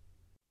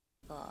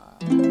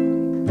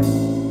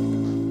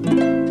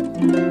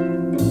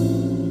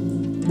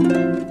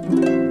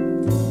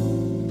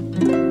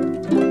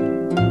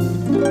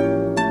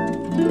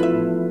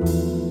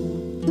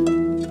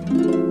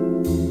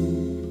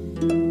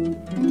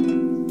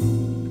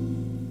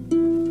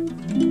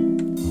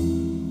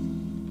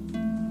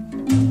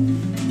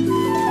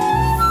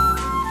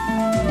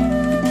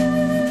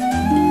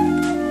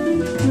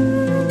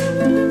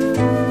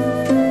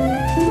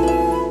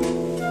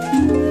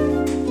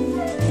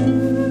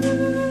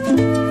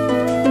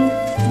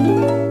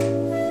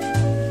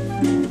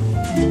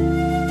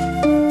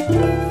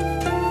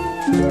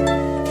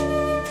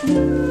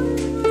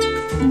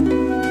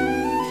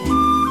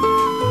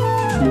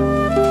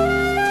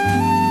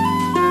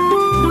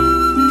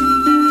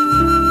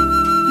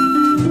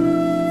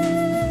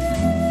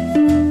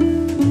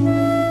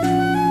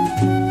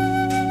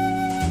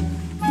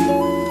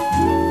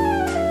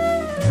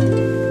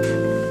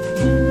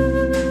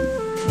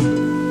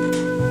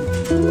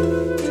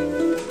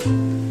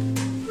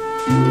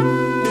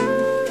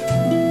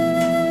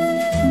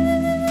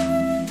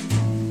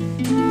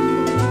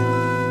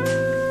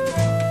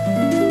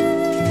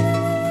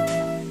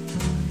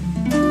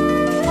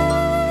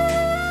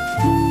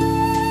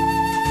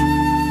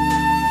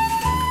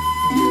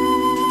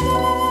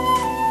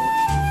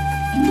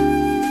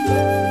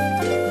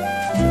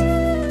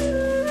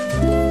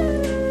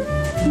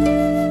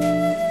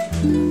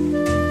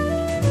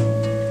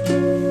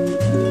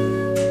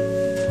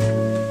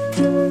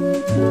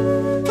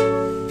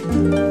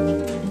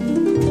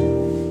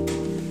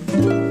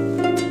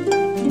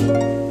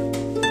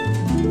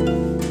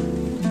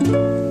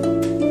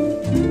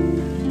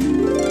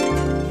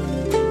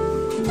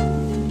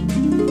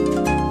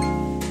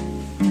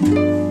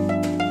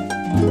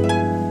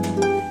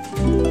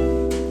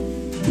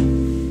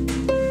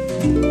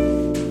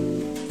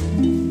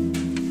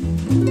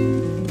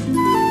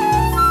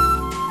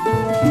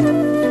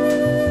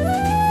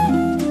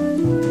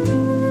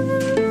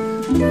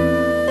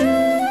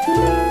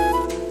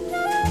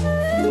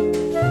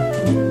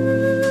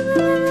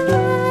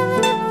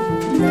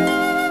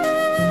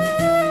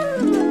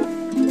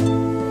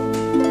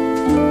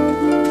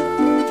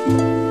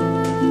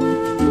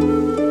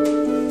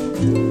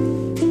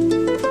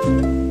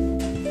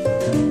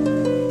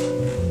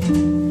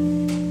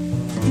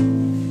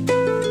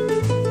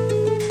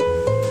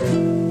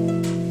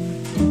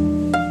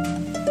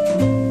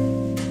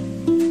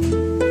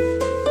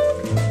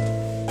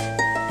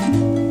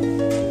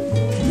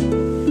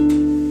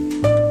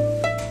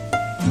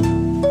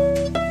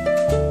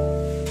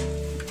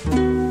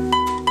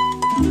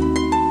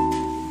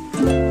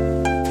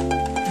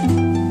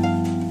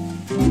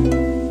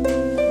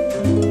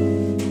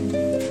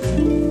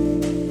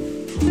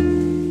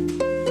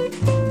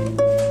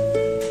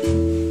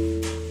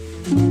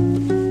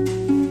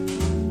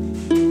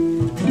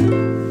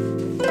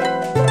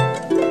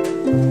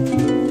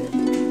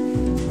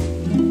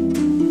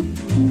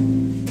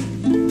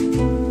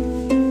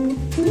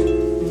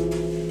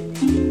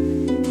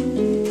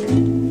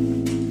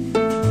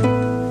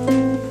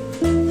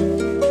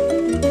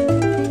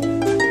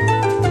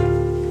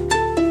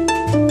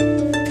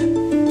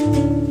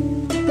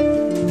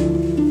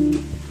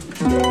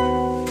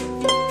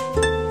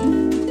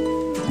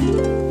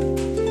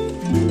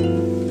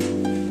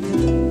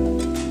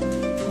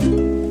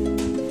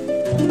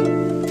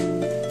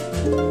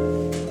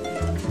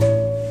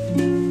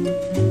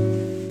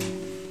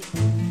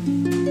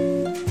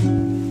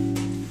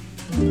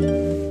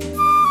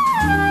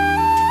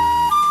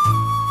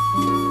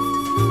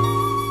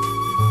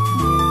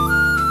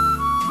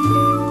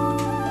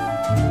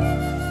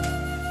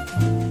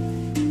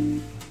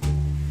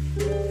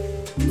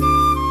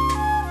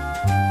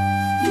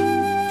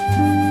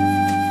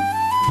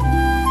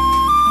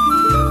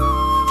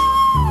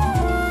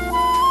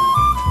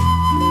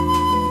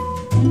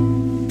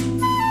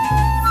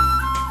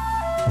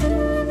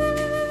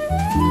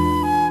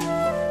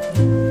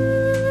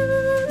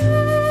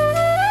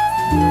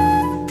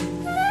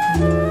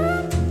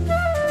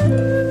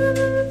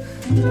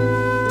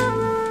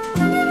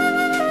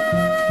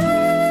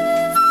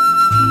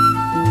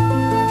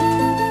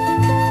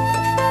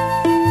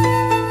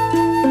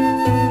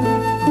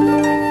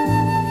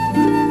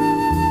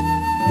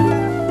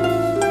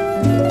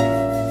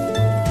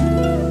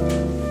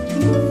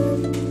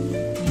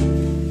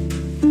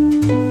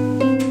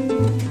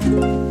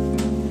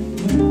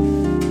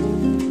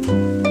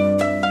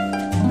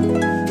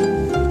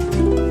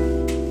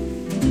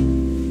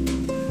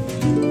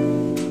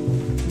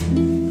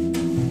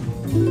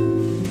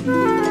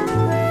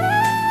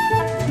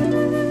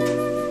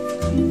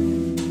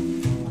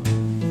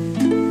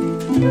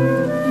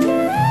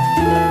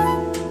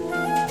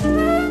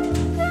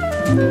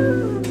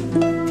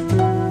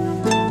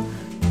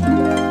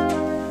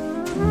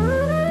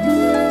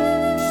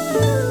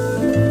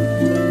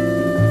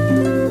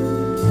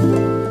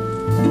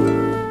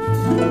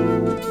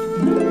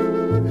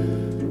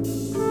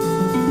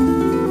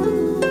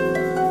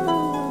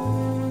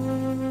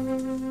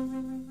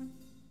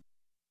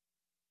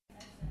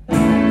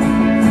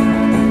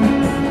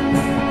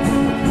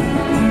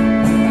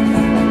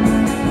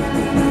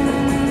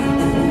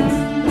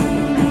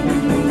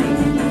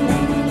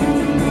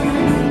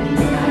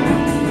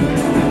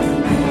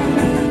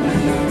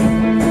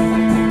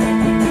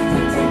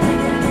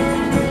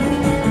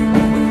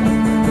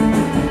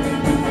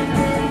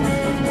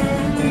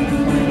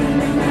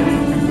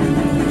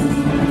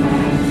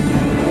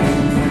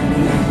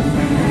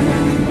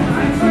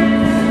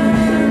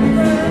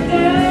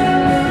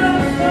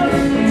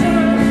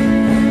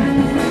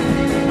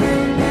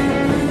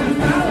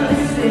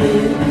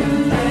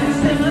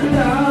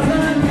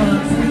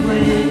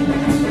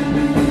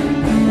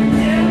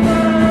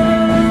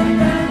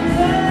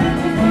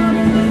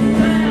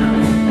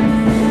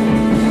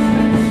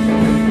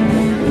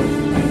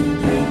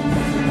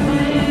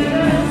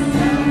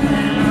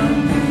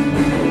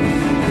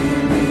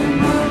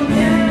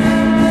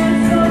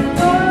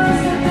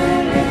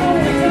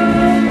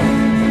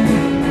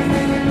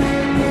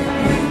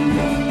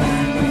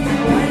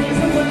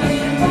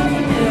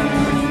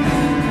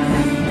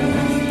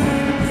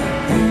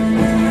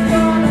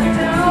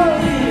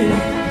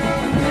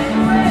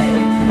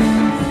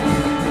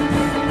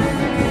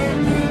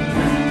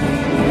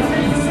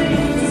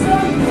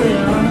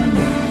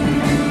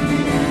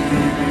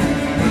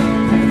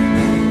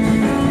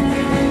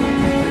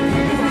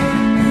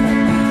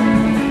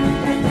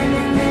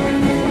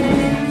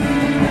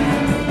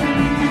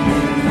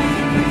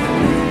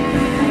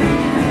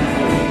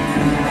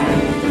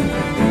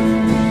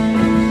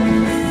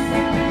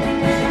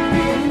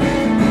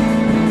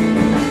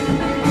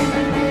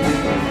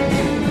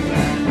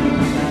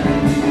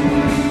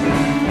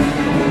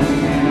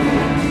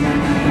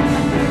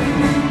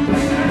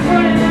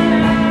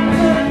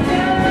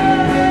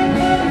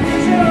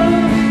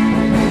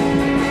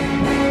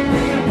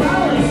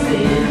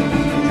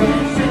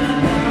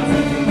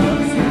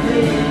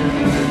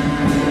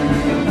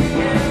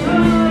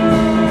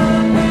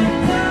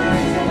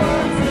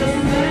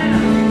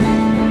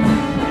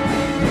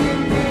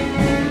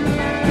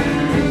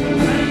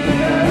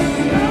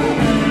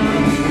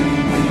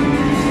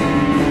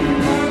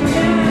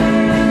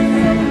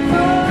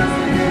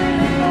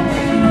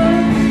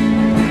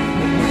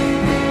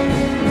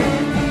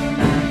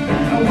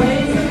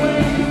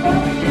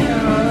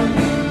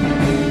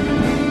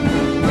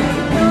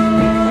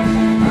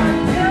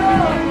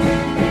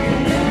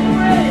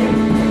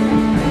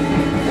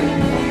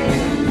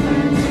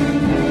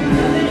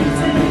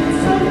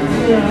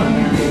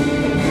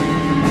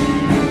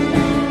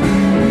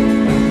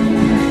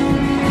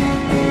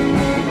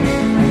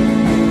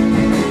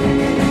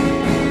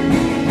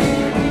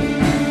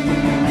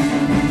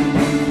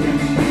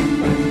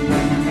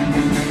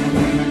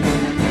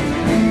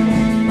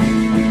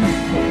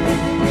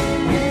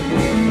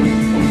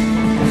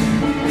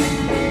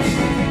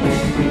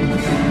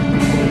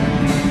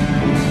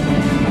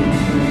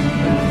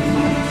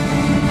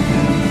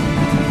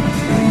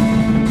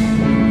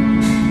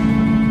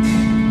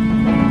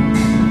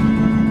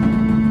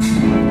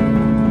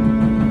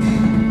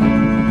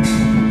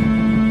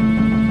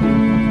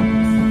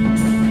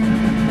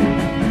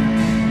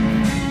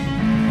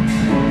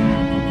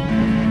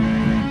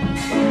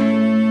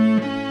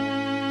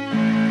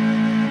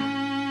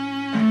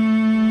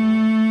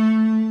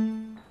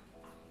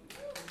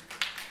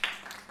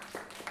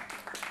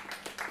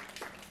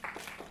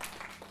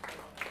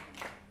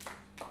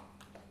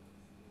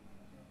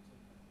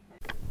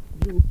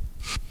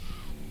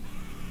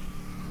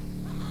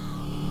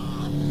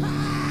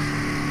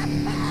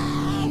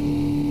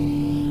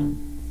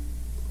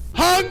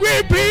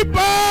 Hungry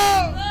people!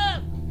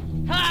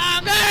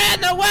 Hunger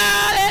in the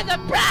world is a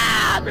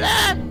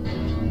problem!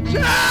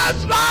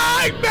 Just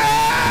like me!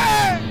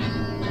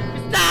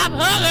 Stop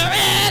hunger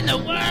in the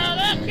world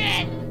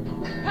again!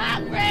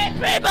 Hungry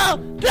people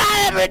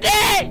die every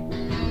day!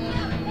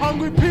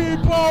 Hungry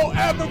people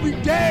every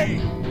day!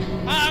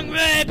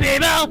 Hungry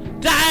people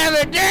die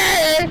every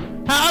day!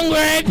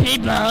 Hungry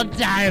people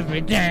die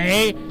every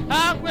day!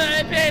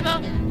 Hungry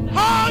people!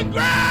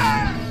 Hungry!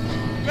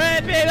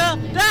 Hungry people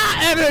die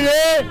every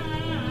day!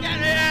 Get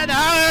rid of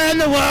hunger in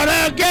the world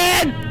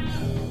again!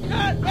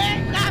 God,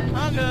 stop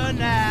hunger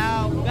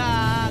now!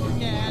 God,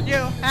 can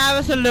you have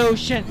a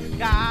solution?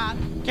 God,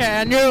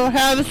 can you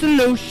have a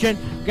solution?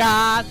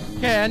 God,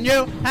 can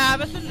you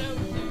have a solution?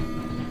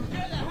 To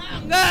the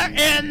hunger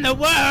in the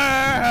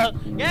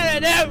world!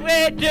 Get it if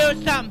we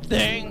do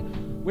something!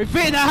 We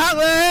feed the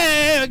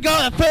hungry, we go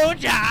to food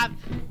jobs!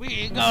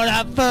 We go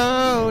to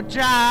food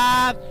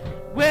jobs!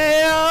 We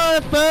on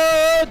the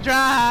food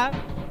drive.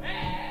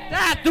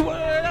 That's the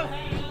word of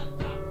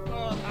health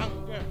for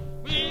hunger.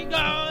 We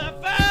go to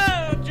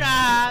food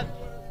drive.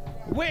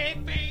 We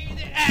feed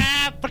the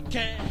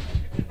African.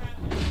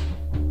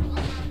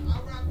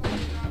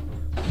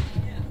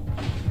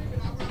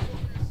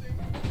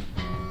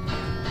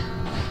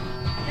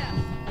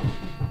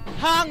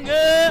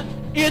 Hunger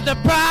is a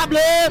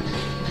problem.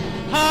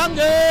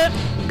 Hunger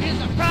is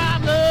a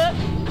problem.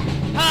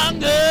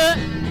 Hunger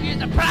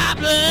is a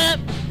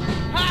problem.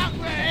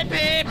 Hungry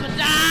people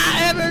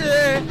die every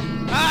day.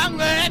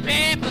 Hungry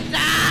people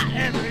die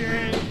every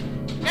day.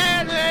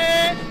 Can we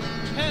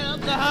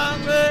help the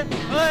hungry?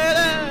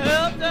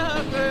 Help the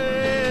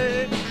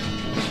hungry.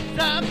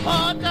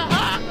 Support the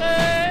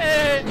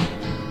hungry.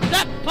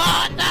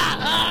 Support the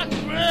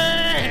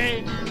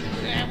hungry.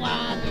 We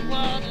want the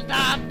world to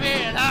stop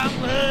being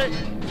hungry.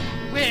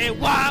 We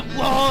want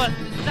wars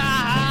to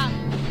stop.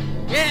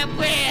 If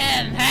we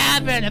ain't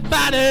having it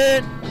fun, I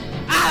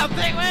don't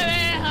think we'll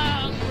be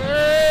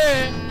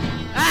hungry.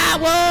 I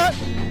want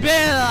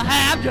Bill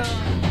Hampton.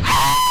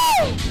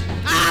 Oh!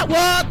 I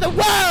want the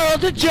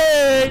world to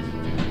change.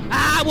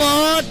 I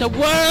want the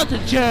world to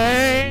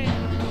change.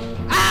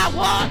 I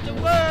want the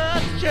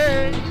world to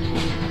change.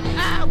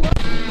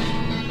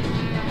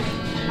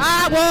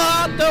 I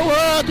want the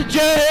world to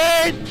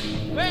change.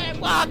 We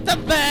want the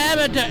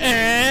famine to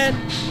end.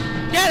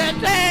 Can I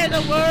save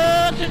the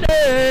world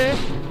today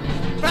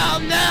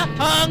from the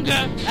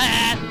hunger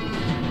and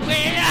we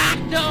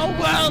like the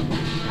world.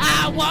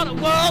 I want a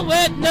world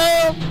with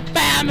no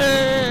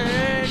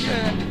famine.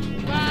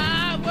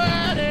 My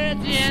world is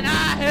in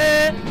our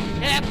head.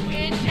 If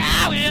we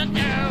try, we'll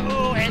do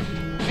it.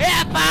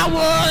 If our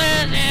world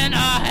is in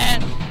our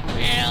head,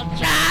 we'll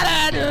try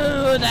to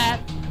do that.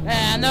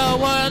 And the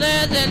world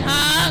is in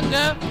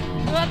hunger.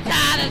 We'll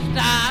try to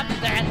stop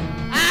that.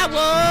 I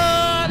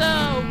want the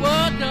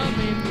world to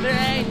be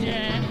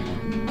blazing.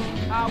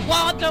 I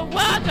want the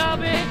world to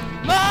be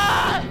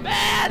more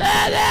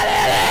better than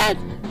it is.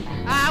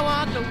 I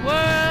want the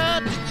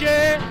world to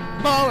change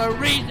for a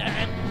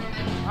reason.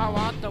 I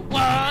want the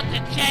world to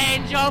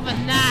change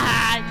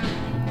overnight.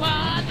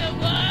 Want the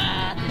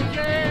world to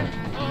change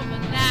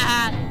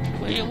overnight.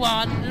 We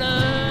want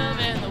love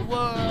in the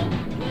world.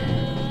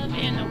 Love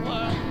in the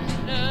world.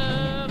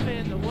 Love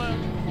in the world.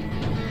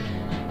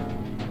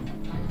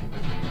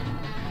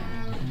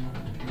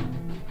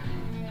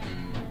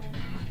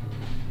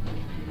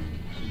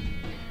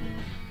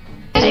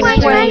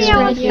 Radio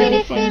on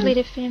Fleet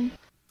FM.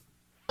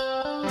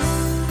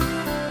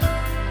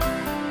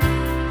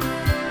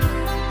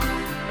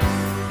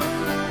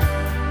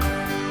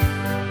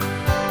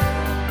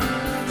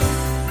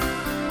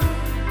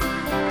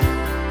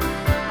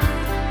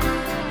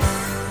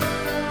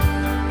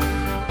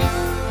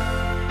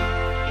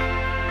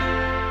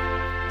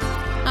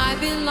 I've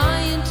been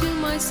lying to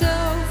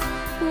myself,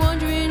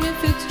 wondering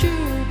if it's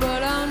true,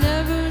 but I'll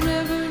never,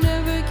 never,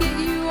 never get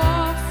you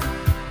off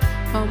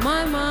of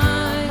my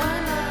mind.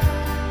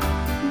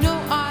 No,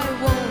 I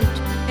won't,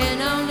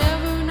 and I'll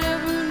never,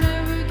 never,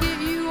 never get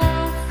you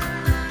off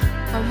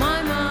of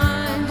my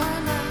mind.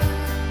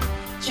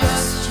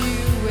 Just you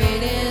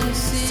wait and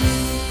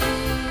see.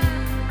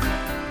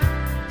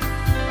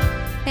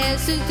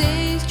 As the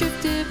days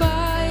drifted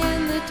by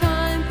and the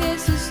time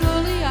passes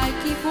slowly, I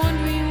keep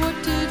wondering what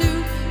to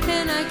do.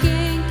 And I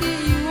can't get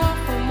you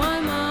off of my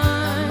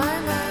mind.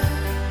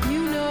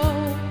 You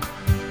know.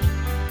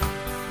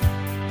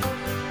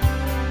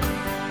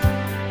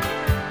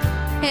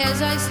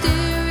 As I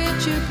stare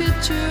at your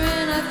picture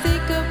and I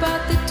think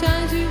about the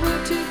times we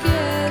were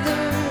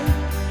together,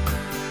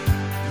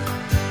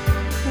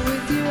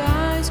 with your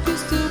eyes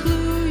crystal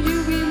blue,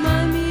 you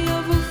remind me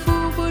of a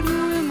fool, but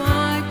who am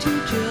I to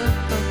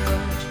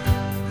judge?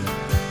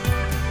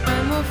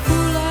 I'm a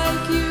fool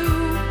like you.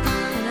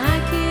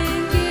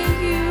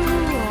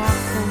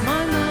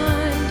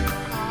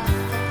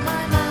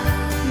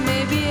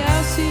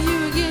 See you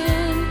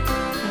again,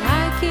 and I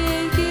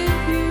can't get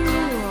you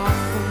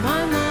off of my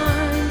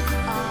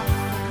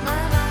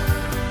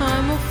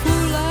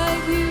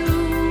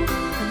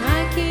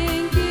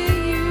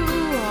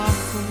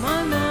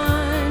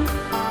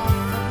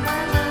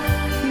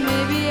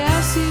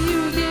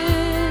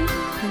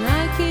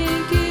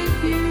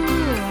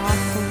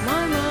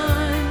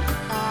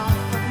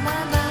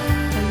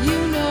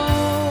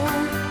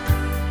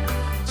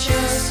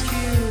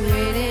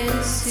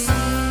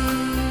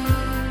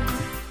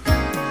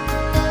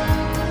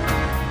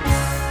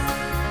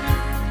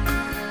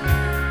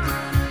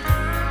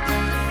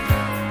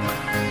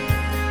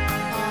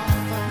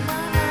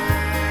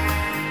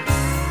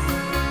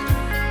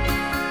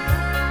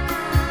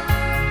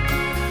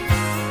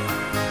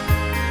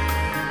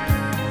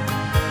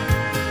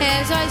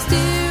I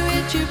stare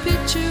at your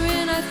picture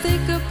and I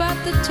think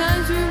about the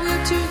times we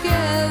were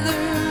together.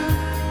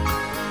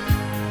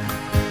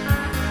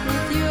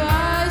 With your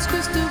eyes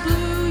crystal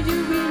blue,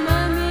 you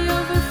remind me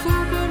of a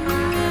fool, but who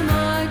am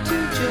I to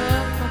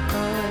judge?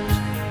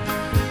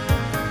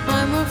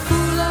 I'm a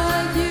fool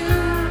like you,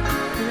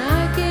 and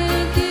I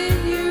can't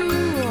get you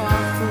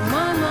off of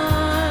my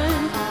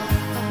mind.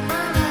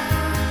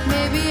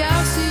 Maybe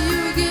I'll see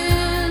you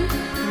again,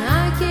 and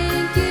I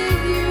can't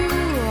get you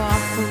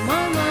off of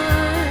my mind.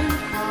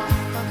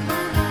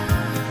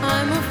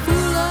 I'm a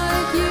fool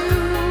like you,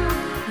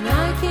 and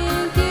I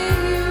can't get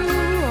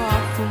you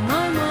off of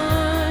my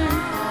mind.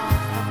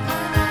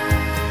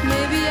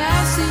 Maybe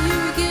I'll see you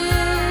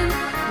again,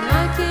 and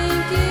I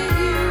can't get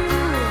you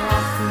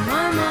off of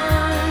my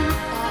mind.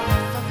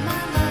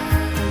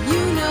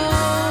 You know,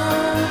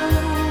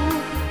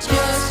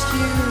 just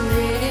you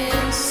wait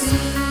and see.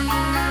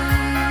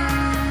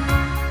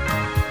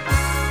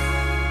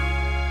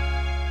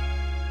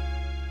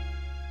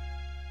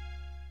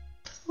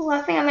 Well,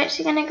 I think I'm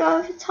actually going to go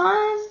over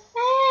time.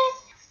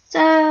 So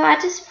I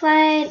just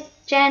played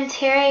Jan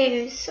Terry,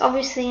 who's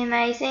obviously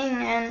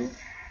amazing and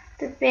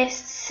the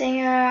best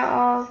singer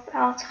of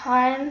our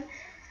time,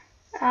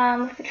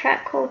 with a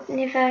track called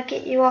Never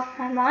Get You Off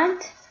My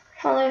Mind.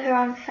 Follow her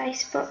on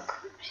Facebook.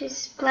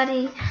 She's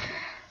bloody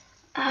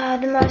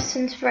the most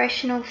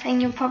inspirational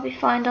thing you'll probably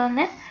find on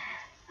there.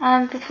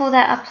 Before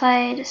that I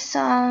played a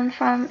song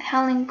from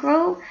Howling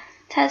Gruel,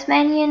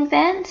 Tasmanian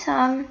band.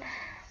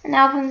 An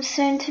album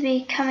soon to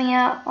be coming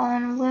out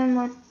on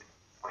Wormwood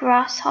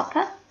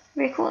Grasshopper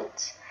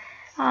Records.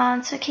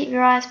 So keep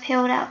your eyes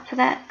peeled out for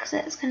that, because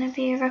it's going to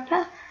be a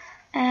ripper.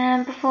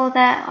 And before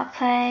that I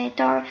played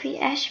Dorothy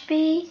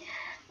Ashby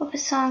with a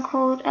song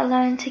called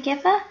Alone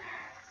Together.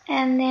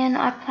 And then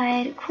I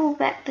played Call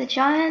Back the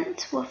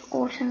Giant with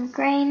Autumn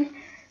Green.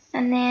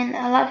 And then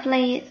a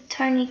lovely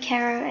Tony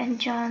Caro and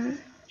John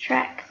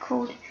track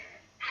called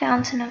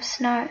Fountain of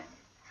Snow.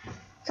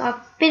 So I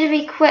better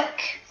be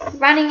quick,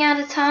 running out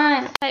of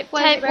time. Tape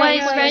Waves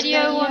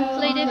Radio on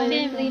Fleet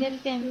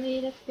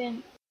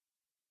FM.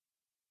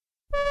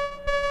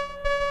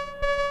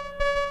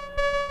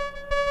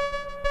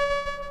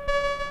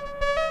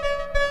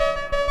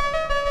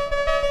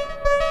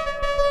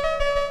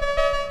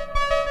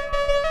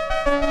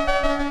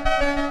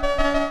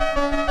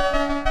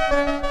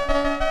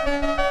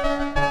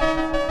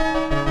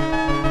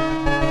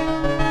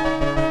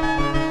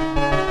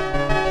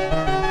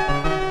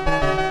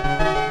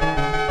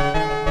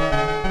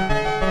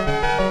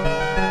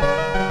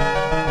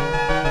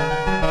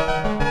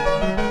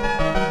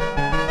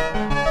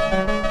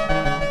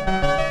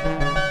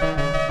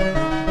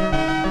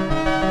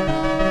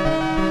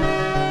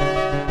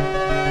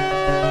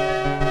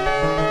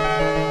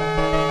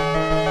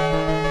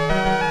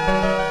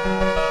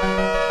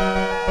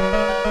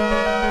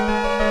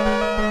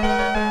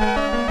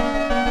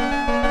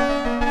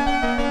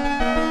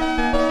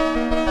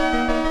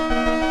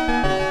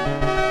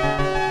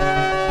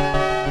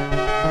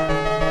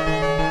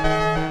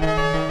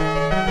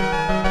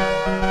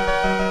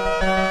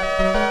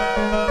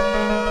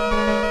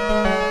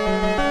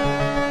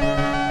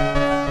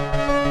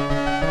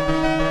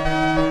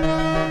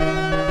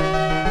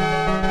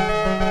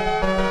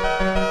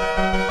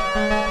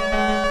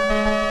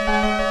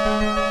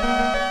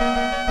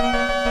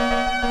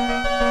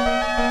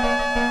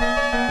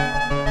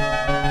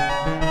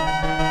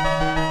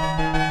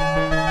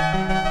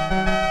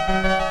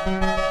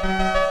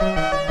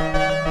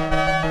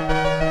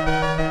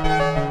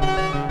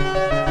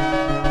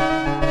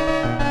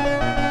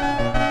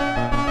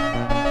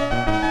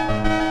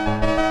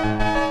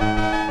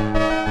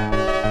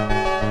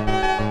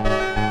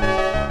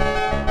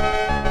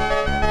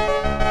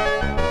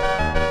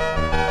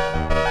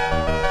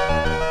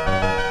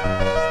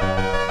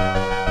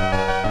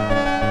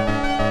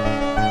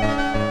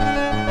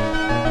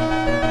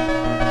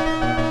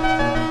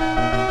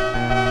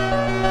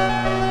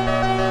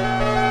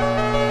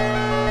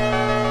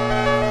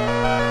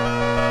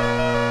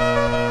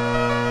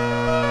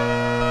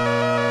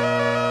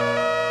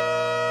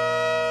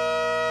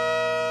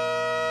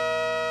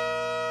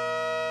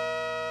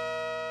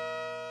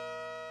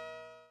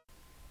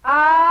 I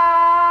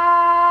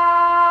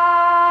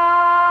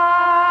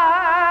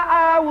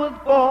was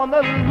born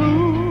a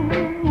loser.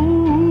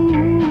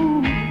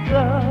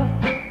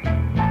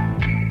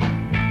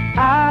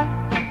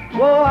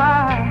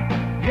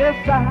 I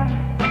guess I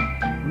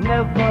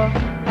never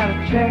had a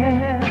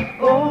chance.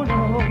 Oh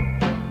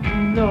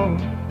no.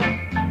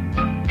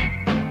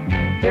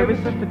 Ever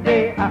since the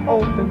day I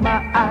opened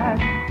my eyes,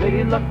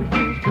 Lady Luck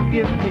refused to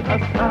give me a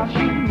sign.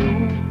 She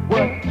knew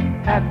what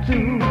had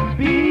to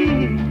be.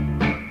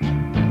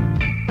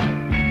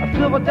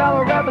 Silver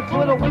dollar rabbits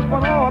with a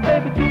wishbone or a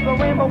baby to the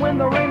rainbow when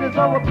the rain is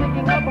over,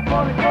 picking up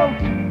before it goes.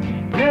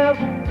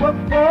 Never was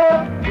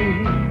for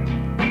me.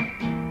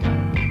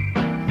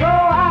 So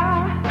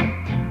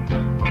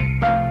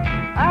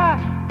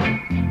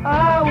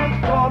I was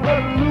born a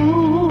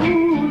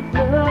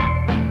loser.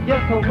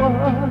 Yes, I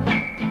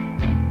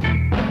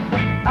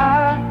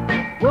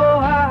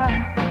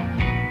was.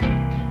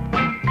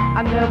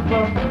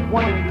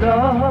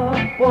 love,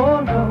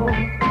 oh no,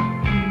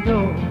 no.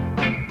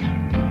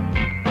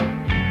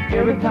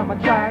 Every time I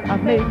tried, I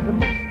made the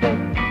mistake,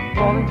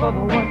 falling for the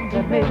one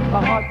that makes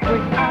my heart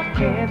break. I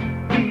can't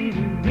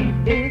believe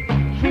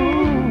it's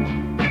true.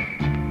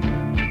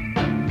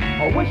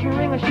 A wishing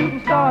ring, a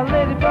shooting star, a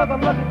ladybug, a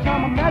lucky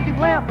charm, a magic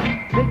lamp,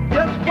 they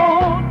just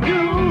want you.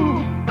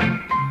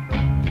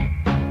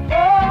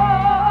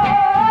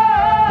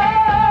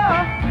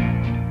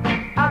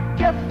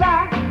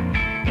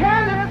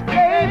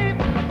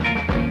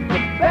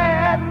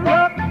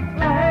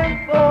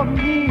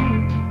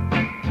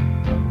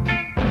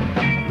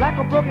 Like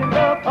a broken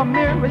love, a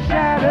mirror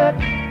shattered,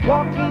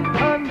 walking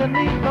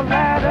underneath the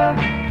ladder.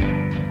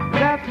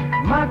 That's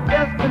my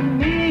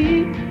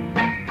destiny,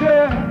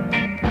 girl,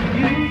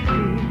 you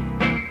see.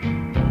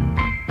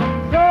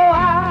 So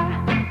I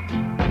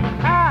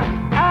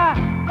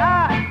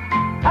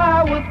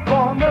was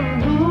born a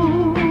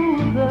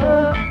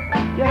loser,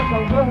 yes I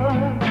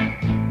was.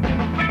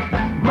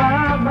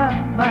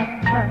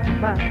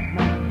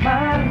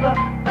 My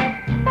love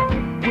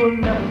will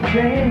never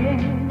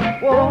change,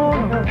 oh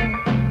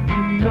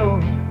no.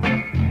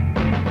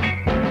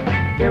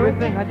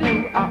 Everything I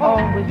do, I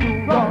always do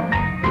wrong.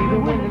 Even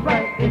when it's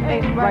right, it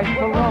ain't right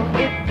for long.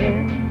 It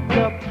ends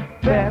up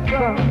bad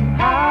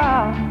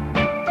somehow.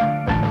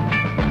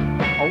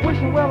 I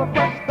wishing well a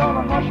pressed on a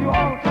hush you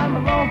all the time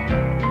alone.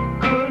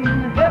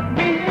 Couldn't help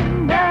me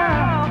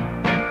now.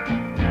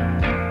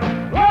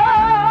 Oh,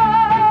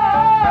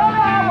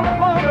 I was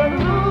born a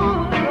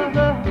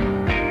loser.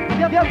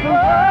 Yes, I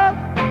was.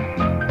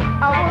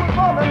 I was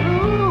born a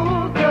loser.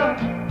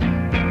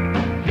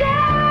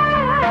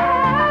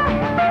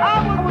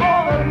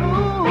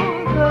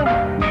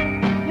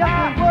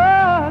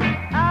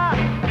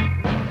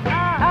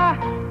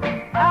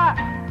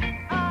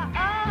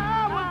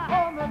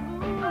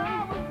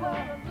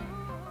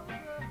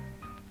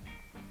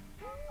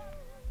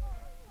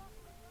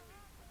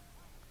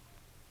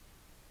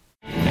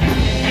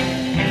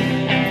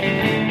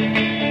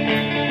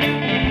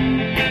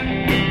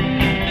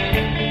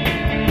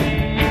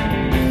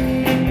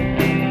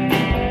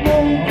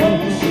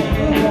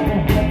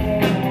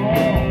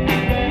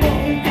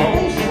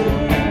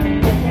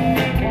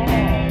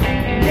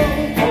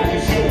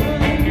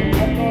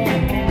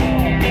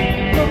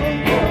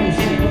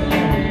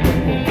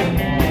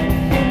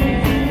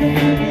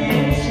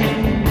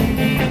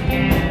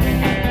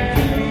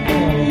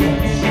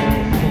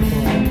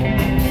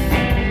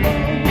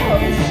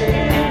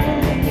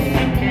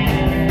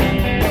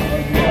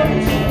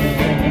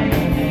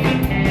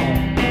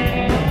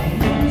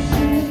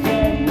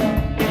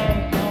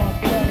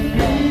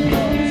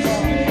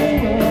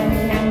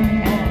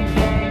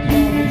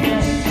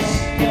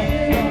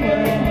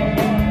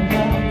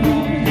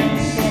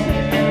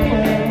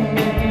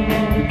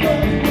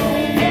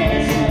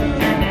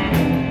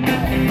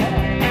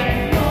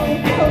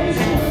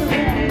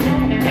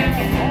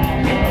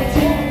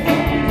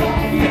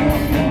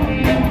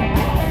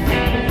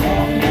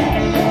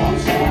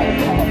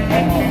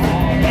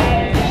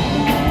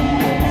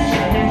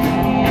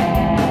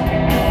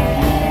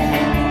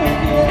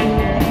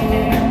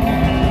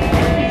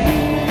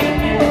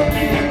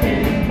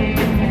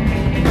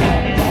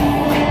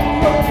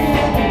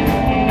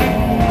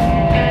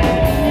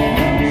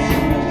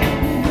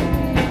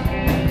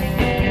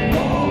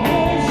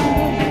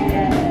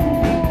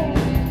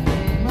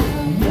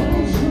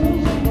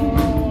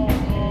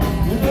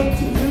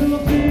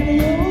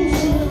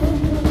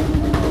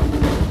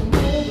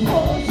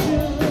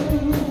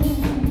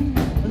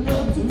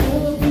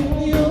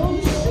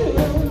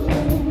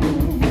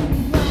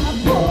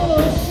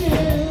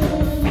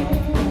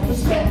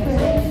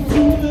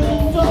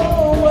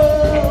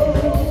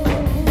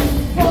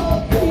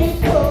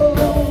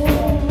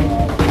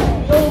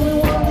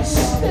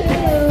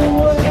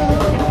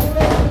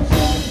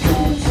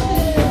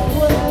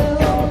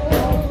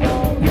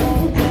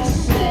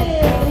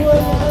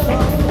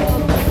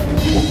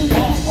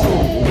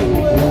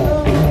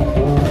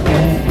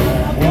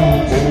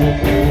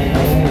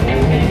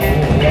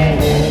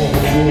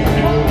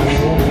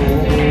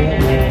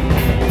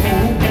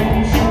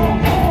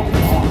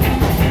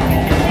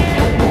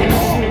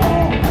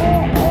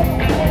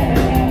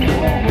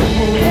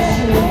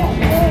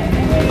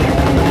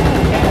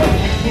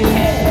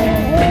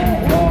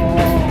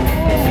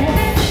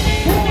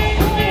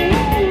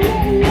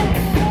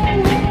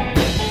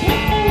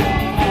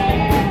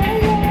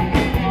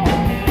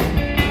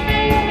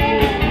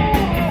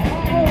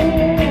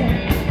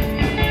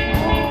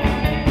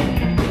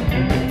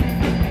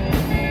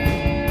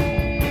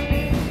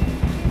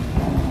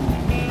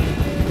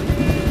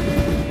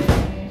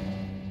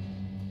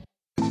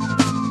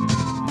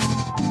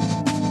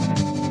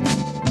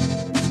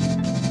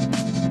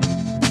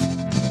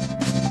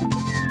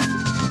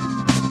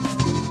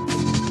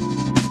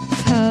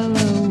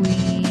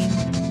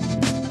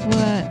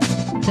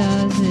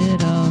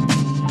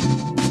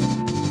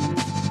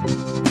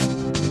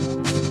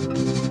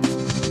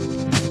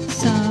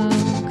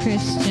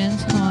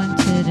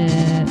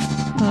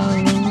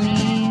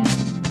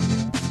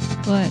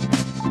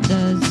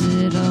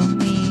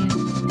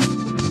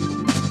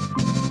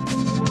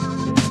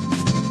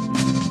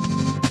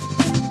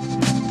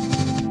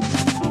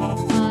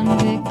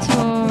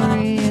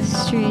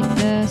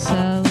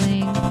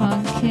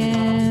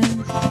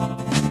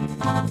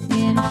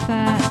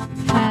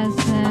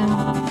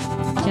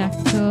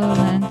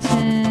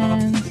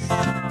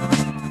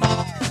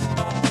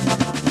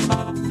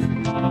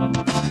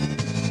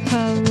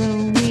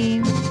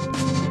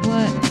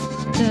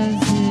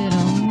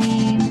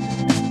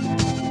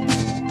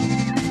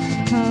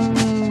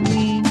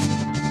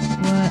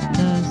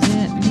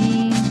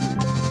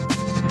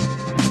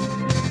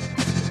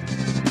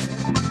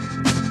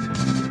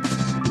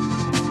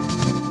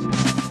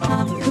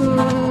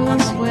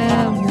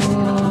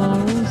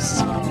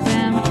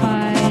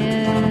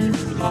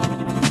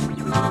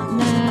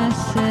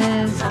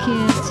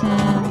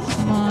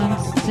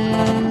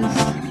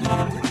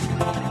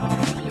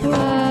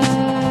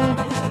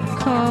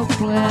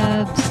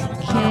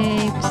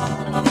 capes,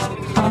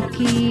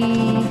 hockey.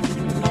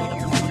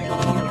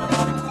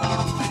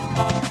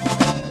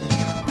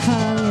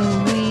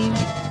 Halloween,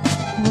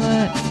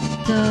 what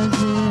does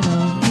it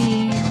all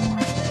mean?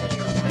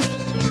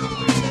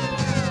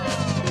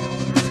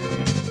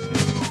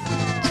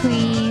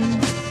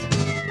 Tweens,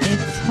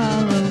 it's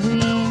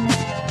Halloween,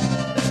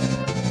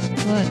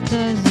 what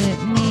does it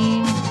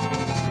mean?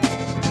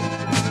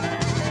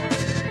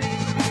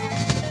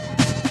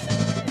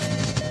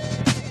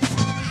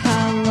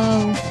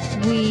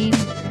 Halloween,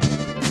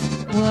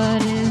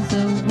 what is a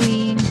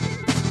ween?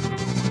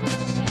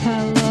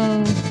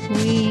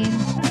 Halloween,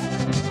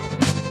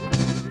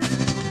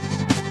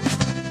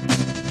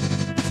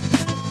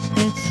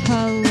 it's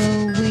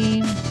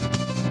Halloween,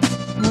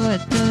 what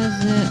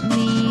does it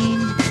mean?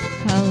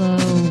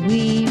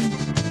 Halloween.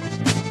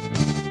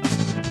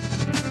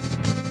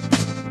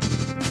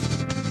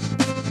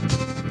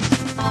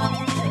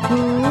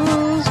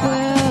 Ghouls,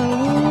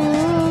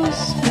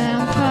 werewolves,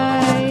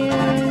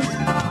 vampires,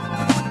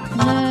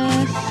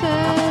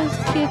 nurses,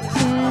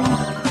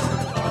 kittens,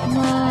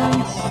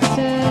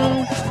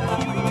 monsters,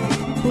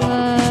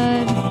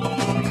 blood,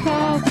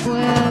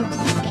 cobwebs,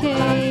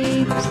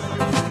 capes,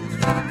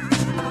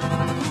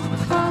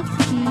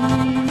 hockey.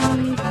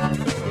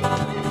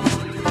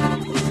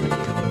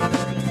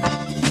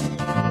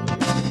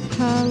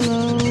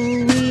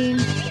 Halloween,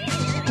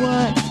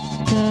 what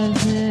does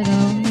it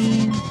all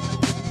mean?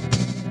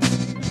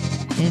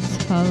 It's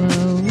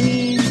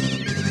Halloween.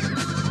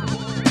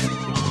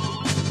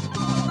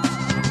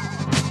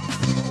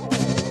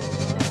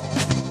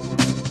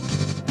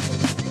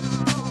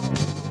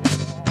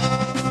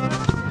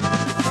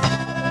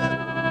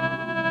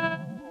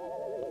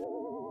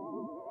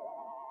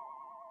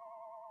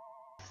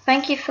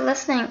 Thank you for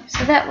listening.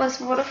 So that was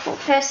Waterfall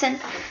Person.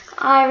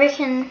 I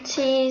reckon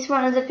she's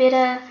one of the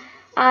better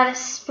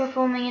artists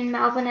performing in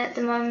Melbourne at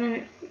the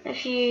moment.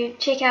 If you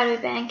check out her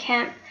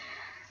Bandcamp,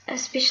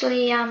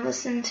 especially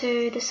listen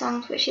to the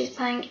songs where she's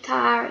playing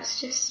guitar, it's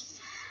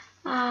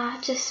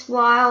just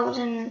wild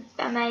and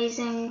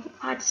amazing.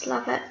 I just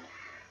love it.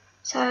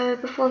 So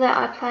before that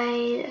I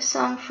played a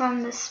song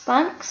from the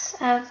Spunks,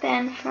 a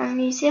band from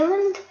New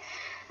Zealand.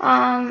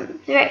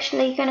 They're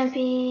actually going to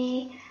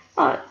be,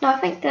 I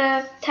think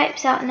the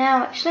tape's out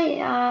now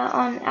actually,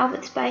 on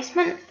Albert's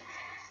Basement,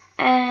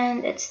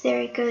 and it's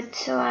very good,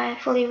 so I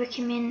fully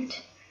recommend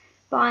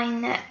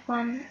buying that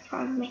one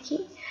from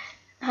Mickey.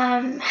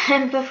 And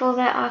before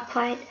that I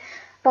played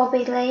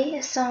Bobby Lee,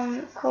 a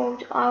song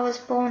called I Was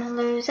Born a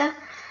Loser,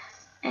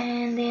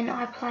 and then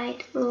I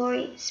played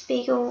Laurie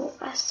Spiegel,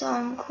 a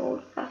song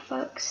called A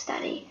Folk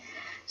Study.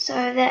 So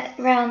that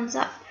rounds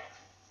up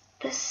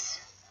this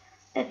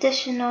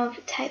edition of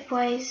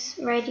Tapeways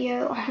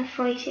Radio on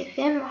Fleet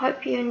FM. I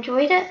hope you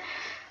enjoyed it.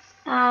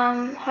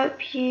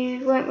 Hope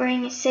you weren't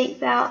wearing a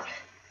seatbelt,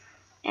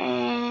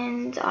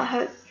 and I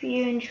hope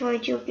you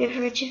enjoyed your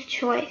beverage of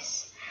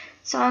choice.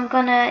 So I'm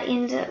gonna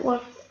end it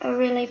with a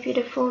really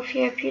beautiful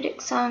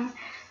therapeutic song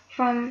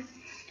from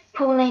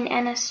Pauline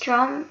Anna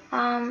Strum.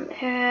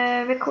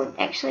 Her record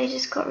actually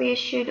just got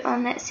reissued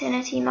on that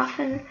Sanity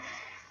Muffin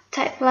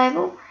tape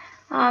label.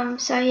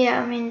 So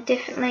yeah, I mean,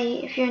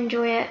 definitely if you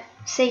enjoy it,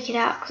 seek it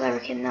out, because I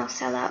reckon they'll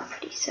sell out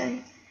pretty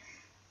soon.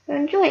 So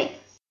enjoy.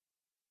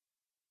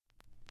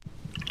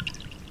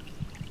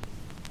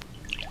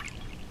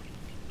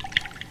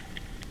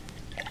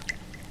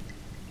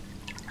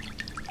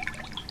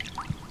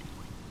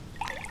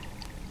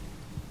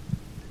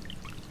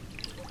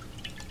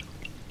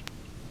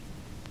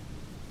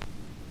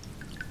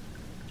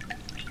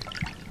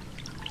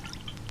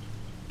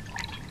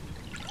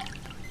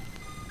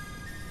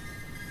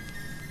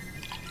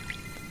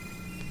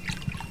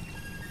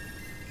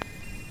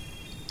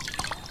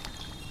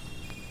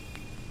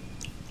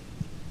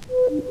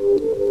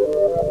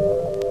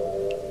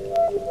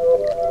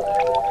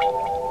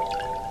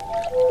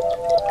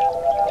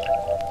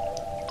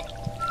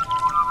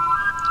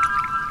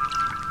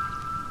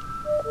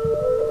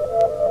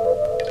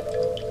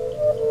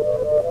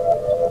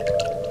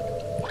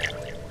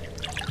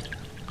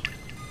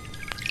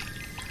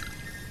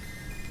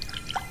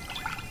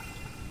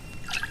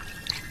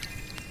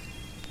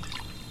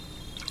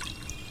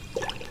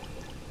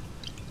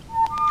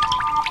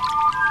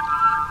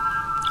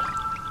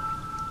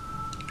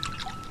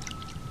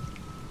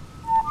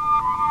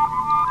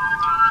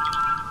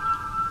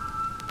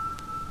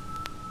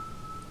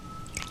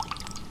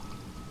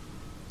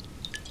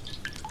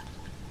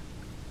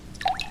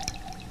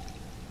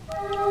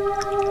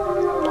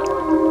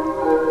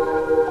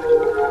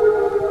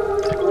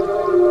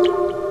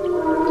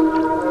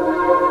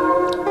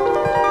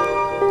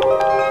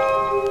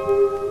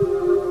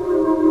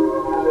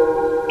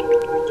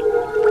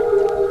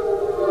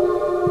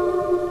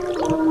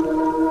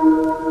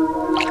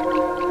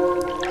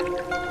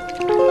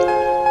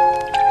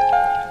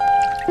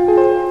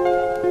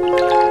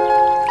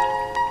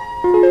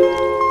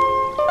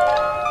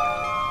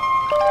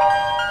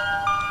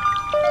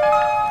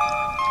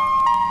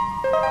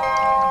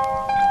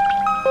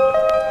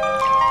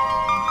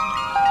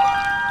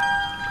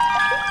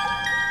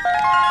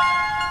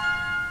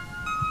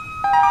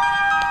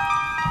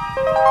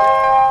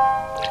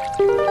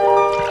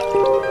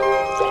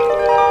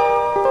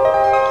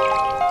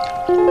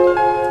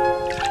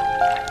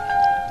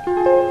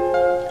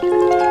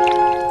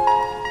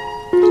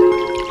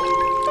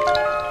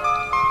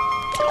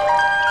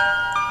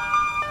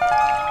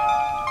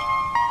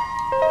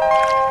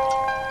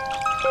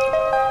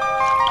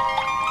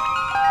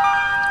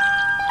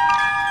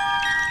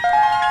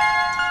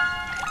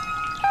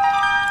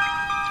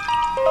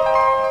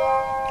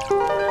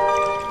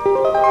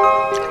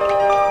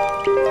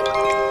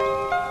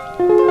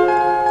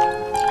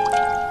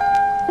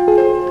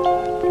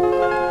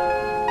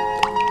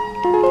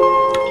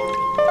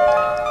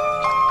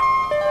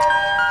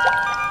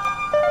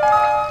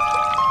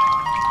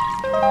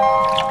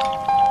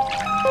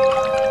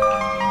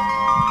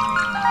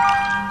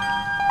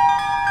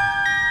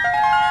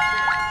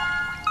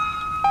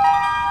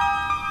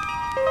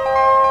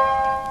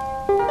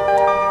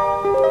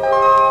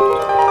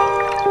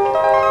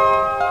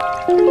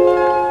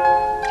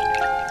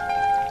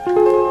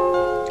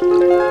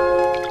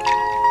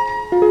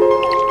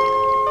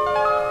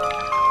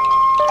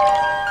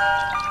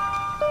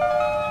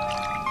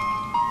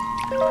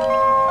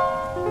 Bye.